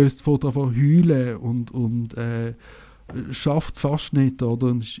aufgelöst von heulen und schafft es fast nicht, oder?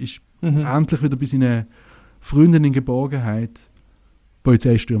 Und ist endlich wieder bei seinen Freunden in Geborgenheit. Die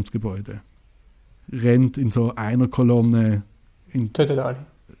Polizei stürmt das Gebäude. Rennt in so einer Kolonne Tötet alle.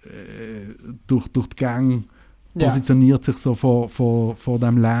 Durch die Gang, positioniert sich so vor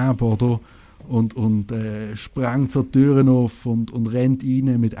dem Lab, oder? Und sprengt so Türen auf und rennt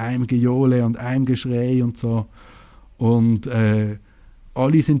rein mit einem Gejohle und einem Geschrei und so. Und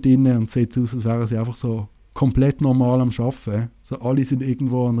alle sind drinnen und sieht aus, als wären sie einfach so komplett normal am Arbeiten. So, alle sind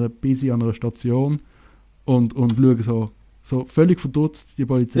irgendwo busy an einer Station und schauen so völlig verdutzt die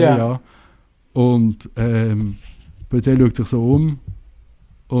Polizei an. Und die Polizei schaut sich so um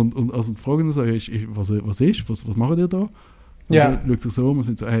und also fragen so, was macht ihr da? Und sie schaut sich so um und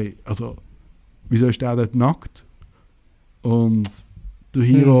sagt so, hey, also wieso ist der dort nackt? Und der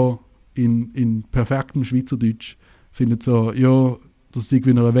Hero in perfektem Schweizerdeutsch findet so, ja, dass sie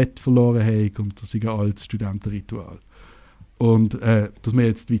irgendwie noch eine Wette verloren haben und das ist ein altes Studentenritual. Und dass wir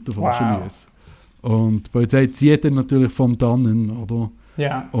jetzt weiter forschen müssen. Und die Polizei zieht dann natürlich vom Dannen, oder?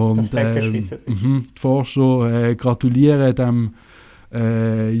 Ja, und die Forscher gratulieren dem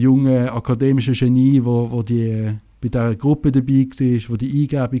jungen akademischen Genie, wo die bei dieser Gruppe dabei war, wo die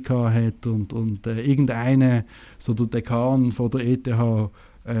Eingebung hat und irgendeiner, so der Dekan von der ETH,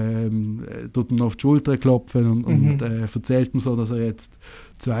 tut ihm auf die Schulter klopfen und erzählt mir so, dass er jetzt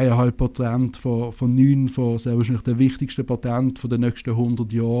 2,5% von 9 von sehr wahrscheinlich der wichtigsten Patenten der nächsten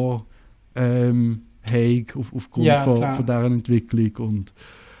 100 Jahre aufgrund von deren Entwicklung. Und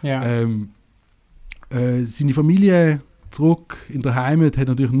seine Familie zurück in der Heimat hat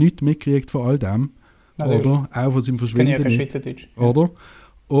natürlich nichts mitgekriegt von all dem. Oder? Auch von seinem Verschwinden nicht. Oder?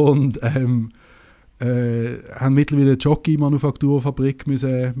 Und haben mittlerweile eine Jockey-Manufakturfabrik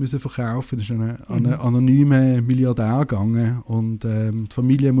müssen verkaufen. Das ist an einen anonymen Milliardär gegangen. Und die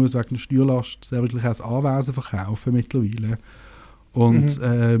Familie muss wegen der Steuerlast sehr wahrscheinlich auch das Anwesen verkaufen mittlerweile. Und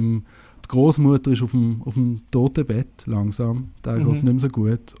die Großmutter ist auf dem Totenbett langsam. Da geht es nicht mehr so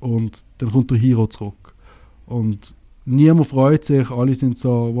gut. Und dann kommt der Hiro zurück. Und niemand freut sich. Alle sind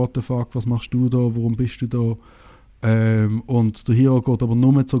so, what the fuck, was machst du da? Warum bist du da? Und der Hiro geht aber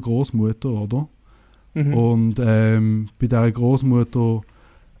nur zur Großmutter, oder? Und bei dieser Großmutter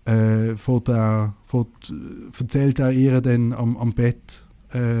erzählt er ihr dann am Bett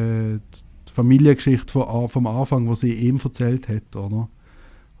die Familiengeschichte vom Anfang, was sie ihm erzählt hat, oder?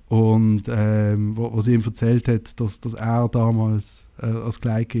 Und wo sie ihm erzählt hat, dass er damals als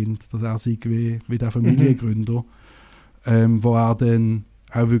Kleinkind, dass er sich wie der Familiengründer, wo er dann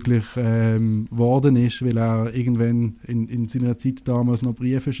auch wirklich geworden ist, weil er irgendwann in seiner Zeit damals noch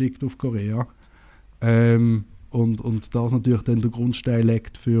Briefe schickt auf Korea. Und das natürlich dann der Grundstein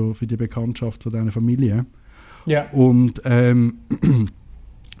legt für die Bekanntschaft von dieser Familie. Ja. Und er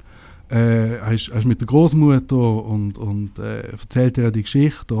ist mit der Großmutter und erzählt ihr die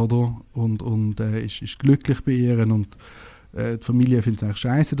Geschichte, oder? Und ist glücklich bei ihr. Und die Familie findet es eigentlich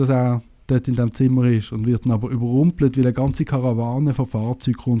scheiße, dass er dort in diesem Zimmer ist und wird dann aber überrumpelt, weil eine ganze Karawane von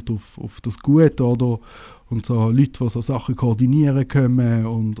Fahrzeugen kommt auf das Gut, oder? Und so Leute, die so Sachen koordinieren können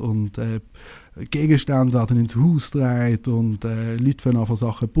und Gegenstände werden ins Haus gedreht und Leute fangen an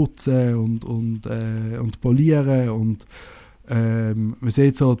Sachen putzen und polieren und man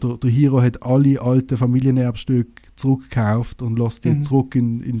sieht so, der Hiro hat alle alten Familienerbstücke zurückgekauft und lässt die zurück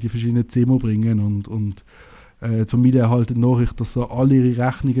in die verschiedenen Zimmer bringen und die Familie erhält die Nachricht, dass so alle ihre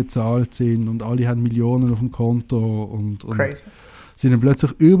Rechnungen gezahlt sind und alle haben Millionen auf dem Konto und sind dann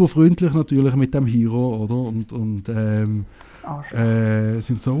plötzlich überfreundlich natürlich mit dem Hiro, oder? Und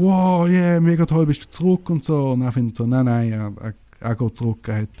sind so, wow, yeah, mega toll, bist du zurück und so. Und er findet so, nein, er geht zurück,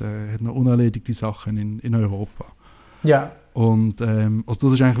 er hat noch unerledigte Sachen in Europa. Ja. Und also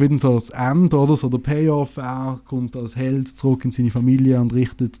das ist eigentlich wieder so das Ende, oder? So der Payoff, er kommt als Held zurück in seine Familie und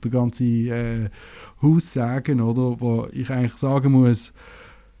richtet den ganzen Haussagen, oder? Wo ich eigentlich sagen muss,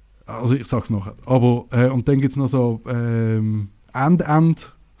 also ich sag's nachher, aber und dann gibt es noch so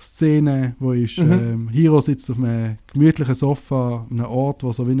End-Szene, wo Hiro sitzt auf einem gemütlichen Sofa, an einem Ort,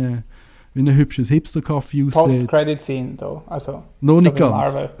 wo so wie ein hübsches Hipster-Café aussieht. Post-Credit-Scene da, also noch nicht ganz.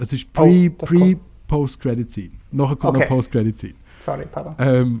 Es ist Post-Credit-Scene. Nachher kommt noch Post-Credit-Scene. Sorry,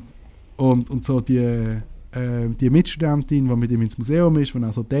 pardon. Und so die Mitstudentin, die mit ihm ins Museum ist, die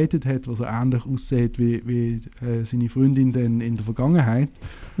er so datet hat, die so ähnlich aussieht wie seine Freundin dann in der Vergangenheit.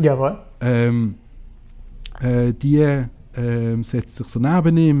 Jawohl. Die setzt sich so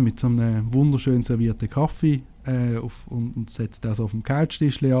neben ihm mit so einem wunderschön servierten Kaffee und setzt das auf dem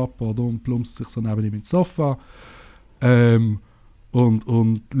Couchtisch ab, oder, und plumpst sich so neben ihm ins Sofa und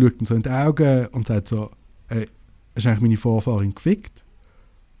schaut ihm so in die Augen und sagt so, ist eigentlich meine Vorfahrin gefickt?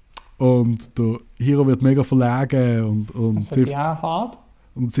 Und der Hiro wird mega verlegen und sie, ja, hart.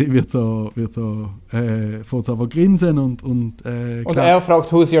 Und sie wird so fängt so an grinsen und er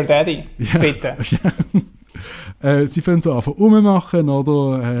fragt, who's your daddy? Ja, bitte. Ja. Sie fangen so einfach rummachen,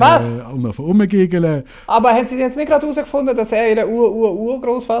 oder? Was? Und einfach rumgiggeln. Aber haben Sie jetzt nicht gerade herausgefunden, dass er ihr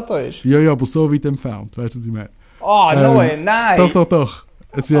Urgroßvater ist? Ja, aber so weit entfernt, weißt du, was ich meine? Oh, nein! Doch.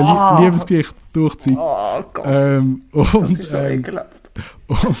 Es ist eine Liebesgeschichte durch die Zeit. Oh Gott, das ist so ekelhaft.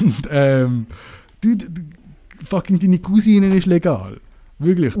 Und fucking deine Cousine ist legal.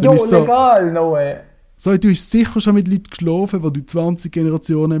 Wirklich. Jo, legal, Noe. So, du hast sicher schon mit Leuten geschlafen, wo du 20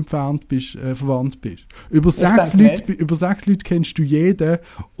 Generationen entfernt bist, verwandt bist. Über 6 Leute kennst du jeden.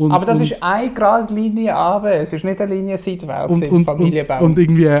 Aber das ist eine gerade Linie runter, es ist nicht eine Linie seitwärts im Familienbaum. Und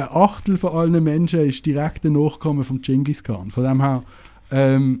irgendwie ein Achtel von allen Menschen ist direkt der Nachkomme von Genghis Khan. Von dem her,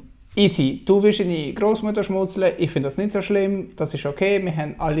 Easy. Du willst deine Großmutter schmutzeln, ich finde das nicht so schlimm, das ist okay, wir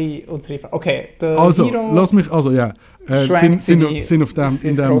haben alle unsere... Okay, der Also, Hiro lass mich, also ja, sind auf dem,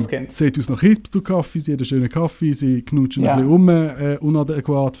 in dem, Großkind. sieht aus nach Hipster-Kaffee, sie hat einen schönen Kaffee, sie knutschen Ja. ein bisschen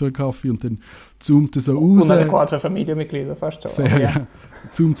unadäquat für einen Kaffee und dann zoomt er so raus. Unadäquat für Familienmitglieder, fast so. Fair, ja.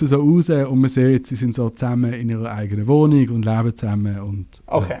 Zoomt sie so raus und man sieht, sie sind so zusammen in ihrer eigenen Wohnung und leben zusammen. Und,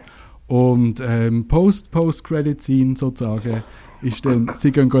 Okay. Und Post-Credit-Scene sozusagen ist dann,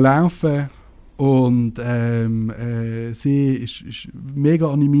 sie gehen laufen und sie ist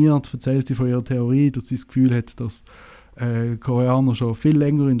mega animiert, erzählt sie von ihrer Theorie, dass sie das Gefühl hat, dass Koreaner schon viel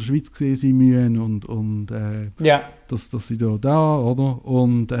länger in der Schweiz gesehen sein müssen und Ja. dass sie da, oder?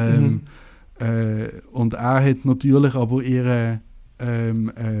 Und er hat natürlich aber ihre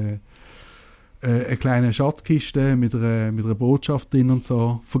eine kleine Schatzkiste mit einer Botschaft drin und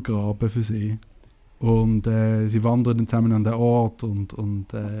so vergraben für sie. Und sie wandern dann zusammen an den Ort und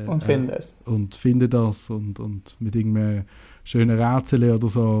Finden es. und finden das und mit irgendeinem schönen Rätsel oder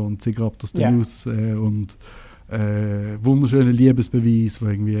so und sie grabt das dann Ja. aus und wunderschöner Liebesbeweis, der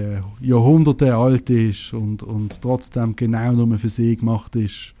irgendwie Jahrhunderte alt ist und trotzdem genau nur für sie gemacht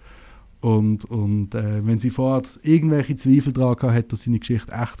ist. Und wenn sie vorher irgendwelche Zweifel daran hat, dass seine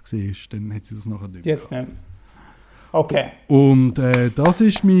Geschichte echt war, dann hat sie das nachher nicht Jetzt nicht. Okay. Und das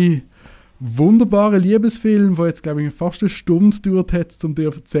ist mein wunderbarer Liebesfilm, der jetzt, glaube ich, fast eine Stunde gedauert hat, um dir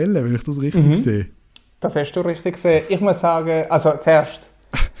zu erzählen, wenn ich das richtig sehe. Das hast du richtig gesehen. Ich muss sagen, also zuerst,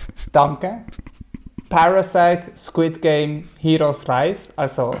 danke. Parasite, Squid Game, Heroes Rise.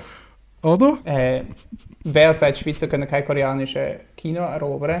 Also, Oder? wer sagt, die Schweizer können kein koreanisches Kino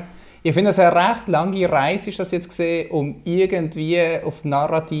erobern? Ich finde, es eine recht lange Reise ist das jetzt gesehen, um irgendwie auf eine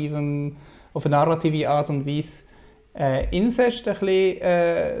narrative Art und Weise Inzest ein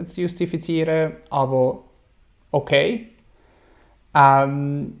bisschen zu justifizieren, aber okay.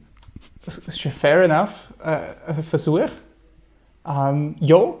 Es ist fair enough, ein Versuch.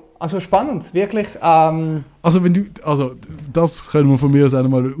 Ja, also spannend, wirklich. Also das können wir von mir aus auch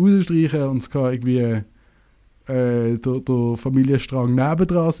mal rausstreichen und es kann irgendwie der Familienstrang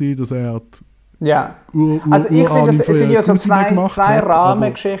nebendran sein, dass er Ja. Also ich finde, es sind ja so zwei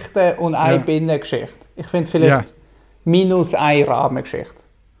Rahmengeschichten und eine Binnengeschichte. Ich finde vielleicht minus eine Rahmengeschichte.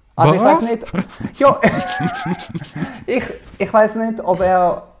 Also ich weiß nicht. Ja, ich weiß nicht, ob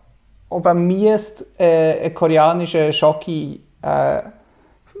er müsste eine koreanische Shoki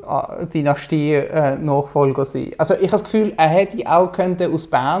Dynastie Nachfolger sein. Also ich habe das Gefühl, er hätte auch aus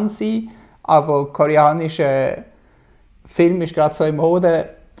Bern sein, aber koreanischer Film ist gerade so in Mode.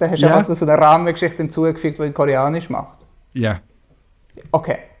 Da hast du einfach so eine Rahmengeschichte hinzugefügt, die ihn koreanisch macht. Ja.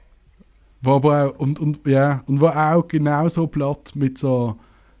 Okay. Wo aber auch, und wo auch genauso platt mit so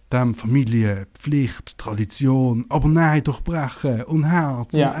dem Familie, Pflicht, Tradition, aber nein, durchbrechen und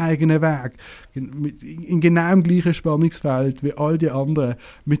Herz und eigenen Weg. In genau dem gleichen Spannungsfeld wie all die anderen.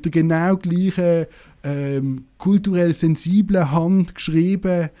 Mit der genau gleichen kulturell sensiblen Hand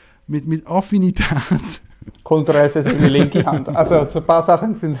geschrieben, mit Affinität. Kulturell sensible linke Hand. Also so ein paar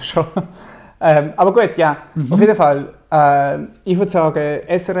Sachen sind schon. Aber gut, ja. Auf jeden Fall. Ich würde sagen,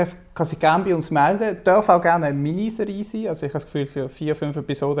 SRF kann sich gerne bei uns melden. Darf auch gerne eine Miniserie sein. Also ich habe das Gefühl, für 4-5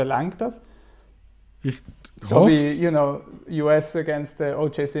 Episoden reicht das. So wie, US against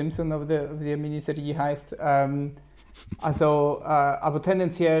O.J. Simpson, oder wie die Miniserie heisst. Aber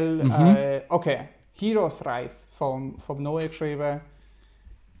tendenziell, okay. Heroes Rise vom Neuen geschrieben.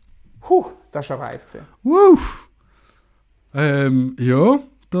 Das war eine Reise. Ja,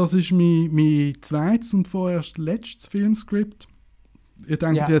 das ist mein zweites und vorerst letztes Filmskript. Ihr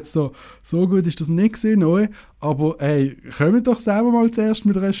denkt jetzt so gut ist das nicht gesehen, neu, aber hey, kommt doch selber mal zuerst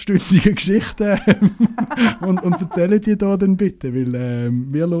mit einer stündigen Geschichte und erzählt die da dann bitte, weil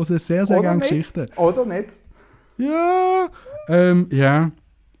wir hören sehr, sehr gerne Geschichten. Oder nicht? Ja, ja.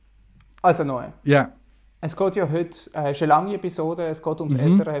 Also neu. Ja. Es geht ja heute, es ist eine lange Episode, es geht ums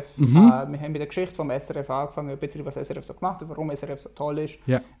SRF. Wir haben mit der Geschichte vom SRF angefangen, ein bisschen was SRF so gemacht hat, warum SRF so toll ist.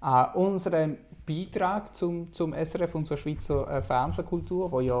 Ja. Unseren Beitrag zum SRF und zur Schweizer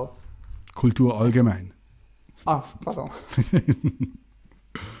Fernsehkultur, wo ja... Kultur allgemein. Pardon.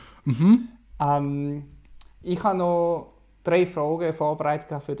 Ich habe noch 3 Fragen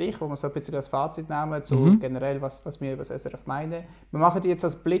vorbereitet für dich, wo wir so ein bisschen das Fazit nehmen, zu generell, was wir über das SRF meinen. Wir machen die jetzt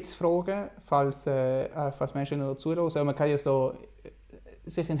als Blitzfragen, falls Menschen noch zuhören. Man kann ja so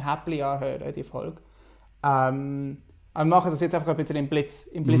sich in Häppchen anhören, die Folge. Aber wir machen das jetzt einfach ein bisschen im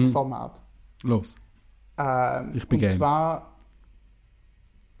Blitzformat. Los. Ich bin Und zwar,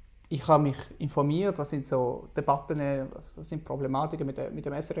 ich habe mich informiert, was sind so Debatten, was sind Problematiken mit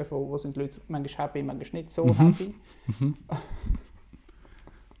dem SRF, wo sind die Leute manchmal happy, manchmal nicht so happy.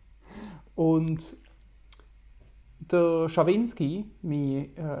 Und der Schawinski, mein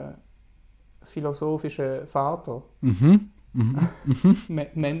philosophischer Vater,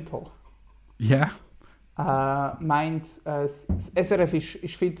 Mentor, Ja. meint, das SRF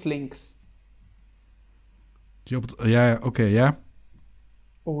ist viel zu links. Ja, okay, ja.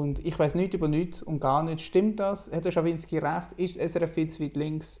 Und ich weiß nichts über nichts und gar nicht. Stimmt das? Hat der Schawinski recht? Ist das SRF viel zu weit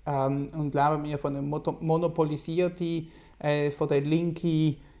links? Und leben wir von einer monopolisierten, von der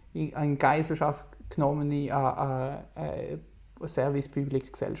Linken in Geiselschaft genommene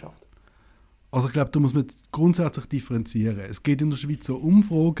Service-Public-Gesellschaft? Also ich glaube, da muss man grundsätzlich differenzieren. Es geht in der Schweiz so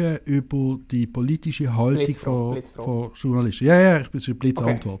Umfragen über die politische Haltung von Journalisten. Ja, ich bin schon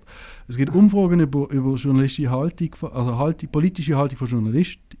Blitzantwort. Okay. Es gibt Umfragen über journalistische Haltung, politische Haltung von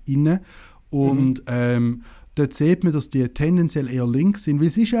JournalistInnen. Und dort sieht man, dass die tendenziell eher links sind. Weil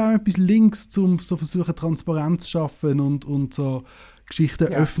es ist ja auch etwas links, um so versuchen, Transparenz zu schaffen und so Geschichten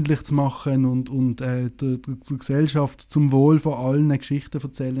öffentlich zu machen und der Gesellschaft zum Wohl von allen Geschichten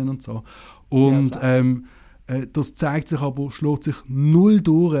erzählen und so. Und das zeigt sich aber, schlägt sich null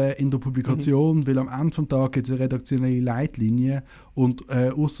durch in der Publikation, weil am Ende des Tages gibt es eine redaktionelle Leitlinie und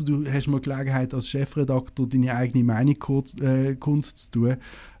ausser du hast mal Gelegenheit als Chefredakteur deine eigene Meinung kundzutun,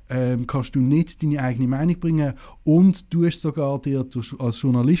 kannst du nicht deine eigene Meinung bringen und du hast sogar dir als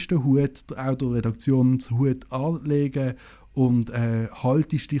Journalistenhut auch der Redaktionshut anlegen und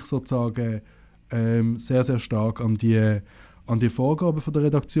haltest dich sozusagen sehr, sehr stark an die Vorgaben von der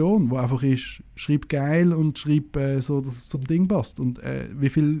Redaktion, wo einfach ist, schreib geil und schreib so, dass es zum Ding passt. Und wie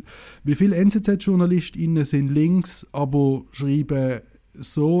viel NZZ-JournalistInnen sind links, aber schreiben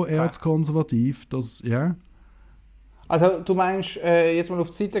so erzkonservativ, dass, ja. Also du meinst, jetzt mal auf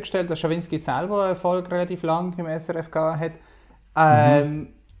die Seite gestellt, dass Schawinski selber Erfolg relativ lang im SRF gehabt hat.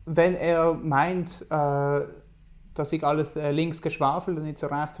 Wenn er meint, dass ich alles links geschwafelt und nicht so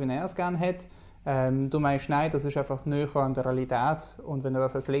rechts, wie er es gerne hat, du meinst, nein, das ist einfach näher an der Realität und wenn er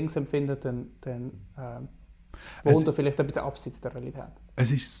das als links empfindet, dann wohnt er vielleicht ein bisschen abseits der Realität.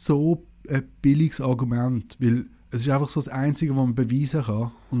 Es ist so ein billiges Argument, weil es ist einfach so das Einzige, was man beweisen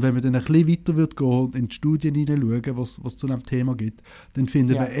kann. Und wenn man dann ein bisschen weiter wird gehen und in die Studien hineinschauen, was zu einem Thema gibt, dann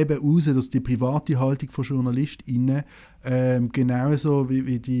findet man eben heraus, dass die private Haltung von JournalistInnen genauso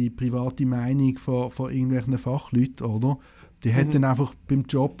wie die private Meinung von irgendwelchen Fachleuten, oder? Die hat dann einfach beim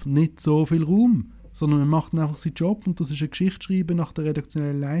Job nicht so viel Raum, sondern man macht dann einfach seinen Job und das ist eine Geschichte schreiben nach der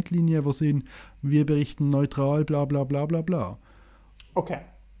redaktionellen Leitlinie, wo sind, wir berichten neutral, bla bla bla bla bla.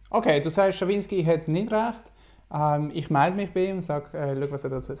 Okay, du sagst, Schawinski hat nicht recht. Ich melde mich bei ihm und sage, schau, was er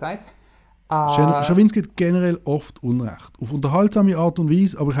dazu sagt. Schawinski hat generell oft Unrecht. Auf unterhaltsame Art und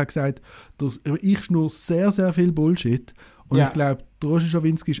Weise, aber ich habe gesagt, dass ich schnurre sehr, sehr viel Bullshit. Und ich glaube, Roger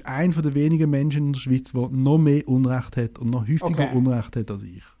Schawinski ist einer der wenigen Menschen in der Schweiz, der noch mehr Unrecht hat und noch häufiger Unrecht hat als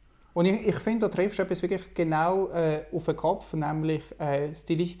ich. Und ich finde, da triffst du etwas wirklich genau auf den Kopf, nämlich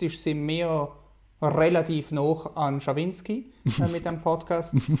stilistisch sind wir relativ nah an Schawinski mit dem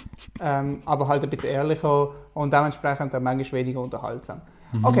Podcast, aber halt ein bisschen ehrlicher und dementsprechend dann manchmal weniger unterhaltsam.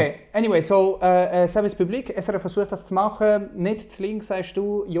 Okay, anyway, so Service Public, SRF versucht das zu machen, nicht zu links sagst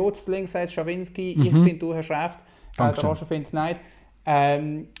du, ja zu links sagt Schawinski, ich finde, du hast recht, der Roger findet nein.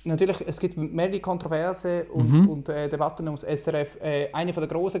 Natürlich, es gibt mehrere Kontroversen und Debatten ums SRF. Eine der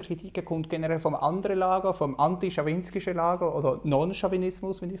grossen Kritiken kommt generell vom anderen Lager, vom anti-schawinskischen Lager oder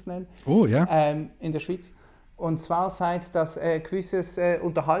Non-Chauvinismus, wie ich es nenne, in der Schweiz. Und zwar sagt, dass ein gewisses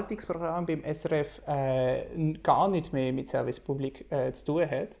Unterhaltungsprogramm beim SRF gar nicht mehr mit Service Public zu tun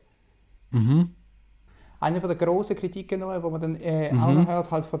hat. Eine der grossen Kritiken, die man dann auch noch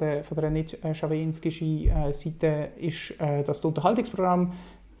hört, halt von der nicht-schawinskischen Seite, ist, dass das Unterhaltungsprogramm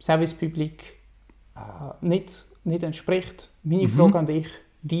Service Public nicht entspricht. Meine Frage an dich,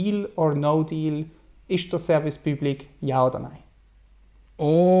 Deal or No Deal, ist das Service Public ja oder nein?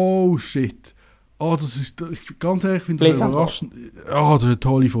 Oh shit. Oh, das ist, ganz ehrlich, ich finde das überraschend. Oh, das ist eine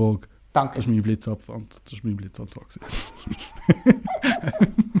tolle Frage. Danke. Das ist meine Blitzantwort.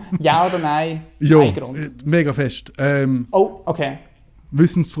 Ja oder nein? Ja, mega fest. Okay.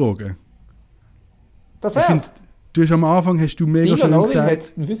 Wissensfragen. Das wär's. Du hast am Anfang mega schön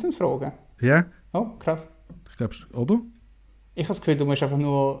gesagt... Wissensfragen? Ja. Oh, krass. Ich glaube, oder? Ich habe das Gefühl, du musst einfach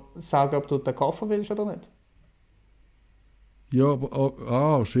nur sagen, ob du den kaufen willst oder nicht. Ja,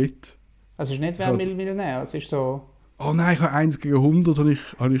 aber... shit. Also es ist nicht wer Millionär, es ist so... Oh nein, ich habe 1 gegen 100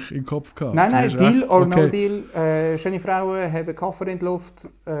 habe ich im Kopf gehabt. Nein, Deal or No Deal. Schöne Frauen haben Koffer in die Luft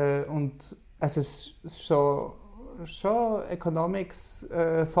und es ist so Economics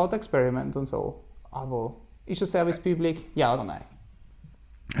Thought Experiment und so. Aber ist das Service Public? Ja oder nein?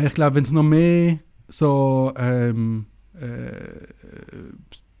 Ich glaube, wenn es noch mehr so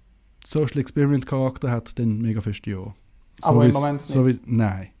Social Experiment Charakter hat, dann mega fest ja. Aber im Moment nicht?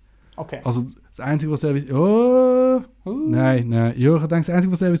 Nein. Okay. Also das Einzige, was Service... Nein. Ja, ich denke, das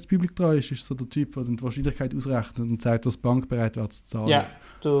Einzige, was Service Public dran ist so der Typ, der dann die Wahrscheinlichkeit ausrechnet und sagt, was die Bank bereit wäre zu zahlen. Ja,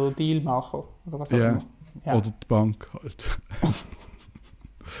 der Dealmacher. Oder was auch immer. Ja. Oder die Bank halt.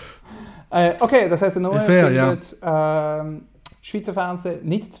 Okay, das heisst, der Noah Fair, findet Schweizer Fernsehen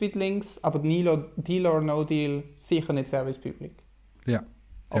nicht zu weit links, aber Deal or No Deal sicher nicht Service Public. Ja.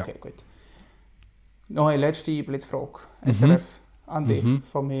 Okay, gut. Noch eine letzte Blitzfrage. SRF an dich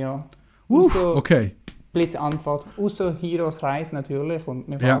von mir. Okay. Blitzantwort. Außer Heroes Reise natürlich. Und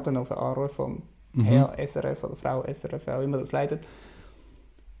wir warten auf einen Anruf vom Herr SRF oder Frau SRF, wer auch immer das leitet.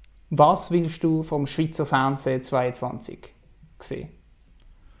 Was willst du vom Schweizer Fernsehen 22 sehen?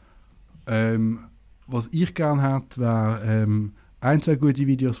 Was ich gerne hätte, wäre 2 gute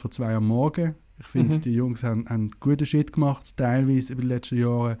Videos von 2 am Morgen. Ich finde, die Jungs haben guten Shit gemacht, teilweise über die letzten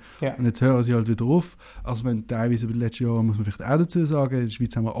Jahre. Ja. Und jetzt hören sie halt wieder auf. Also teilweise über die letzten Jahre muss man vielleicht auch dazu sagen, in der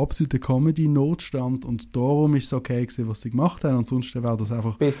Schweiz haben wir absoluten Comedy-Notstand und darum ist es okay gewesen, was sie gemacht haben. Und sonst wäre das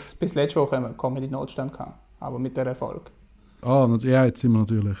einfach... Bis letzte Woche haben wir Comedy-Notstand gehabt, aber mit der Erfolg. Ja, jetzt sind wir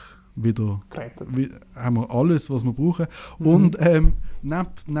natürlich wieder... haben wir alles, was wir brauchen. Und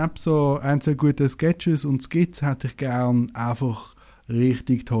neben so 2 guten Sketches und Skits hätte ich gerne einfach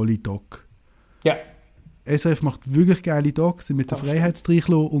richtig tolle Doc. Ja. SRF macht wirklich geile Docs, sind mit der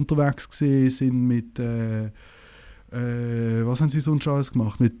Freiheitstrichlo unterwegs gewesen, sind mit was haben sie sonst alles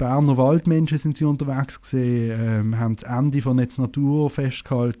gemacht? Mit Berner Waldmenschen sind sie unterwegs gewesen, haben das Ende von Netz Natur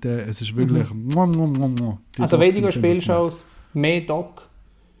festgehalten. Es ist wirklich also weniger Spielshows, mehr Doc,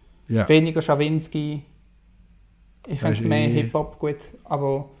 weniger Schawinski. Ich finde mehr Hip-Hop gut,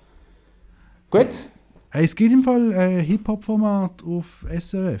 aber gut. Hey, es gibt im Fall ein Hip-Hop-Format auf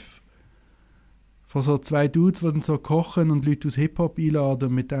SRF. Von so 2 Dudes, die dann so kochen und Leute aus Hip-Hop einladen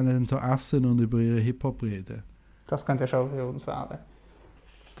und mit denen so essen und über ihre Hip-Hop reden. Das könnte ja schon für uns werden.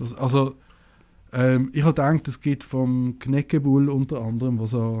 Ich habe gedacht, es gibt vom Kneckebull unter anderem, der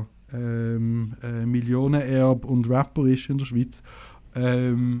so Millionenerb und Rapper ist in der Schweiz.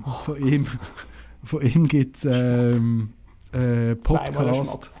 Von ihm gibt es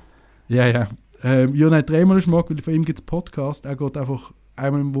Podcast. Ja. Nein, 3-mal Schmack, weil von ihm gibt es Podcast. Er geht einfach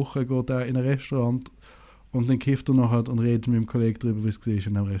einmal in der Woche in ein Restaurant und dann kifft er nachher und redet mit dem Kollegen darüber, wie es war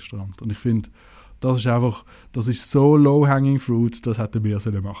in einem Restaurant. Und ich finde, das ist so low-hanging fruit, das hätten wir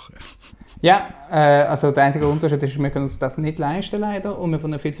machen. Ja, also der einzige Unterschied ist, wir können uns das nicht leisten leider und wir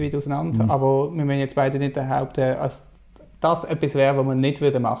sind viel zu weit auseinander, aber wir müssen jetzt beide nicht behaupten, als das etwas wäre, was wir nicht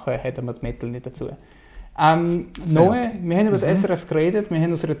machen würden, hätten wir das Mittel nicht dazu. Noe, wir haben über das SRF geredet, wir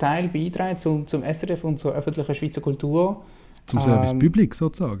haben unseren Teil beigetragen zum SRF und zur öffentlichen Schweizer Kultur. Zum Service Public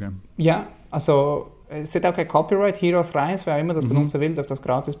sozusagen. Ja, also es hat auch kein Copyright. Heroes Reise, wer immer das benutzen will, darf das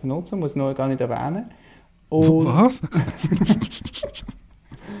gratis benutzen, muss Noe gar nicht erwähnen. Und was?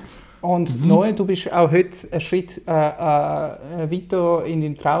 Und Noe, du bist auch heute einen Schritt weiter in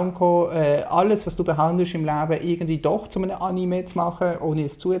den Traum gekommen, alles, was du behandelst im Leben, irgendwie doch zu einem Anime zu machen, ohne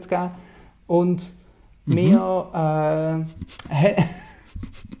es zuzugeben. Und Anime.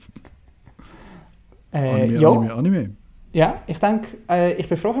 Ja, ich denke, ich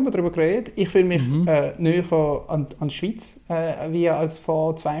bin froh, haben wir darüber geredet. Ich fühle mich näher an die Schweiz wie als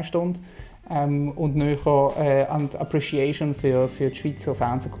vor 2 Stunden und näher an die Appreciation für die Schweizer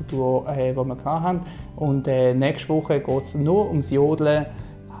Fernsehkultur, die wir hatten. Und nächste Woche geht es nur ums Jodeln.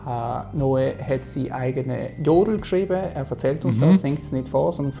 Noe hat seinen eigenen Jodel geschrieben. Er erzählt uns das, singt es nicht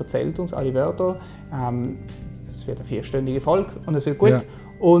vor, sondern erzählt uns alle Wörter. Es wird eine 4-stündige Folge und es wird gut. Ja.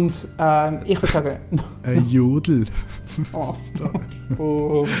 Und ich würde sagen... Ein Jodel.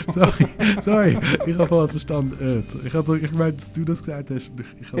 Sorry, ich habe vorhin verstanden. Ich meine, dass du das gesagt hast.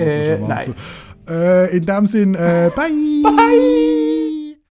 Ich habe das schon mal. In dem Sinn, bye! Bye!